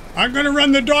out. I'm going to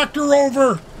run the doctor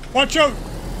over. Watch out.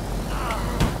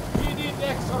 We need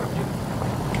exorcism.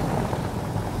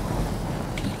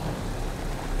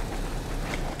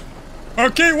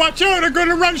 Okay, watch out. I'm going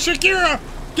to run Shakira.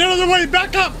 Get out of the way.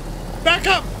 Back up. Back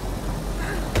up.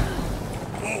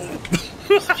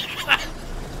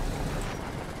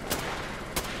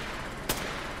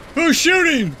 Who's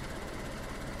shooting?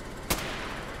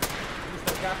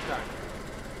 Mr. Captain.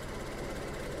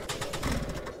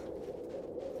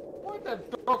 Why the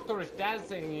doctor is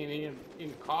dancing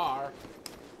in car?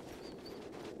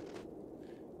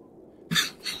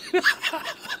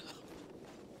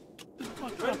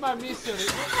 When my misery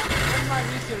is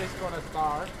gonna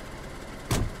start?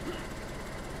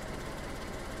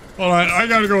 Hold on. I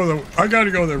got to go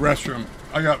to the restroom.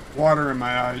 I got water in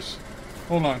my eyes.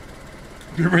 Hold on.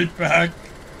 Be right back.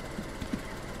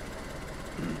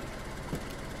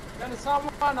 Can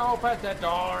someone open the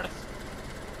doors?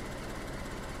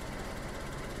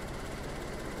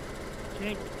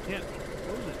 Can't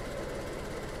close it.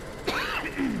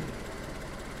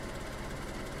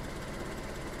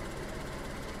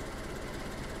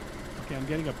 Okay, I'm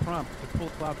getting a prompt to pull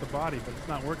out the body, but it's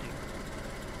not working.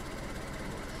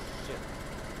 Shit.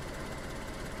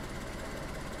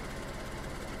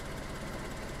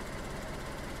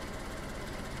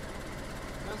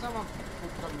 Can someone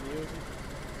put some music?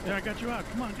 Yeah, I got you out.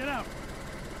 Come on, get out.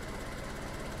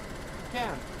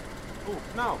 Can. Oh,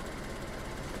 no.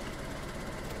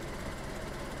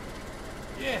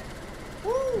 Yeah.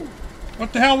 Woo!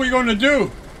 What the hell are we going to do?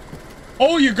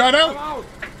 Oh, you got I'm out? out.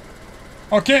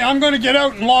 Okay, I'm going to get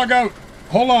out and log out.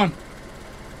 Hold on.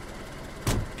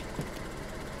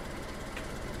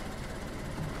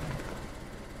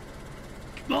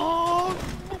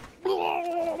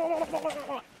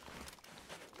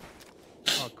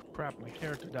 Oh crap, my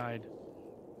character died.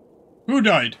 Who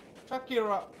died?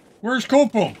 Shakira. Where's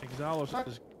Copo?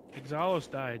 Exalos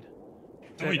died.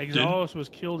 No, he didn't. Exalos was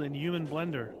killed in human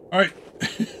blender. All right.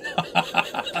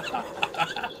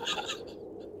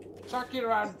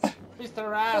 Shakira,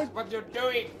 Mr. Ass, what you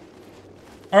doing?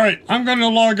 All right, I'm going to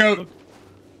log out.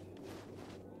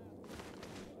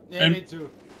 Yeah, And- me too.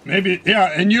 Maybe,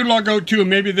 yeah, and you log out too.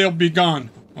 Maybe they'll be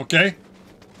gone. Okay?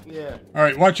 Yeah. All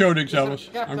right, watch out,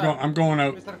 Exelis. Captain. I'm going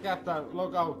out. Mr. Captain,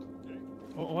 log out.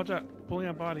 Oh, watch out. Pulling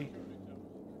out body.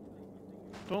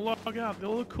 Don't log out.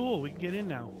 They'll look cool. We can get in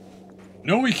now.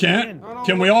 No, we can't. No,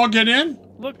 Can we all get in?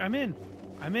 Look, I'm in.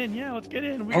 I'm in. Yeah, let's get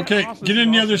in. We got Okay, awesome. get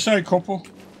in the other side, Copo.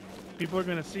 People are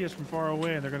going to see us from far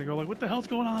away, and they're going to go like, what the hell's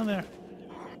going on there?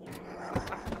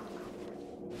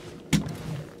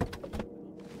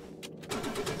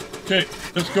 Okay,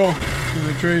 let's go to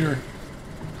the trader.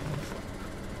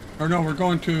 Or no, we're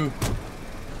going to...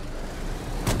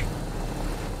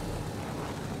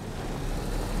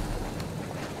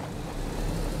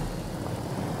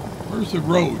 Where's the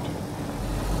road?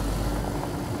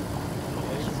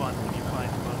 It's fun when you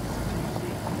find bugs.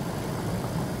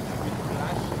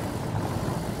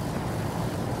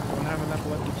 Don't have enough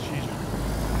left with seizure.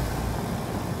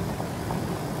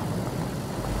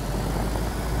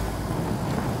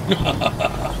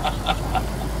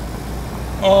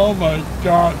 Oh my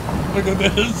god, look at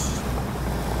this.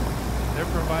 They're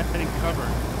providing cover.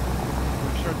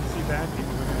 When we start to see bad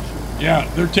people, we're going to shoot. Yeah,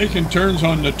 they're taking turns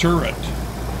on the turret. The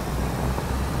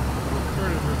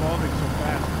turret is revolving so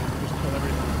fast, we can just kill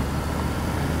everything.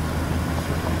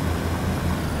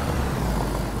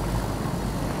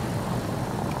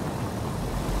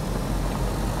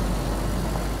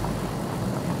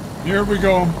 Here we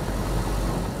go.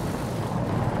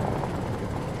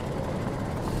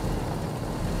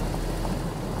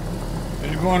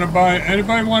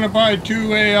 Anybody want to buy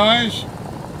 2 AIs?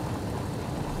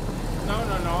 No,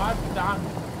 I'm done.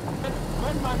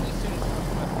 When my mission is going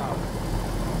to start?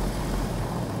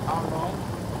 How long?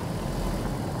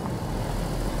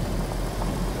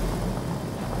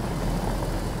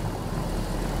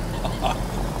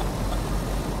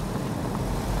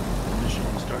 The mission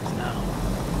starts now.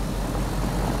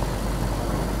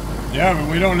 Yeah,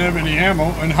 but we don't have any ammo.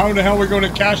 And how the hell are we going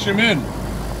to cash them in? Yeah,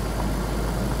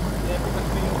 because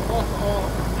we got all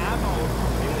ammo,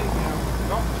 healing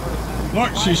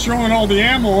Look, she's throwing all the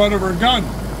ammo out of her gun.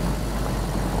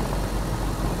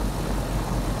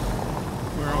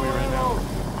 Where are we right now?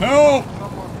 Help!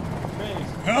 Someone, please.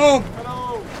 Help!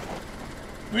 Hello!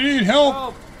 We need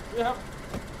help! Help!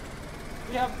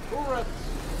 We have turrets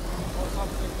or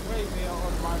something crazy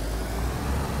on my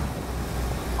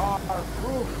car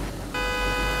roof.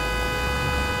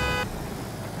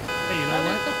 Hey, you know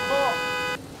what?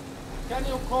 Can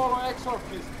you call an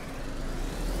exorcist?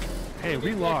 Hey,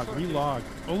 relog.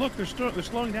 Oh look, they're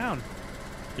slowing down.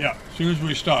 Yeah, as soon as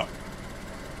we stop.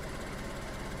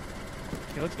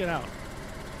 Okay, let's get out.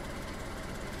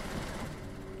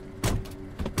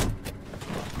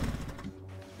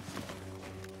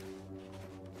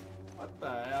 What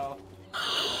the hell?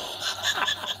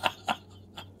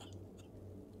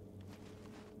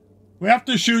 We have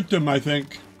to shoot them, I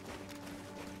think.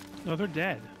 No, they're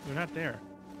dead. They're not there.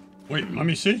 Wait, let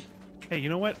me see. Hey, you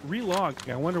know what?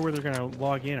 Relog. I wonder where they're gonna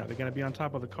log in. Are they gonna be on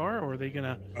top of the car, or are they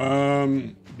gonna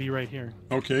be right here?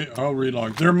 Okay, I'll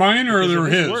relog. They're mine or they're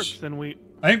if this his? Works, then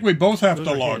I think we both have those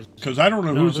to are log his. because I don't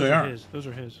know whose they are. Those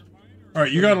are his. All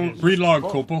right, you got to relog,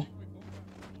 Copel.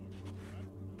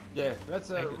 Yeah, that's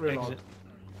a reload. Exit.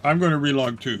 I'm going to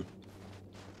relog too.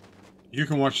 You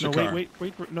can watch the No, car. wait for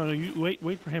you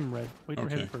wait for him, Red. Wait for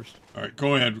him first. All right,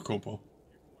 go ahead, Copel.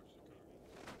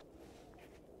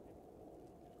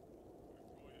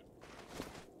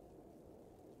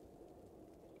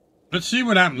 Let's see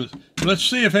what happens. Let's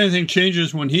see if anything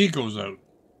changes when he goes out.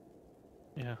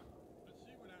 Yeah.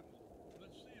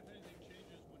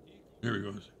 Here he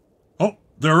goes. Oh,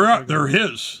 they're out. They're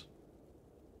his.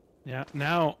 Yeah.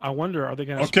 Now I wonder, are they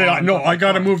gonna? Okay, I know. I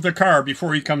got to move the car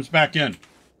before he comes back in.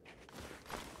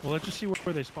 Well, let's just see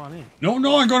where they spawn in. No, I'm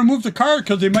going to move the car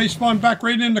because they might spawn back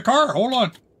right in the car. Hold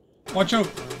on. Watch out.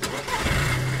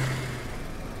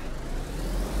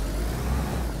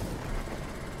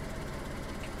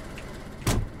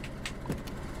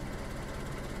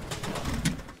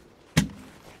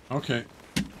 Okay.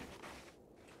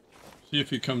 See if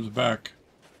he comes back.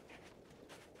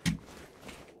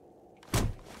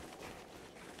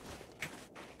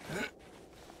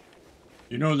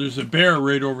 You know, there's a bear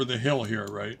right over the hill here,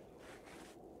 right?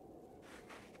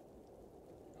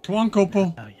 Come on,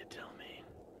 Copel. Now you tell me.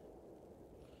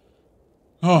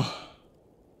 Oh.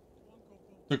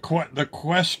 The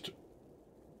quest.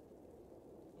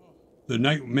 The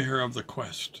nightmare of the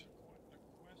quest.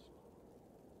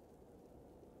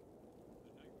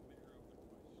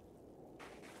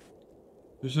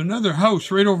 There's another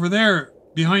house right over there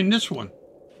behind this one.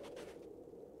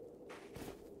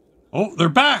 Oh, they're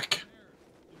back.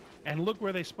 And look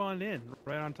where they spawned in,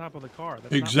 right on top of the car.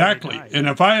 That's Exactly. not where they died. And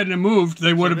if I hadn't moved,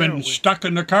 they would have there been we- stuck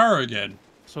in the car again.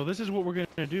 So this is what we're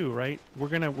gonna do, right? We're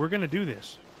gonna do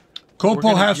this.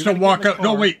 Copel has you're to gonna get walk in the out. No,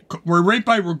 car. wait. We're right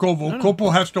by Rogovo. No, no.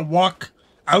 Copel has to walk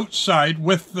outside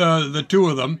with the two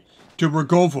of them to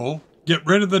Rogovo, get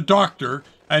rid of the doctor,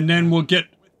 and then we'll get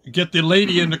the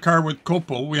lady in the car with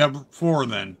Copel. We have 4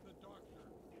 then.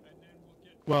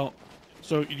 Well,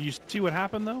 so you see what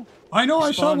happened though? I know. They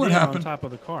I saw spawned what in happened. on top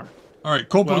of the car. All right,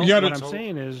 Copel, Well, you got what I'm to.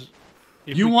 saying is,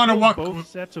 if You we wanna kill walk- both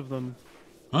sets of them.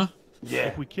 Huh? Yeah.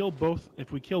 If we kill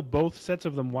both sets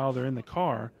of them while they're in the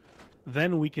car,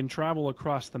 then we can travel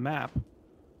across the map,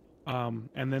 and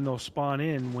then they'll spawn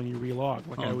in when you relog.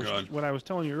 Like God. what I was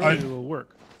telling you earlier will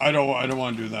work. I don't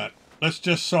want to do that. Let's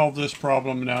just solve this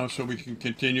problem now so we can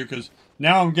continue, because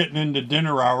now I'm getting into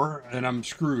dinner hour and I'm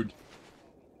screwed.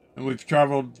 And we've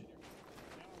traveled...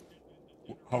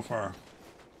 How far?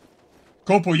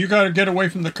 Copel, you got to get away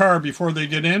from the car before they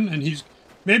get in, and he's...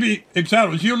 Maybe,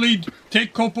 Exatos, you lead,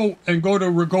 take Copel and go to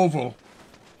Rogovo.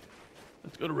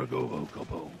 Let's go to Rogovo,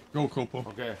 Kopo. Go, Copel.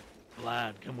 Okay.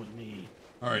 Lad, come with me.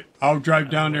 All right, I'll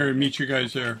drive down there and meet you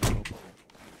guys there.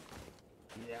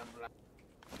 Yeah.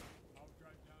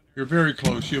 You're very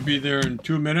close. You'll be there in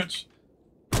 2 minutes.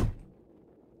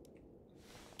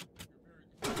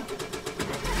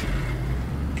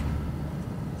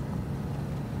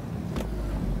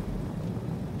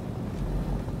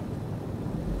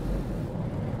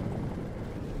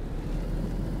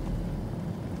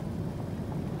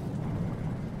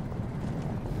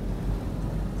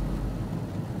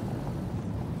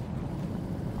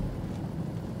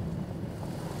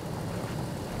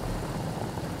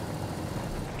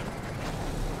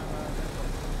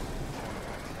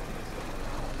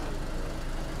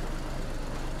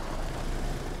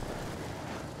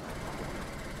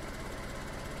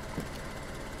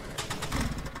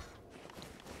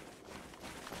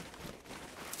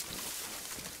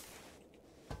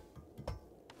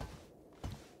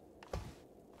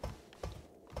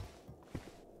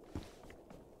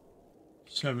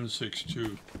 Seven 6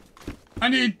 2. I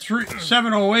need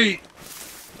 708.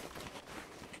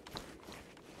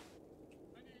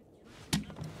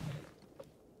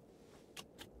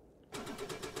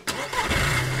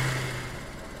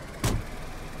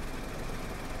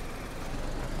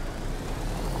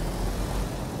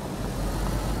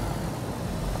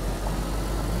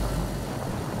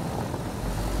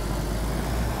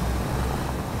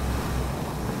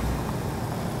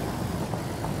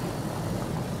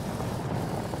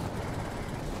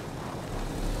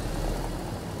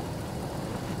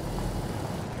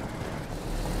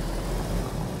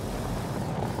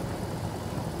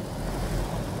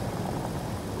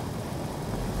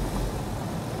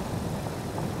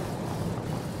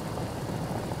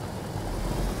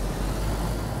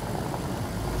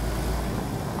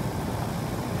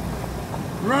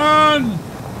 Run!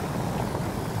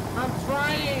 I'm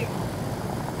trying!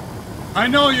 I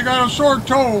know you got a sore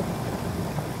toe.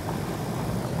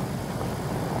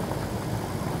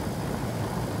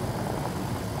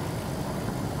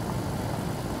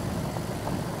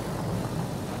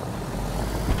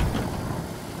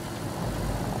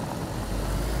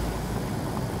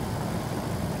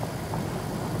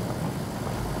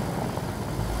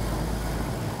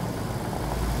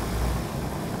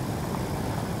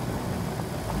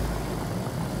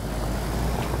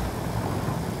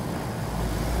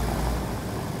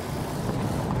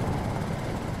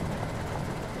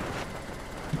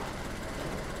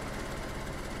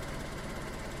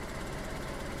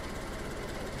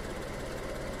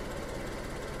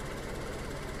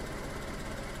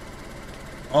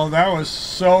 Oh, that was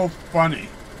so funny.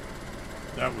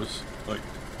 That was, like,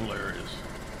 hilarious.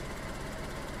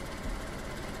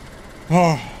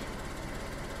 Oh.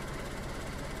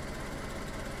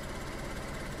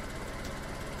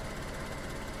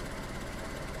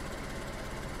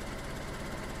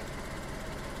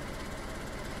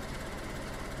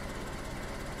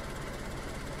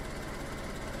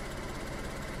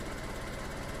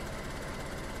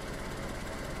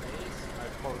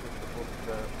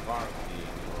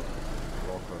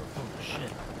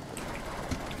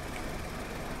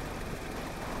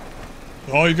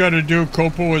 All you got to do,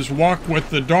 Copo, is walk with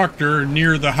the doctor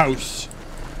near the house.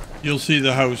 You'll see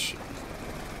the house.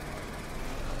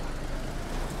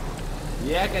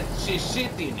 Yeah, I can see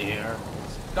shit in here.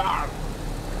 It's dark.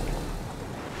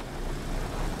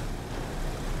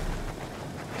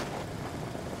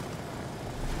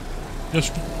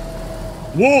 Just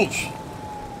wolves.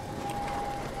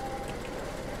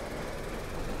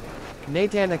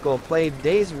 Natanical played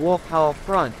DayZ Wolf Howl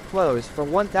Front Close for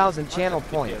 1,000 channel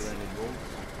points.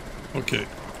 Okay.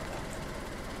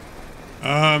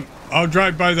 I'll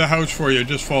drive by the house for you.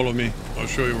 Just follow me. I'll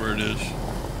show you where it is,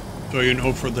 so you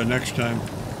know for the next time.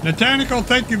 Natanical,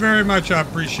 thank you very much. I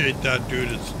appreciate that, dude.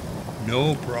 It's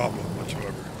no problem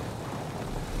whatsoever.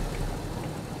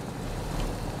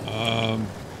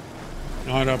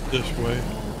 Not up this way.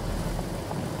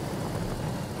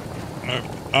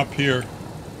 Up here.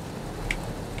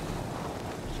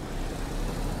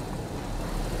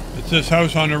 It's this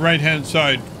house on the right-hand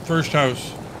side. First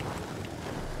house.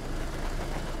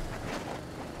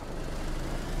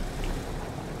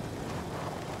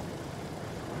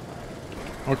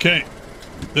 Okay.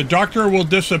 The doctor will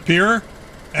disappear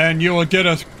and you will get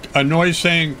a noise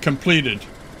saying completed.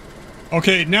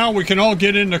 Okay, now we can all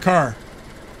get in the car.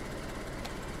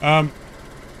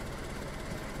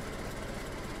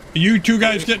 You two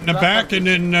guys get in the back and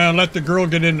then let the girl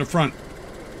get in the front.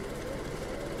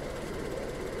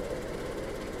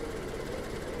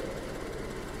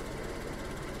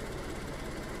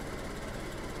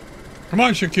 Come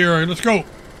on, Shakira, let's go.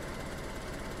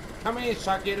 Come in,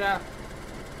 Shakira.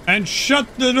 And shut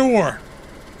the door.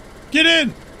 Get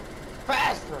in.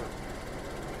 Faster.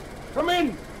 Come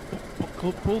in.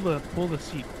 Pull the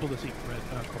seat, Red.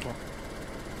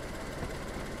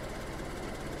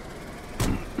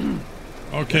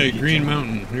 Okay, Green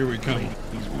Mountain, here we come.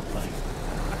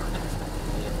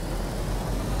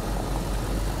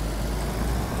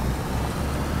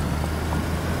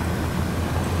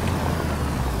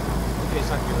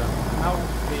 How we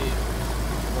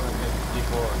gonna get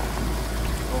before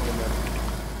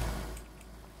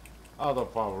out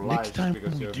of our lives Next time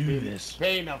because we you're do this,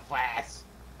 pain of ass.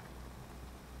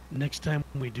 next time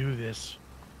we do this,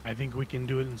 I think we can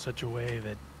do it in such a way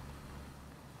that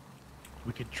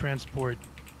we could transport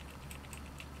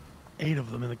 8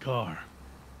 of them in the car.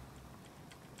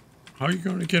 How are you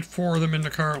going to get 4 of them in the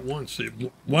car at once?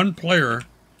 One player.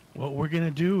 What we're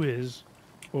gonna do is,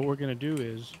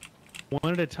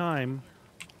 one at a time,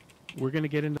 we're gonna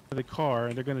get into the car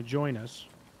and they're gonna join us,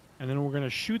 and then we're gonna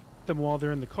shoot them while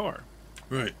they're in the car.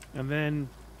 Right. And then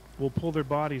we'll pull their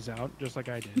bodies out, just like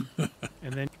I did.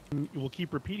 And then we'll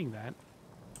keep repeating that.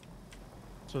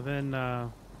 So then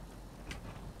I'll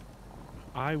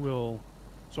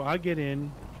get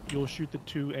in, you'll shoot the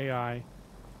 2 AI,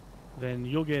 then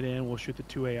you'll get in, we'll shoot the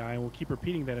 2 AI, and we'll keep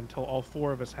repeating that until all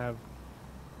 4 of us have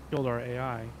killed our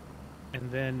AI. And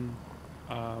then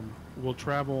we'll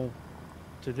travel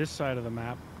to this side of the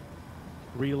map,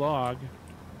 relog,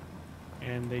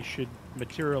 and they should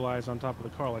materialize on top of the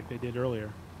car like they did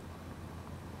earlier.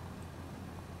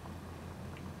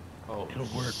 Oh, It'll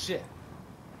work. shit.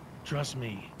 Trust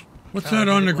me. What's How I that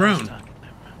did on it the last ground? time.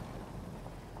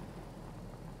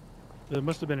 There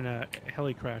must have been a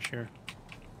heli crash here.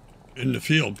 In the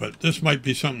field, but this might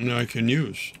be something I can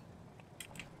use.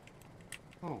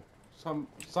 Oh, some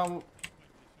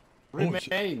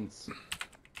remains.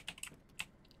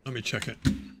 Let me check it.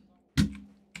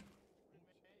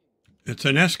 It's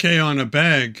an SK on a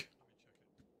bag.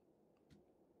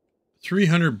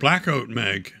 300 blackout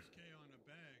mag.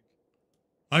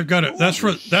 I've got it. That's for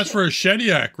a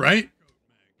Shediac, right?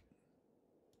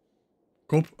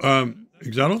 Go,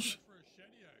 Exelos?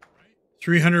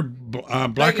 300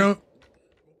 blackout.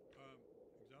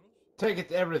 Take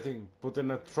it, everything. Put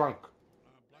in a trunk.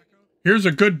 Here's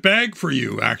a good bag for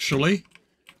you, actually.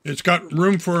 It's got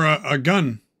room for a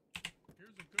gun.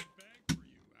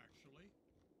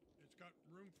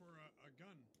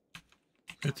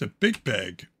 It's a big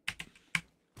bag.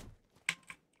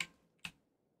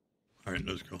 All right,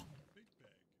 let's go.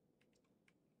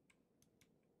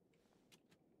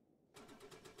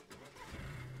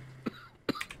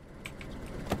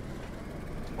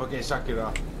 Okay,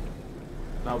 Shakira.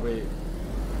 Now we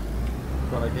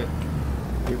gonna get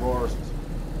divorced.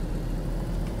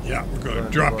 Yeah, we're going Gonna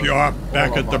to drop you off divorce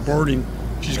back all at of the us. boarding.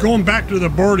 She's going back to the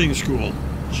boarding school.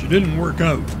 She didn't work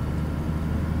out.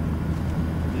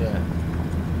 Yeah.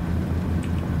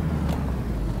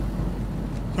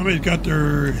 Somebody's got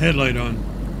their headlight on.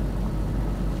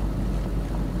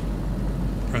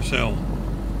 Press L.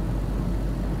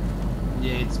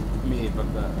 Yeah, it's me, but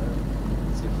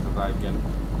it seems that I can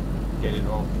get it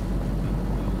off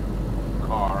the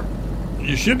car.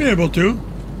 You should be able to.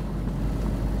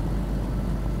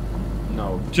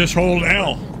 No. Just hold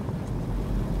L.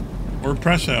 Or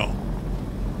press L.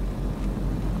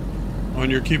 On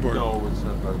your keyboard. No, it's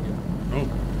not working. Oh.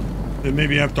 Then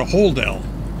maybe you have to hold L.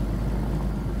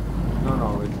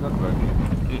 No, it's not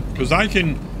working. Because I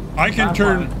can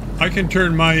turn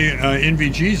my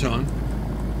NVGs on.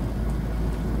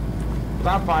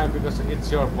 That's fine because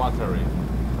it's your battery.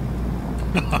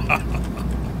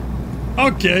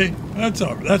 Okay, that's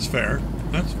fair.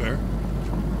 That's fair.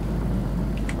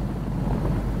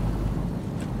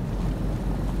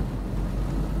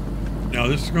 Now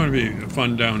this is going to be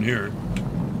fun down here.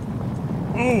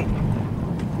 Oh,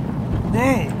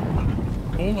 whoa!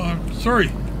 Hold on.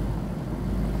 Sorry.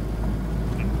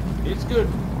 It's good.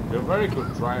 You're a very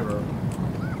good driver.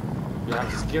 You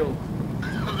have skill.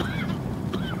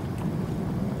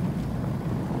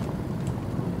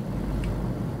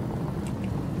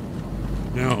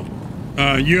 Now,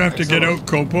 you have to get out,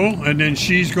 Copo, and then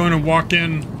she's going to walk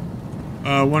in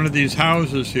one of these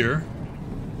houses here.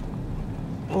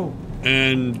 Oh.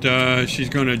 And she's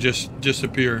going to just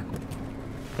disappear.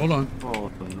 Hold on.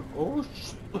 Oh, oh.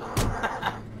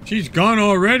 She's gone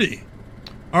already.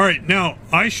 All right, now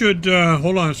I should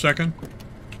hold on a second.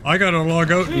 I got to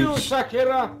log out. See you,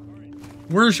 Shakira.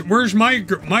 Where's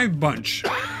my bunch?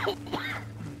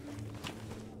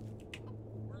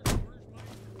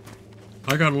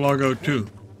 I got to log out too.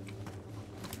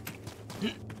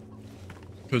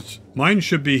 Because mine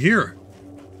should be here.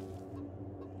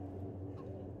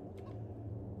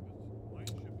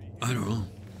 I don't know.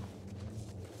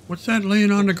 What's that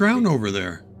laying on the ground over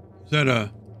there? Is that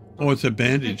a... Oh, it's a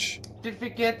bandage. Did we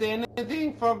get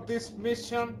anything from this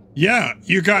mission? Yeah,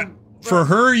 you got... For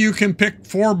her, you can pick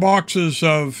 4 boxes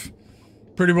of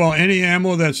pretty well any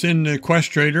ammo that's in the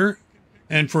quest trader.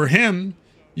 And for him,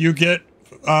 you get...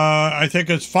 I think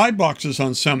it's 5 boxes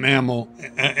on some ammo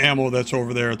that's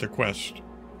over there at the quest.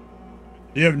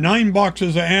 You have 9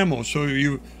 boxes of ammo, so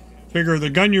you figure the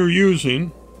gun you're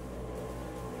using...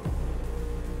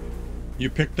 You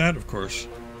picked that, of course.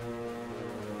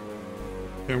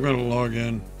 Okay, I'm going to log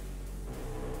in.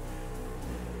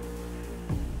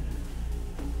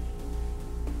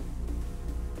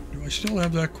 Do I still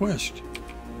have that quest?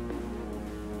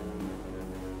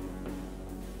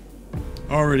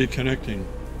 Already connecting.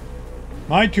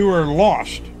 My 2 are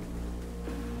lost.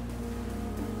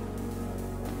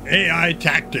 AI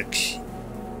tactics.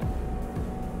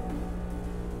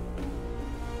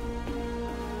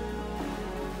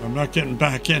 I'm not getting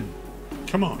back in.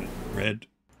 Come on, Red.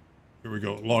 Here we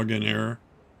go. Login error.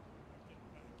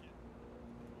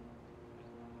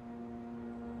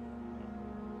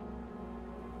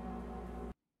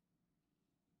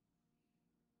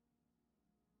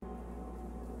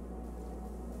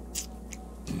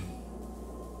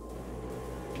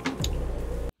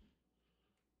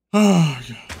 Oh,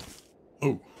 God.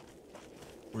 Oh,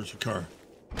 where's the car?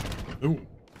 Oh,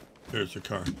 there's the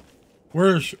car.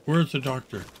 Where's the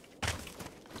doctor?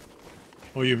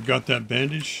 Oh, you've got that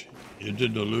bandage? You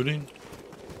did the looting?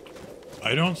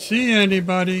 I don't see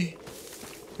anybody.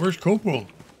 Where's Copo?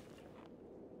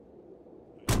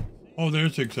 Oh,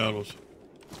 there's Exalos.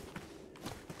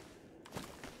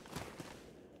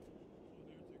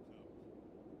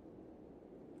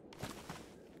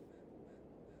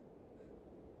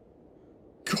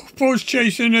 Copo's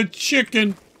chasing a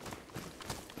chicken.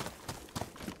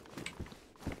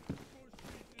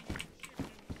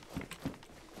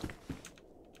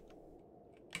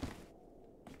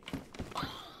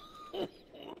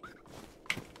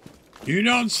 You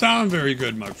don't sound very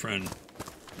good, my friend.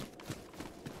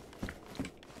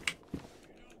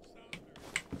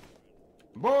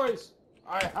 Boys,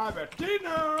 I have a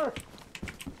dinner!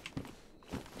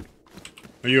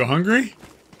 Are you hungry?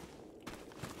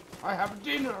 I have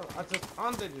dinner! I just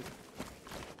hunted it.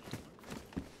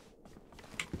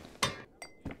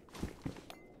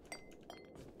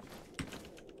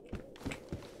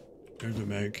 There's a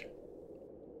mag.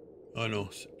 Oh no,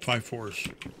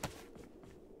 5.4s.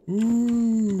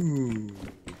 Ooh.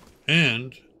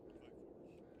 And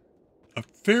a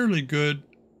fairly good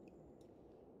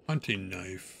hunting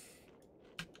knife.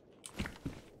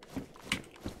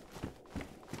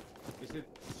 Is it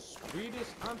Swedish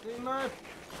hunting knife?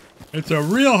 It's a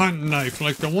real hunting knife,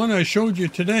 like the one I showed you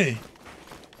today.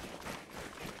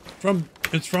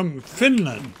 It's from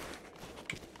Finland.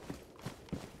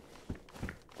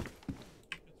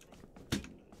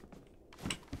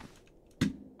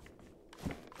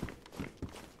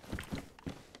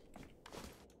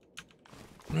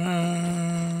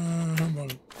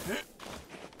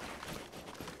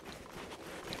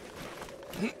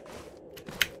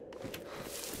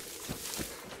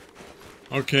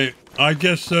 Okay, I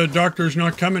guess the doctor's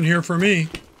not coming here for me.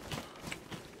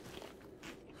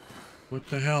 What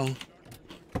the hell?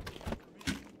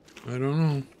 I don't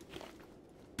know.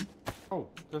 Oh,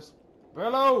 just...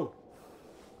 Hello!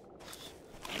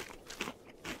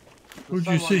 Who'd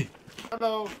you see?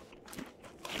 Hello!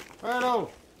 Hello!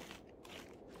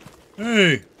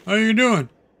 Hey, how you doing?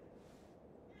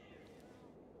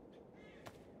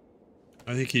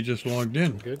 I think he just logged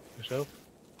in. Good. Yourself?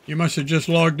 You must have just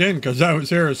logged in, because I was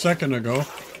here a second ago.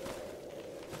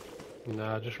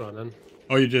 Nah, just ran in.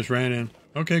 Oh, you just ran in.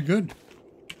 Okay, good.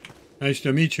 Nice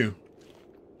to meet you.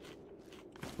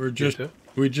 We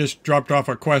just dropped off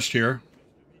a quest here.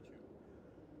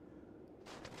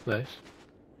 Nice.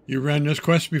 You ran this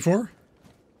quest before?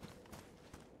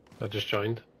 I just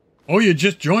joined. Oh, you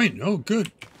just joined. Oh,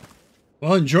 good.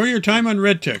 Well, enjoy your time on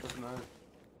Red-Tic.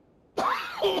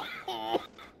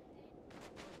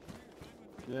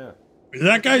 Yeah.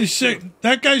 That guy's sick.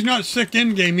 That guy's not sick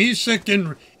in game. He's sick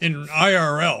in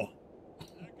IRL.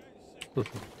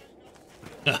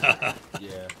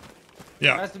 Yeah.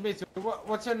 Yeah. Nice to meet you.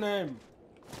 What's your name?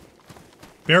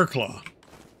 Bearclaw.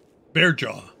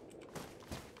 Bearjaw.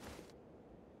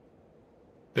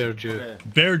 Bear Jew. Okay.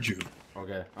 Bearjew.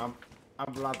 Okay. I'm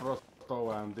Vlad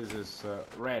Rostov and this is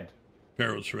Red.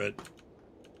 Barrel's red.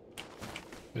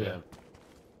 Yeah.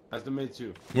 Nice to meet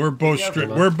you. We're both careful,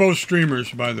 we're both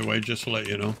streamers, by the way, just to let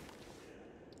you know.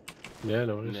 Yeah,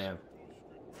 no worries. Yeah.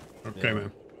 Okay, Yeah.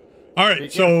 man. All right,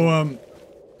 so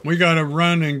we got to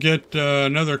run and get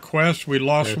another quest. We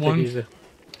lost Take it one. easy.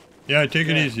 Yeah, take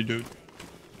it easy, dude.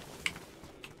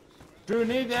 Do you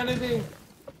need anything?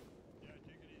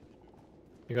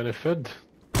 You got any food?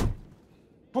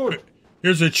 Food.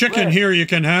 Here's a chicken Where? here you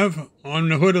can have on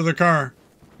the hood of the car.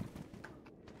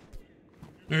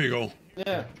 There you go.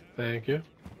 Yeah. Thank you.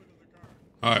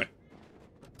 All right.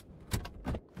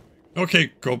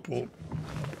 Okay, Kopel.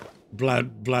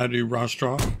 Vladdy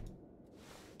Rostov.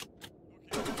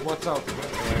 What's up?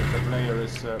 The player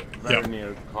is very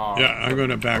near car. Yeah, I'm going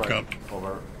to back Right up.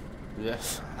 Over.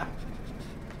 Yes.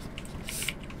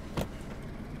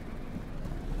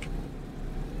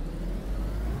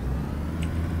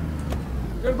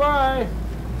 Goodbye.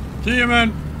 See you,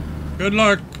 man. Good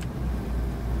luck.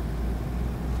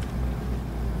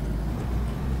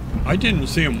 I didn't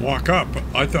see him walk up.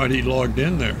 I thought he logged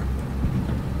in there.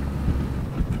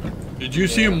 Did you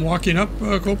see him walking up,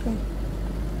 Kopel?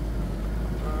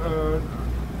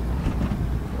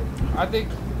 I think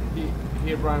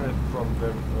he ran it from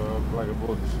the like a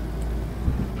woods.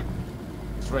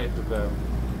 straight to the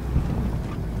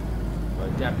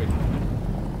cabin.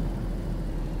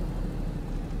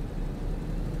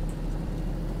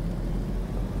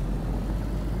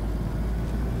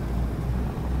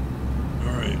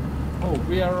 All right. Oh,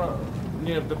 we are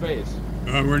near the base.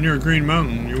 We're near Green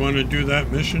Mountain. You want to do that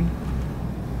mission?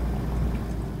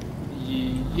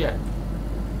 Yeah.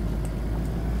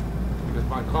 Because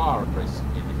my car is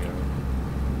in here.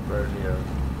 Very near.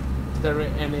 Is there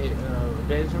any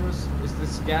dangerous? Is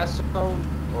this gas zone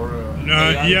or?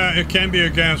 Yeah, it can be a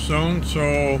gas zone,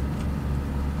 so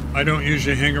I don't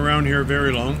usually hang around here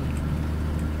very long.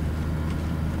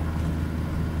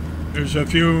 There's a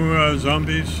few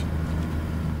zombies.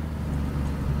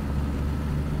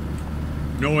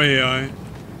 No AI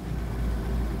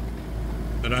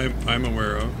that I'm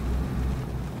aware of.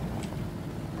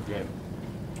 Okay.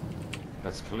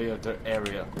 Let's clear the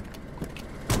area.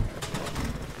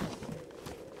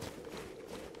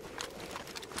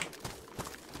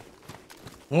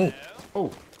 Oh.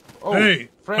 Oh. Hey,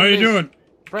 how you doing?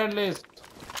 Friendlies.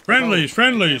 Friendlies.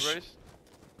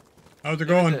 How's it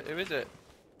going? Who is it?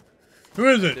 Who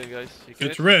is How it? you doing, guys? You good?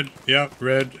 It's Red. Yeah,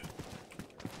 Red.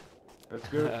 That's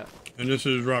good. And this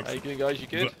is Rock. How you doing, guys? You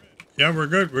good? Yeah, we're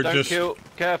good. We're Don't just. kill.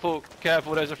 Careful.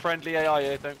 There's a friendly AI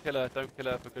here. Don't kill her. For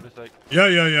goodness sake.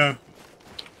 Yeah.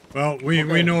 Well, we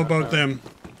know about them.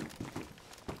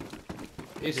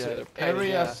 Is Yeah, the they're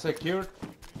area pain, secured?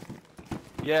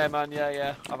 Yeah, man.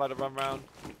 Yeah. I've had a run round.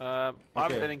 I haven't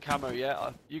Okay. been in camo yet.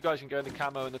 You guys can go in the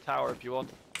camo in the tower if you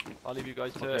want. I'll leave you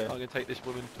guys to it. Okay. I'm gonna take this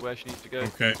woman to where she needs to go.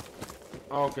 Okay.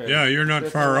 Okay. Yeah, you're not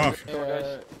There's far no, off.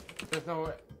 There's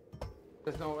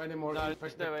no any more. No,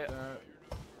 infected, no, yeah.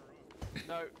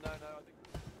 No. I think...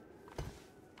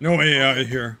 No AI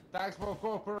here. Thanks for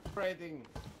cooperating.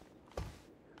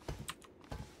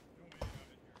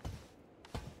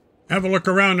 Have a look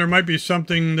around. There might be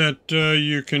something that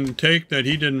you can take that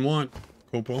he didn't want,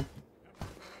 Kopo.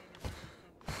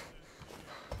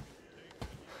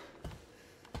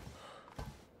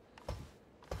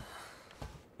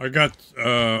 I got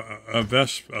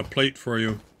a plate for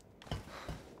you.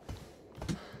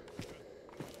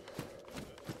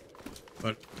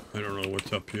 But I don't know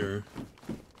what's up here.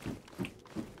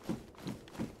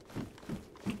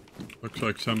 Looks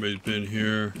like somebody's been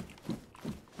here.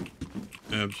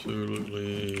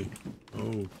 Absolutely.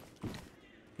 Oh.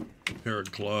 Pair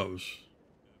of gloves.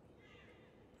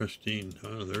 Pristine.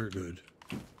 Oh, they're good.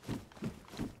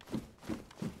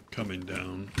 Coming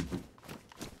down.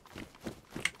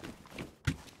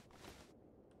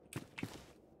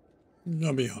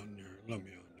 Let me on there.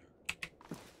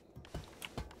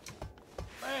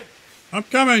 Man, I'm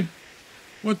coming.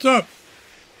 What's up?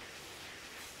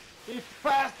 be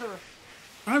faster.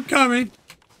 I'm coming.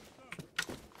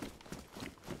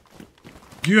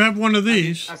 Do you have one of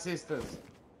these? Assistance.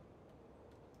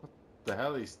 What the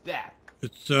hell is that?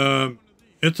 It's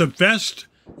a vest,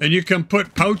 and you can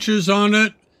put pouches on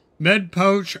it. Med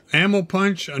pouch, ammo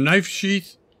punch, a knife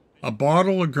sheath, a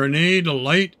bottle, a grenade, a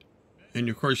light, and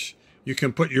of course you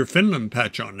can put your Finland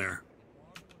patch on there.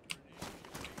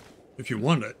 If you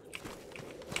want it.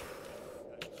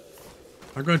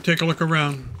 I'm going to take a look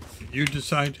around. You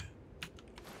decide.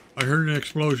 I heard an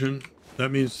explosion. That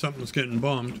means something's getting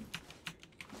bombed.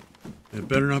 It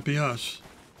better not be us.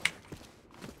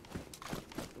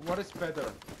 What is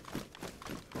better?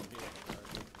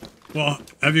 Well,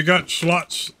 have you got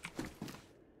slots?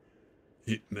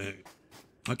 8 mag.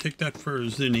 I'll take that for a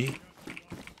Zinni.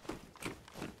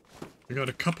 I got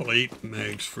a couple 8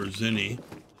 mags for Zinni.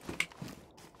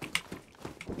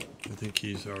 I think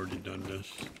he's already done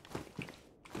this.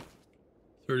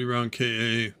 30 round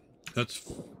KA. That's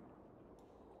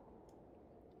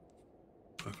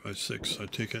 556. I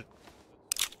take it.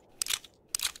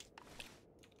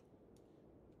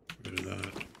 Rid of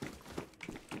that.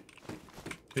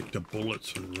 Take the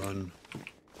bullets and run.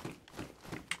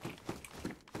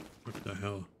 What the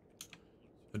hell?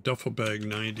 A duffel bag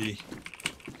 90.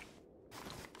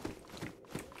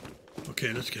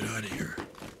 Okay, let's get out of here.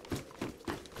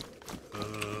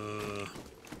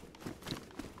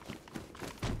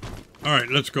 All right,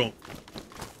 let's go.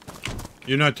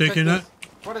 You're not taking that?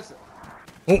 What is it?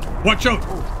 Oh, watch out!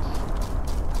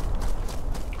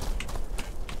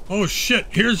 Oh shit,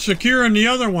 here's securing the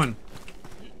other one.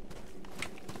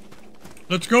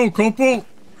 Let's go, Kopo.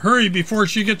 Hurry before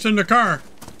she gets in the car.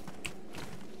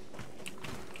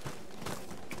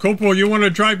 Kopo, you want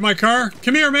to drive my car?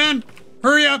 Come here, man.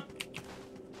 Hurry up.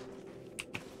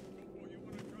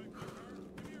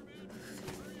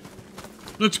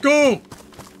 Let's go.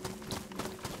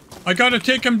 I got to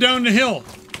take him down the hill.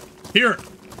 Here.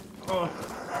 Oh.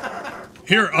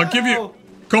 Here, I'll give you...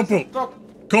 Kopo.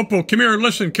 Copo, come here and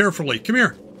listen carefully. Come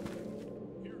here.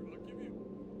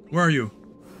 Where are you?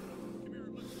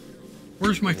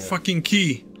 Where's my fucking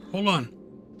key? Hold on.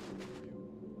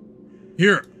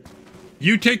 Here.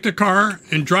 You take the car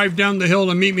and drive down the hill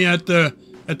and meet me at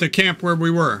the camp where we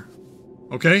were.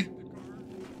 Okay?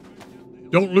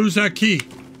 Don't lose that key.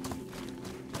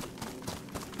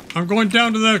 I'm going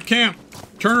down to the camp.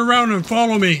 Turn around and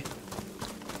follow me.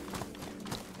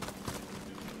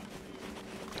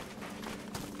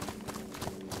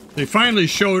 They finally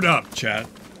showed up, chat.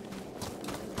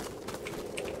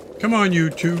 Come on, you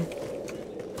two.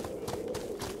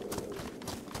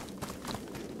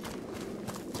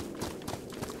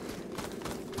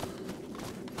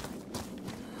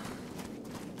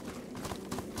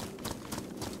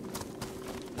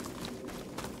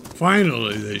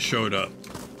 Finally, they showed up.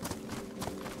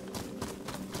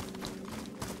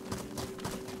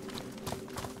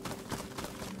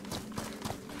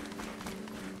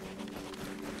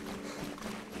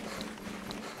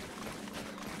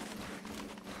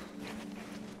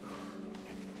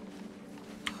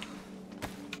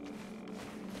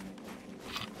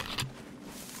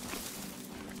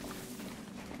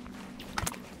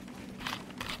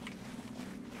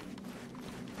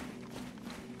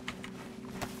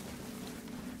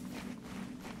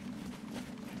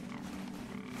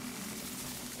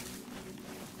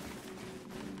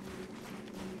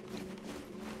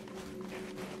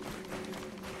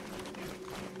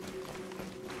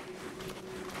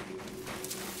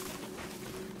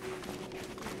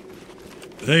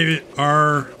 They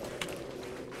are...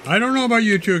 I don't know about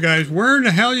you two guys. Where in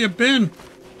the hell you been?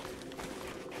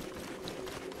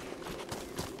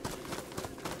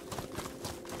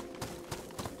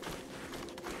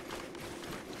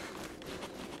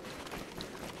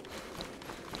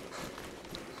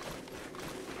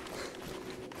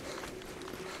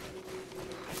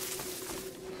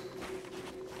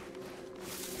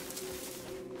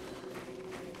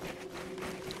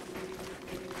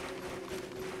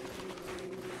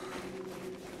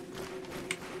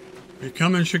 You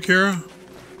coming, Shakira?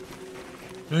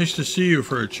 Nice to see you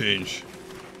for a change.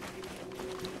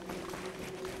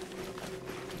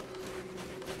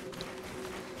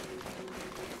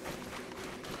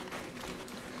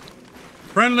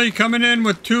 Friendly coming in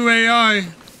with 2 AI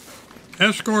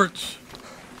escorts.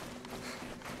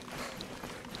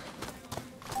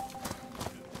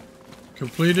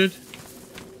 Completed.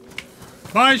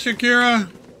 Bye, Shakira.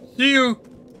 See you.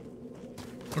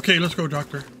 Okay, let's go,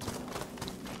 Doctor.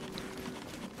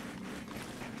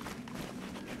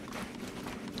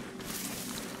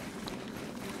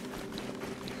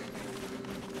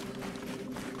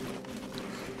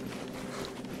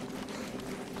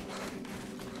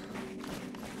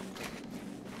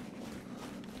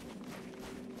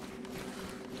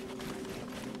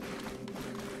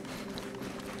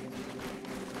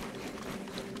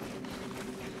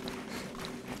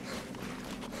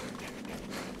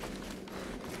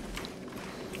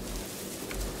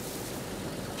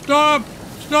 Stop!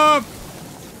 Stop!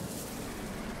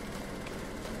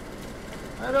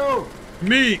 Hello!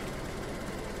 Me!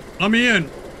 Let me in.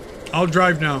 I'll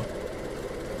drive now.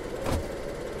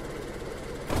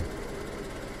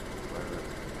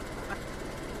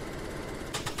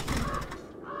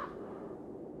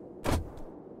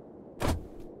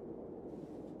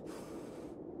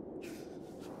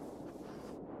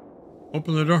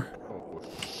 Open the door. Oh,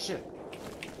 shit.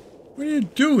 What are you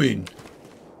doing?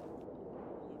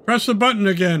 Press the button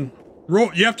again.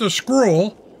 Roll. You have to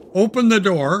scroll. Open the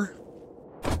door.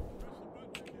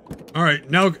 All right,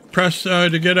 now press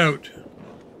to get out.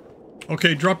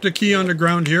 Okay, drop the key on the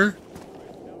ground here.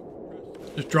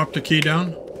 Just drop the key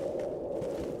down.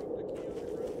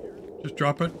 Just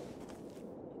drop it.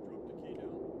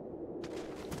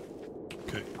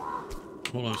 Okay.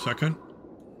 Hold on a second.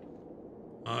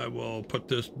 I will put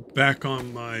this back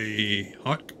on my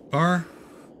hot bar.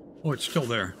 Oh, it's still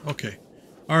there. Okay.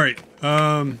 All right.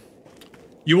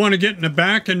 You want to get in the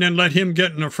back and then let him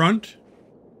get in the front?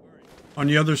 On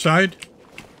the other side?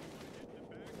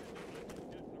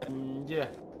 Yeah.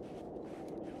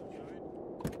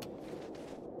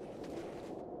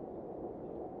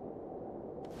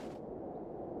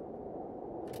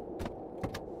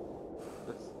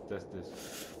 Let's test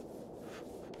this.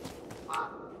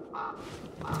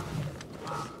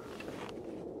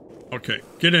 Okay,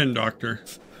 get in, Doctor.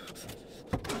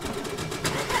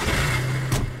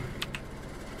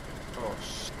 Oh,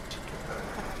 shit.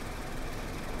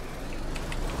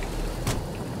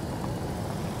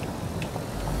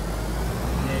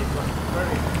 Yeah, it was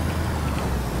very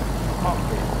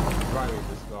comfy driving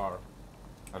this car.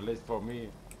 At least for me.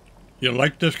 You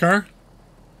like this car?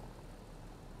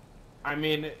 I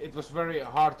mean, it was very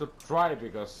hard to try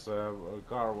because the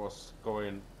car was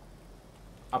going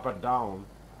up and down.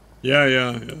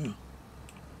 Yeah.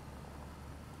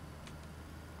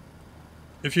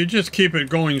 If you just keep it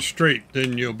going straight,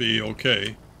 then you'll be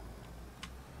okay.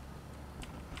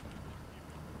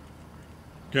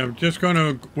 Okay, I'm just going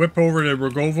to whip over to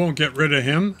Rogovo and get rid of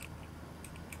him.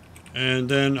 And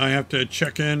then I have to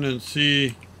check in and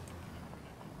see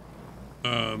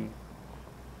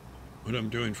what I'm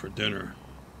doing for dinner.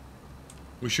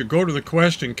 We should go to the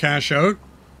quest and cash out.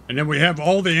 And then we have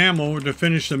all the ammo to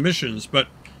finish the missions. But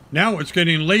now it's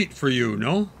getting late for you,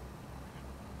 no?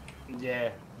 Yeah,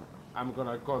 I'm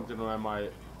gonna continue my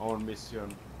own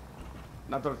mission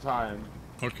another time.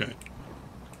 Okay.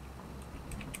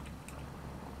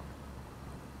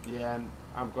 Yeah, and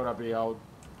I'm gonna be out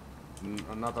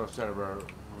another server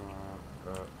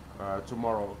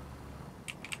tomorrow.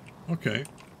 Okay.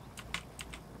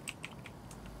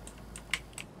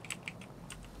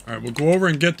 All right, we'll go over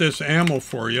and get this ammo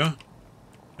for you.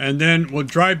 And then we'll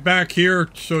drive back here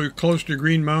so you're close to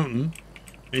Green Mountain.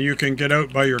 And you can get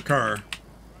out by your car.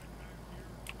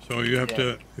 So you have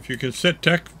to, if you can sit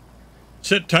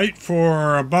tight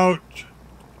for about,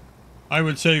 I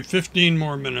would say 15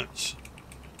 more minutes.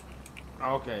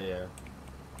 Okay, yeah.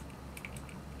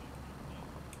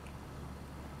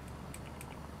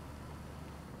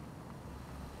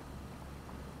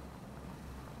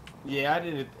 Yeah, I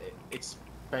didn't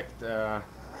expect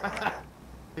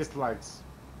dislikes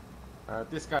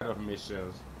this kind of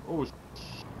missions. Oh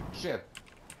shit!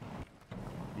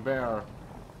 Bear.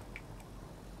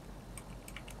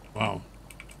 Wow.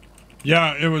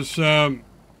 Yeah, it was.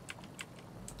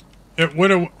 It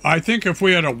would have. I think if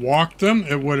we had to walk them,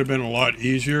 it would have been a lot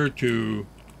easier to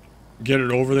get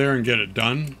it over there and get it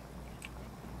done.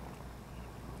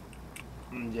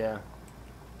 Yeah.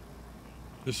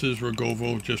 This is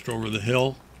Rogovo, just over the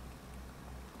hill.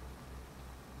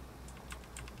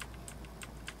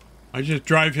 I just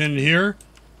drive in here,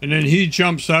 and then he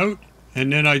jumps out,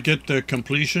 and then I get the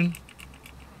completion.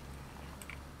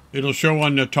 It'll show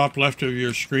on the top left of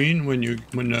your screen when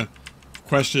the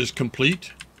quest is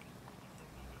complete.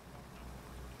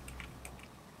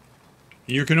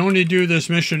 You can only do this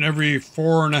mission every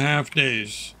 4.5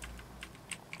 days.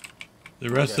 The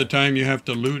rest of the time you have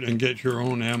to loot and get your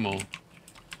own ammo.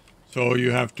 So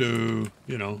you have to,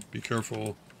 you know, be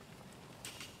careful.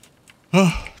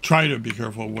 Try to be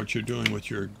careful of what you're doing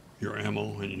with your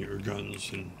ammo and your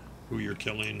guns and who you're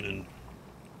killing, and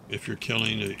if you're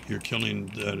killing it, you're killing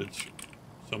that it's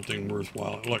something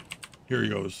worthwhile. Look, here he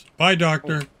goes. Bye,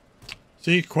 Doctor.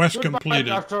 See, quest Goodbye, completed.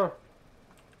 Doctor.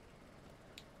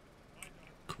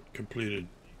 Completed.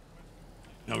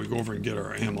 Now we go over and get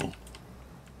our ammo.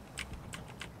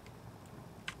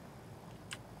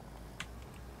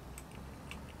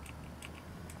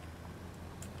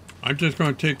 I'm just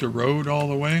going to take the road all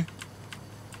the way.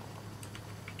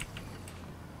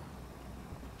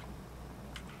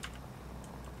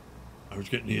 I was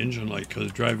getting the engine light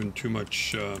because driving too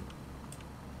much. Did you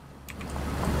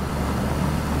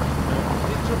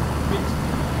fix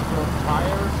your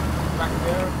tires back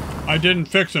there? I didn't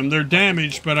fix them. They're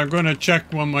damaged, but I'm going to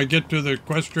check when I get to the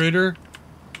quest trader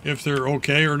if they're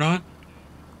okay or not.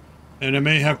 And I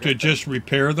may have to just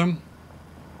repair them.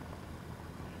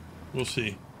 We'll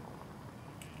see.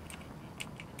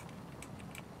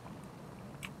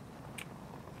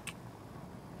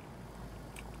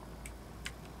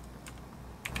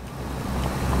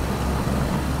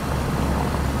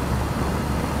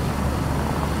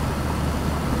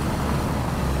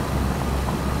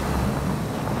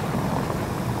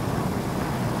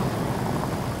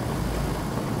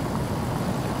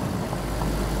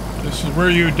 This is where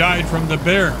you died from the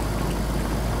bear.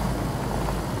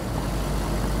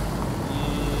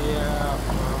 Yeah,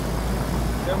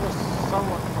 there was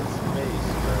someone from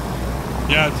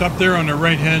space. Yeah, it's up there on the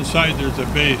right-hand side. There's a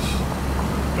base.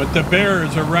 But the bear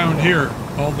is around here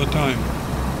all the time.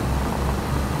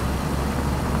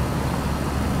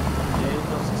 Yeah, it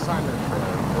was a silent bear.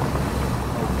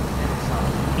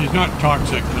 He's not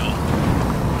toxic now.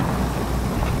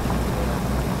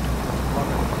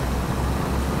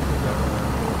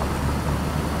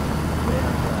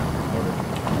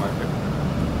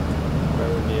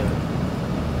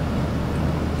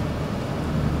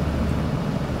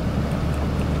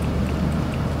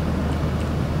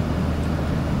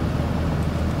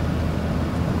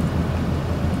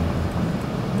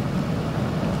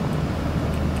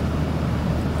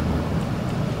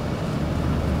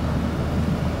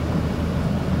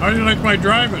 How do you like my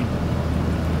driving?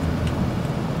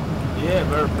 Yeah,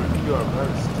 very pure,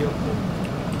 very skillful.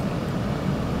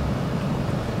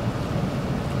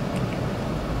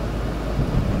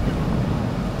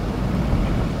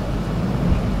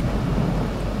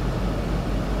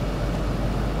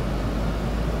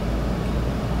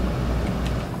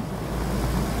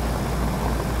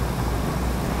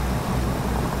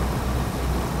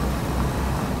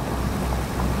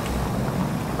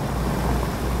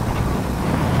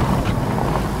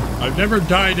 I've never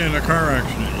died in a car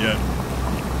accident yet.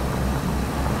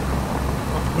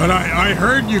 But I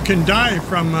heard you can die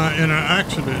from in an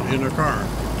accident in a car.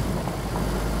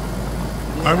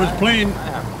 Yeah, I was playing. I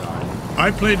have died.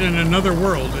 I played in another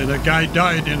world, and a guy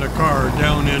died in a car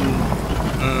down in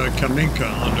Kaminka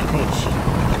on the coast.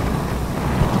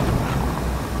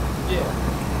 Yeah,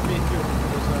 me too.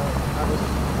 Because I was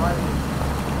driving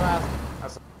fast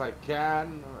as I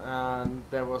can, and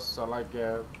there was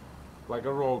like a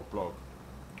roadblock.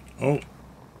 Oh.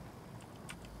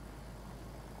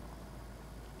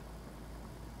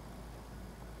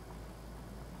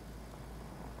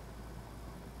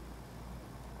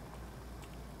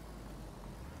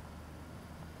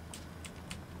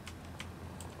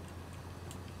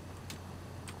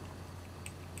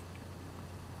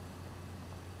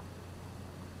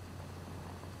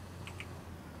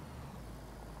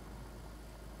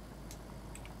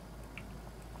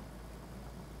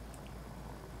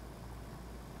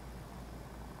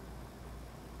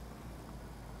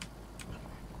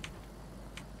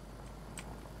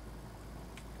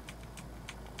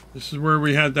 This is where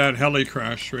we had that heli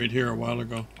crash right here a while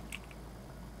ago.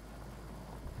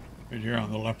 Right here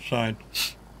on the left side.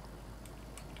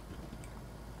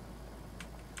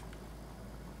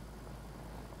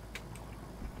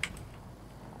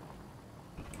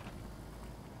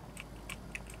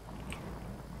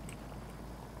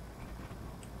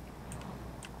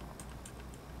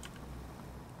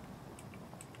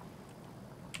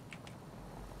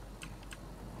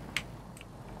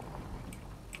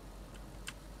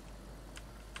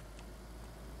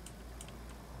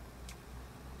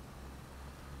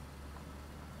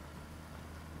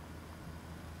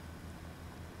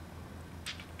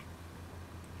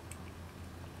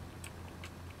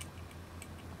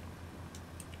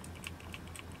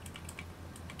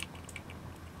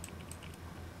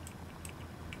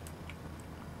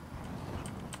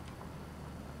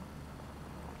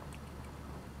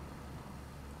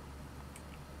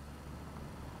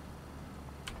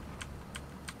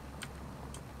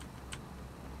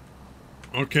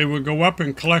 Okay, we'll go up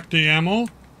and collect the ammo.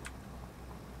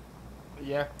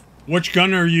 Yeah. Which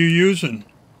gun are you using?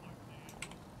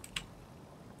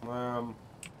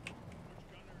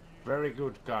 Very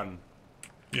good gun.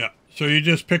 Yeah, so you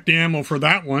just pick the ammo for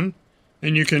that one,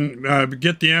 and you can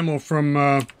get the ammo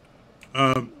from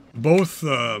both.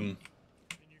 You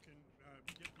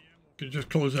can just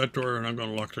close that door, and I'm going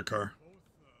to lock the car.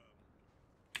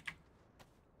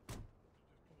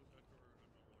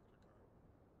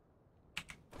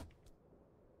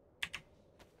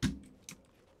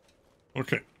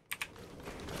 Okay.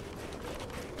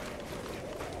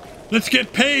 Let's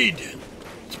get paid.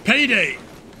 It's payday.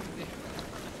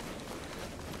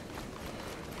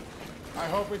 I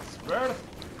hope it's worth.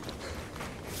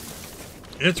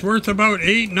 It's worth about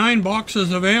 8-9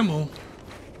 boxes of ammo.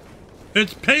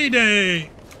 It's payday.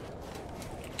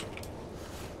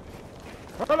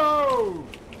 Hello.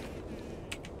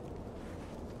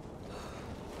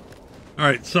 All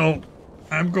right, so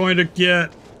I'm going to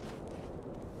get.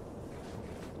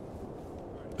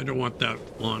 I don't want that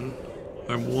one.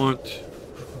 I want.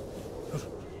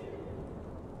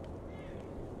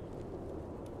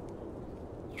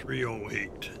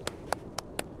 $308.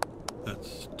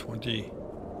 That's 20.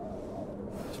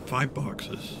 It's 5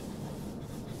 boxes.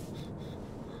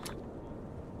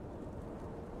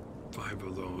 5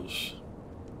 of those.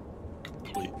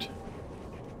 Complete.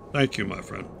 Thank you, my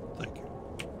friend. Thank you.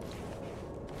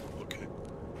 Okay.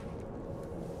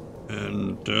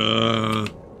 And,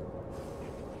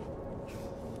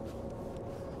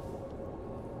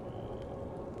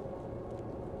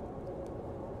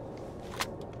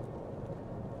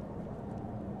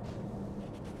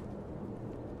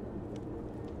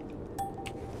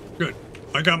 good.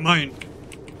 I got mine.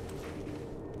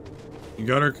 You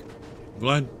got her,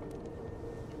 Vlad?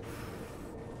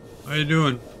 How you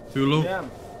doing, Zulu? Yeah,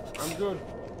 I'm good.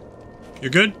 You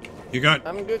good? You got?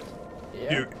 I'm good.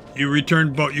 Yeah. You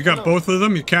returned both. You got both of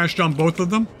them. You cashed on both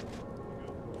of them.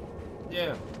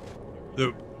 Yeah.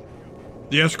 The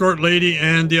escort lady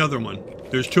and the other one.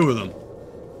 There's 2 of them.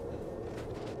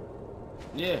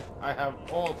 Yeah, I have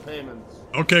all payments.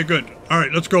 Okay, good. All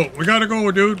right, let's go. We gotta go,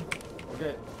 dude.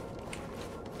 Okay.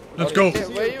 Let's go. Okay,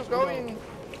 where are you going?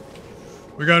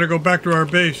 We gotta go back to our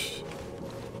base.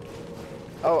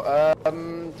 Oh,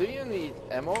 do you need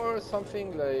ammo or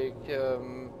something like,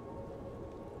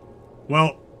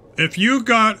 Well, if you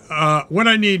got, what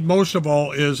I need most of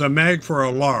all is a mag for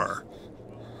a LAR.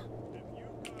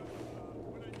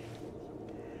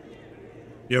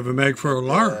 You have a mag for a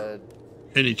LAR?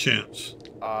 Any chance?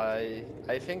 I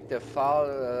think the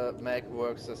FAL mag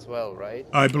works as well, right?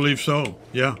 I believe so,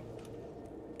 yeah.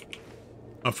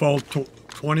 a full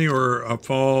 20 or a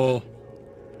full.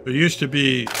 There used to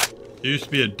be they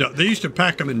used to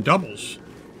pack them in doubles.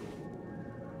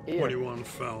 Here. 21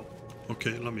 fell.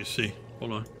 Okay, let me see.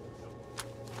 Hold on.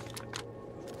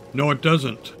 No, it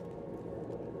doesn't.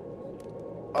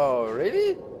 Oh,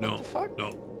 really? No. What the fuck?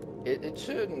 No. It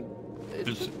shouldn't.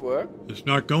 It should work. It's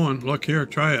not going. Look here.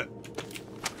 Try it.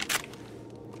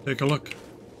 Take a look.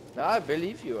 No, I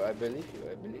believe you. I believe you.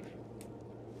 I believe you.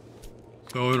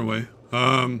 So anyway,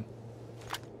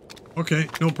 okay,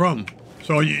 no problem.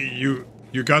 So you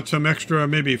got some extra,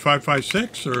 maybe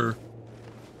 556 or?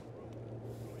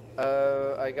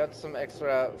 I got some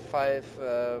extra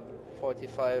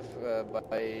 545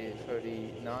 by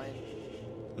 39.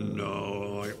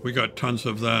 No, we got tons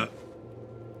of that.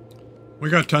 We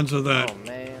got tons of that. Oh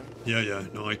man. Yeah.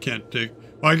 No, I can't take.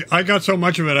 I got so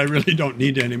much of it, I really don't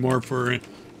need any more for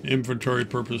inventory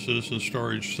purposes and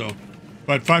storage. So,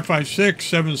 but 556,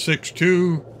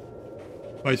 762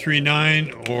 by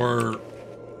 39, or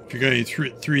if you got any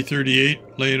 338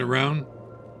 laying around.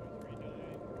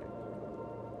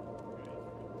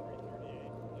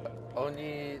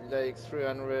 Only like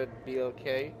 300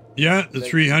 BLK. Yeah, the like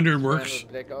 300 works.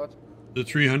 Blackout. The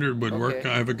 300 would work. Okay.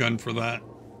 I have a gun for that.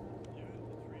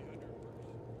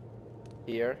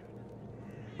 Here.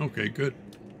 Okay, good.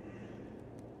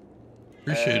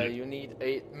 Appreciate it. You need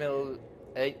 8 mil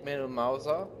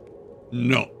Mauser.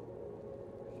 No.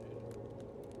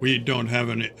 We don't have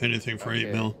anything for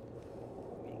 8 mil.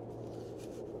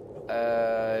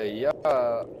 Yeah.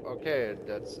 Okay,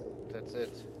 that's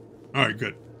it. All right,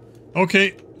 good.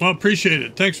 Okay, well, appreciate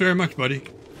it. Thanks very much, buddy.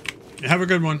 Have a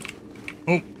good one.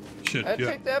 Oh, shit. I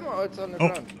Yeah. checked them or it's on the Oh.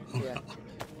 ground. Yeah.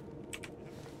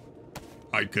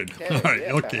 All right, good. Okay, All right,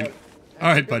 yeah, okay. have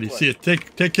All a right, good buddy. one. See you.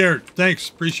 Take care. Thanks.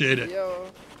 Appreciate it.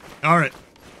 Yo. All right.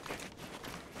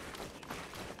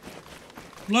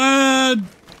 Lad!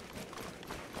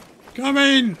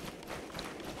 Coming!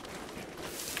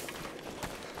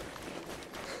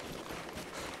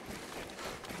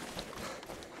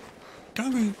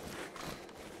 Coming.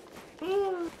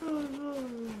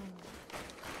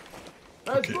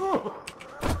 Let's Okay. move!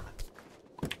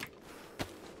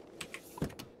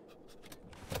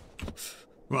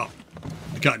 Well,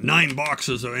 I got 9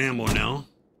 boxes of ammo now.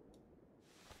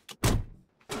 Yeah,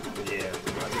 it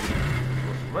was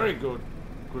very good.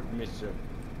 Good mission.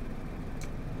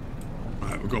 All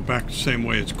right, we'll go back the same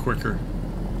way. It's quicker.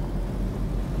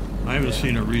 I haven't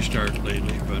seen a restart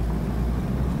lately, but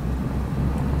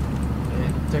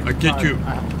I get you.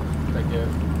 I have to take a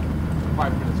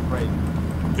 5 minutes break.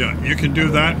 Yeah, you can do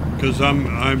that because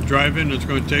I'm driving. It's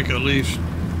going to take at least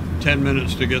 10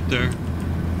 minutes to get there.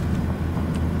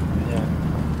 Yeah.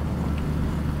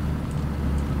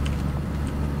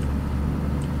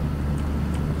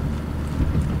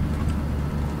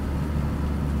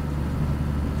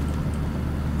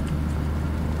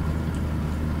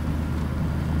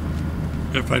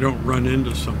 If I don't run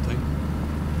into something.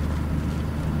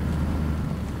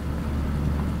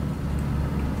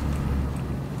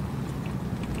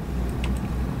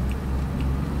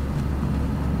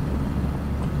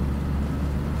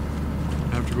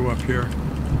 I have to go up here.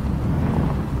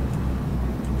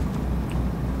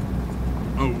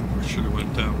 Oh, I should have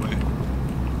went that way.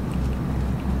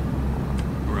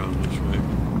 Around this way.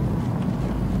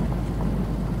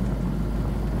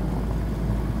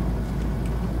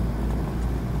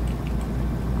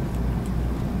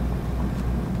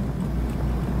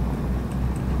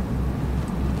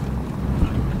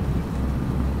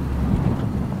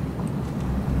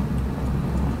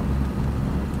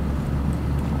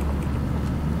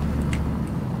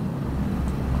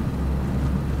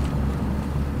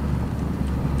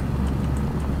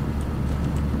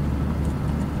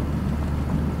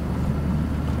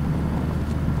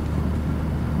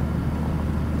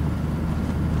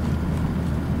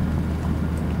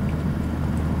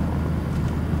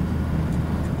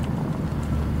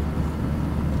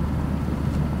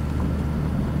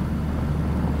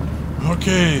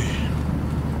 Okay.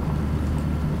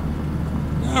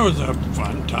 That was a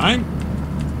fun time.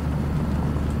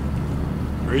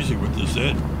 Crazy with the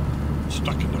Z.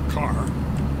 Stuck in the car.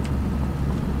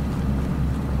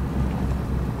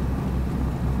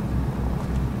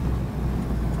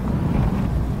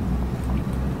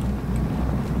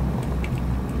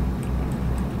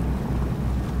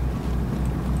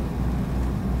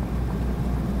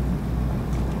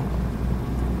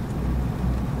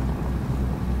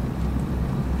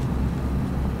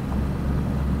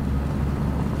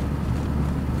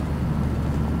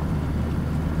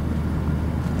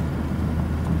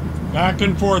 Back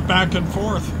and forth, back and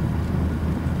forth.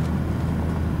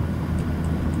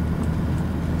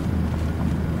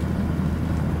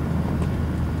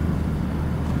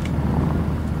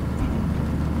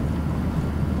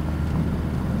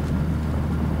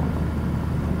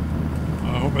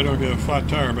 be a flat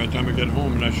tire by the time I get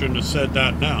home, and I shouldn't have said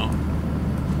that now.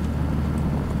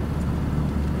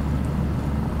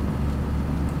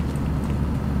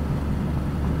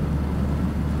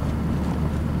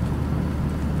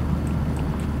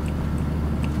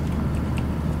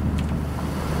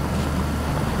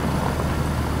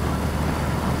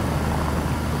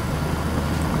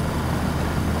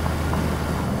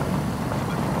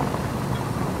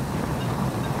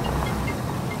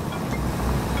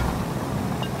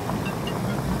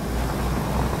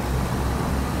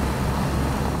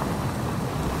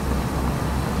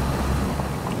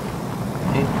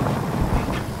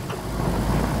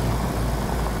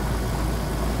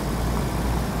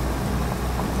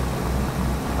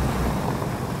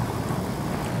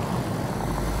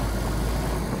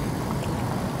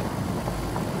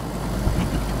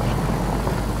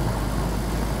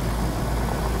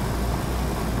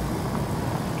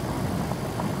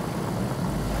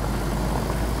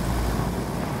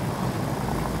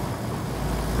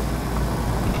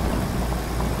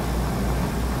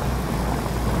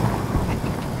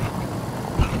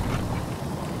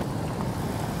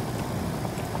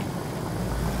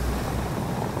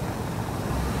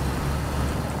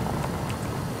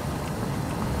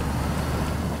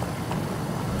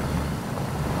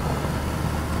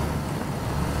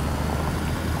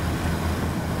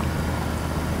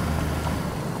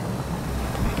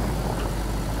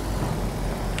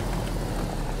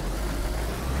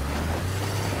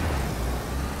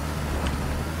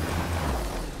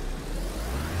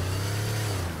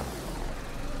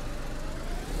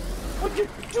 What you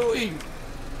doing?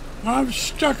 I'm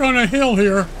stuck on a hill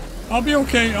here. I'll be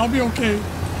okay. I'll be okay.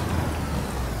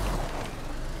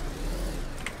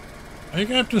 I think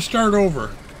I have to start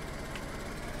over.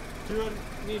 Do you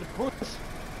need a push?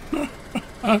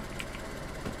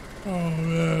 Oh,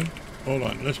 man. Hold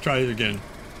on. Let's try it again.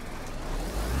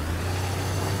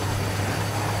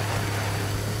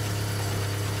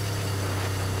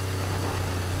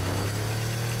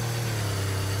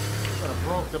 I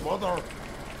broke the motor.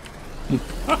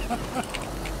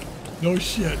 No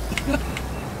shit.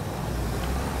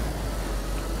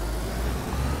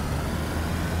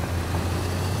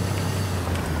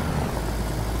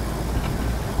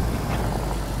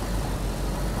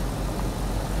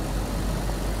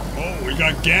 Oh, we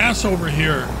got gas over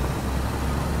here.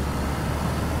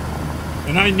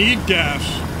 And I need gas.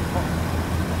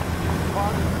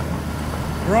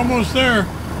 We're almost there.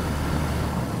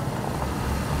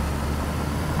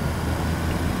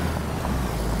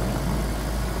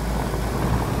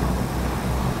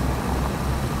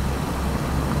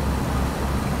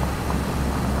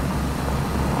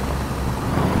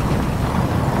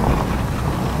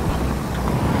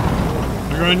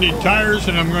 I'm going to need tires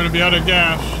and I'm going to be out of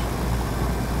gas.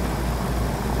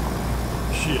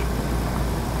 Shit.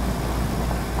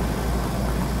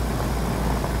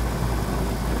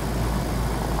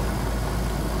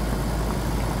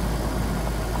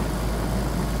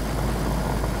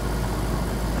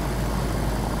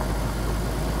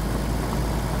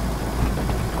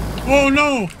 Oh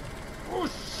no! Oh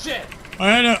shit!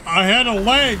 I had a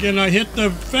lag and I hit the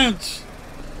fence.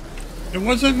 It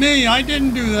wasn't me. I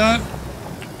didn't do that.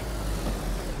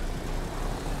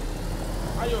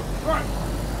 Are you right?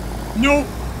 Nope.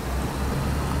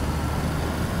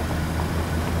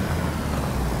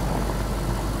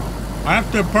 I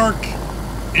have to park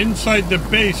inside the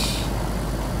base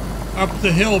up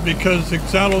the hill because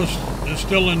Xalos is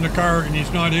still in the car and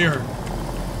he's not here.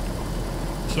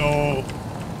 So,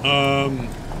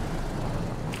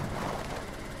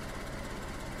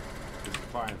 It's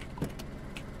fine.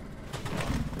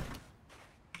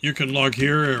 you can log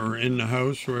here or in the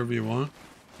house, wherever you want.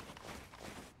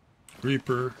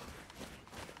 Reaper.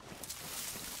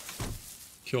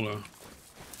 Killer.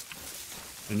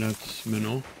 And that's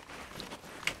Minnow.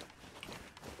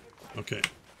 Okay.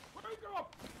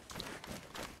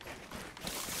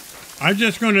 I'm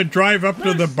just going to drive up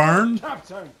to the barn.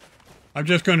 I'm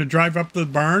just going to drive up to the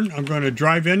barn. I'm going to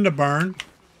drive in the barn.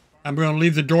 I'm going to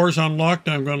leave the doors unlocked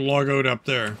and I'm going to log out up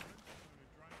there.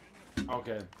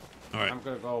 Okay. All right. I'm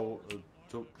gonna go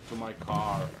to my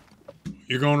car.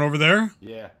 You're going over there?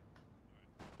 Yeah.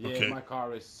 Yeah, Okay. my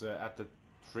car is at the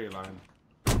tree line.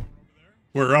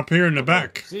 We're up here in the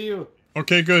back. See you.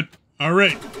 Okay, good. All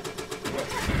right.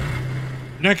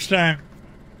 Next time.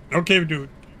 Okay, dude.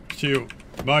 See you.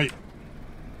 Bye.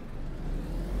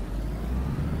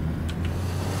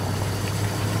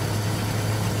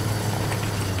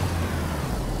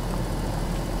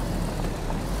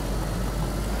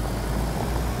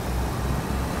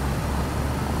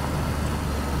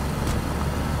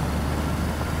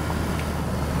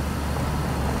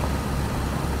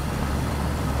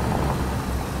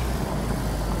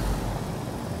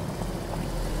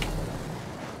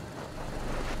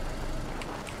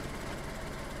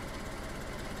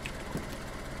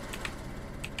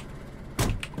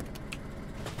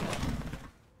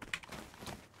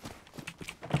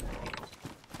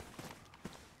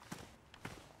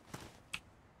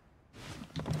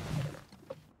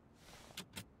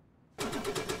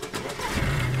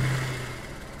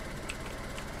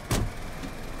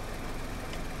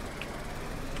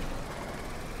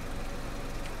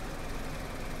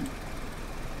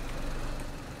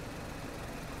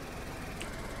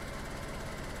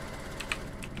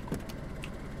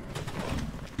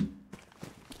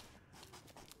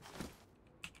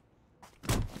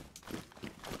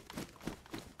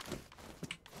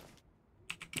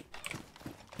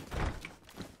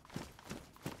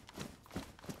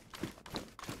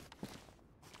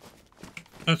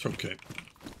 That's okay.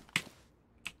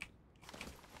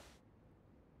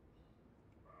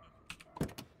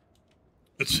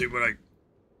 Let's see what I...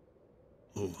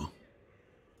 Oh, well.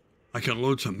 I can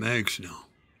load some mags now.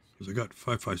 Because I got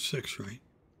 5.56, right?